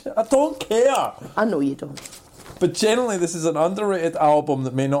 I don't care. I know you don't. But generally this is an underrated album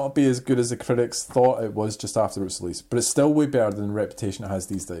that may not be as good as the critics thought it was just after its release, but it's still way better than the reputation it has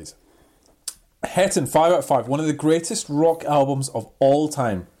these days. Hetton, 5 out of 5, one of the greatest rock albums of all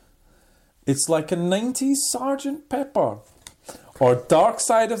time. It's like a 90s Sgt. Pepper or Dark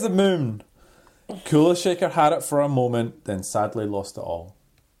Side of the Moon. Kula Shaker had it for a moment, then sadly lost it all.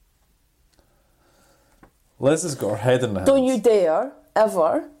 Liz has got her head in the hands. Don't you dare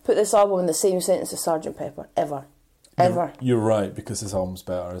ever put this album in the same sentence as Sgt. Pepper. Ever. Ever. You're right, because this album's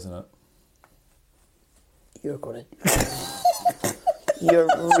better, isn't it? You're going to... You're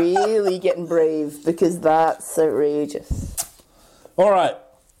really getting brave, because that's outrageous. Alright.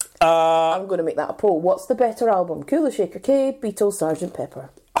 I'm going to make that a poll. What's the better album? Kula Shaker K, Beatles, Sgt. Pepper.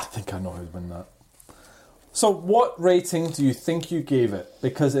 I think I know who'd win that. So what rating do you think you gave it?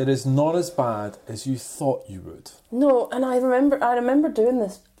 Because it is not as bad as you thought you would. No, and I remember doing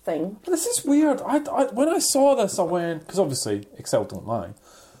this thing. This is weird. I when I saw this, I went... Because obviously, Excel don't lie.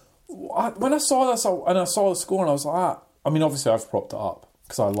 When I saw this, and I saw the score, and I was like... I mean, obviously, I've propped it up,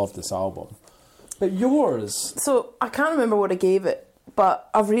 because I love this album. But yours. So I can't remember what I gave it, but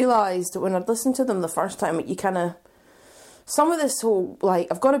I've realised that when I'd listened to them the first time, you kind of... Some of this whole, like,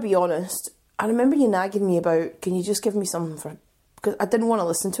 I've got to be honest, I remember you nagging me about, can you just give me something for... Because I didn't want to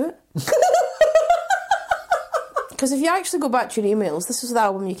listen to it. Because if you actually go back to your emails, this was the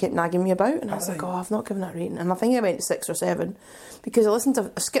album you kept nagging me about, and I was like, oh, I've not given that rating. And I think I went to 6 or 7, because I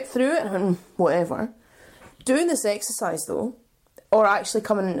skipped through it, and I went, whatever. Doing this exercise, though, or actually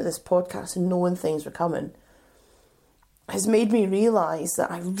coming into this podcast and knowing things were coming, has made me realise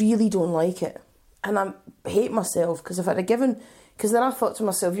that I really don't like it. And I hate myself, because if I'd have given... Because then I thought to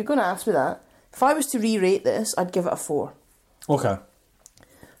myself, you're going to ask me that. If I was to re-rate this, I'd give it a 4. Okay.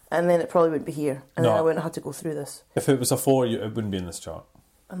 And then it probably wouldn't be here. And then No. I wouldn't have had to go through this. If it was a 4, it wouldn't be in this chart.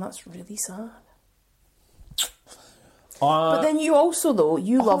 And that's really sad. But But then you also, though,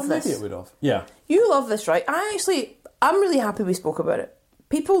 you love this. Maybe it would have. Yeah. You love this, right? I'm really happy we spoke about it.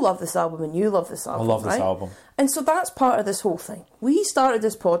 People love this album and you love this album. I love this right? album. And so that's part of this whole thing. We started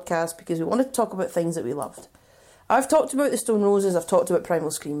this podcast because we wanted to talk about things that we loved. I've talked about the Stone Roses, I've talked about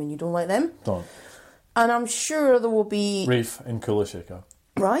Primal Scream, and you don't like them. Don't. And I'm sure there will be... Reef and Kula Shaker.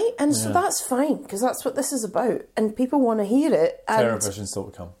 Right? And so that's fine, because that's what this is about. And people want to hear it. And TerraVision still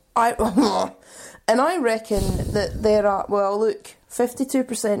to come. And I reckon that there are, well, look,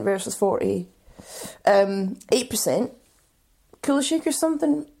 52% versus 40, 8%. Kula Shaker's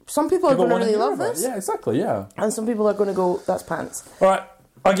something. Some people are going to really love this. Yeah, exactly, yeah. And some people are going to go, that's pants. Alright,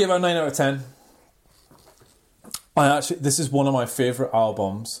 I'll give it a 9 out of 10. This is one of my favourite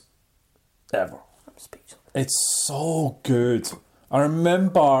albums ever. I'm speechless. It's so good. I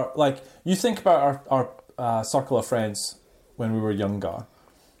remember, like, you think about our circle of friends when we were younger.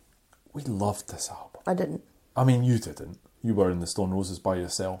 We loved this album. I didn't. I mean, you didn't. You were in the Stone Roses by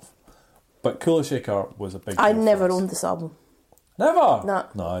yourself. But Kula Shaker was a big I deal for never us. owned this album. Never? No.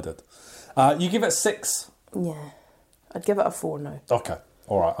 No, I did. You give it 6. Yeah. I'd give it a 4 now. Okay.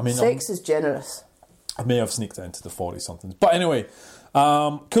 Alright. I mean, 6 is generous. I may have sneaked it into the 40-somethings. But anyway,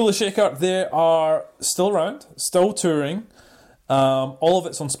 Kula Shaker, they are still around, still touring. All of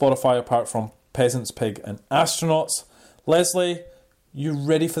it's on Spotify apart from Peasants, Pig and Astronauts. Leslie, you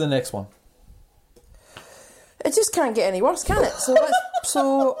ready for the next one? It just can't get any worse, can it?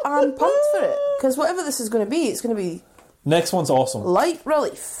 So I'm pumped for it. Because whatever this is going to be, it's going to be Next one's awesome. light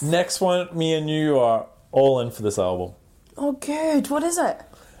relief. Next one, me and you are all in for this album. Oh, good. What is it?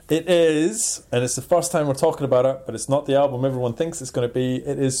 It is, and it's the first time we're talking about it, but it's not the album everyone thinks it's going to be.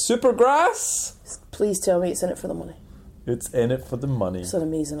 It is Supergrass. Please tell me it's in it for the money. It's in it for the money. It's an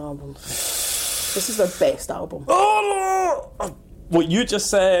amazing album. This is their best album. Oh, what you just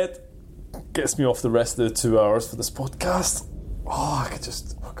said gets me off the rest of the 2 hours for this podcast. Oh, I've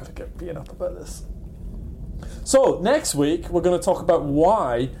got to get beaten up about this. So, next week, we're going to talk about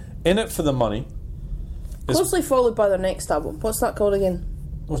why In It For The Money is... Closely followed by their next album. What's that called again?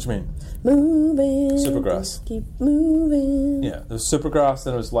 What do you mean? Moving. Supergrass. Just keep moving. Yeah, there's Supergrass,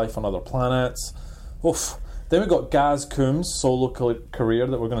 then there's Life on Other Planets. Oof. Then we've got Gaz Coombs' solo career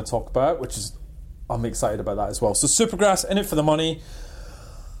that we're going to talk about, which is... I'm excited about that as well. So, Supergrass, In It For The Money.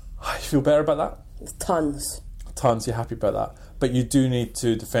 You feel better about that? Tons. Tons, you're happy about that. But you do need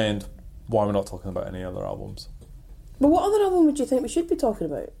to defend why we're not talking about any other albums. But what other album would you think we should be talking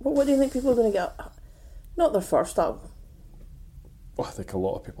about? What do you think people are going to get? Not their first album. Well, I think a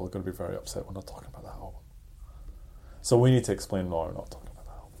lot of people are going to be very upset when they're talking about that album. So we need to explain why we're not talking about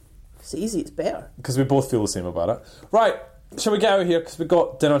that album. It's easy, it's better. Because we both feel the same about it. Right, shall we get out of here? Because we've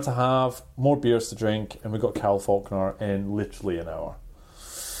got dinner to have, more beers to drink, and we've got Cal Faulkner in literally an hour.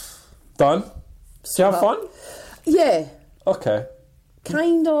 Done? Did you have fun? Yeah. Okay.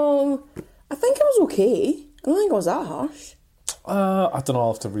 Kind of. I think it was okay. I don't think it was that harsh. I don't know,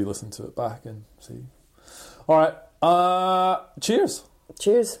 I'll have to re-listen to it back and see. Alright, cheers.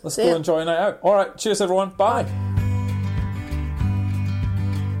 Cheers. Let's See go ya. enjoy a night out. Alright, cheers everyone. Bye.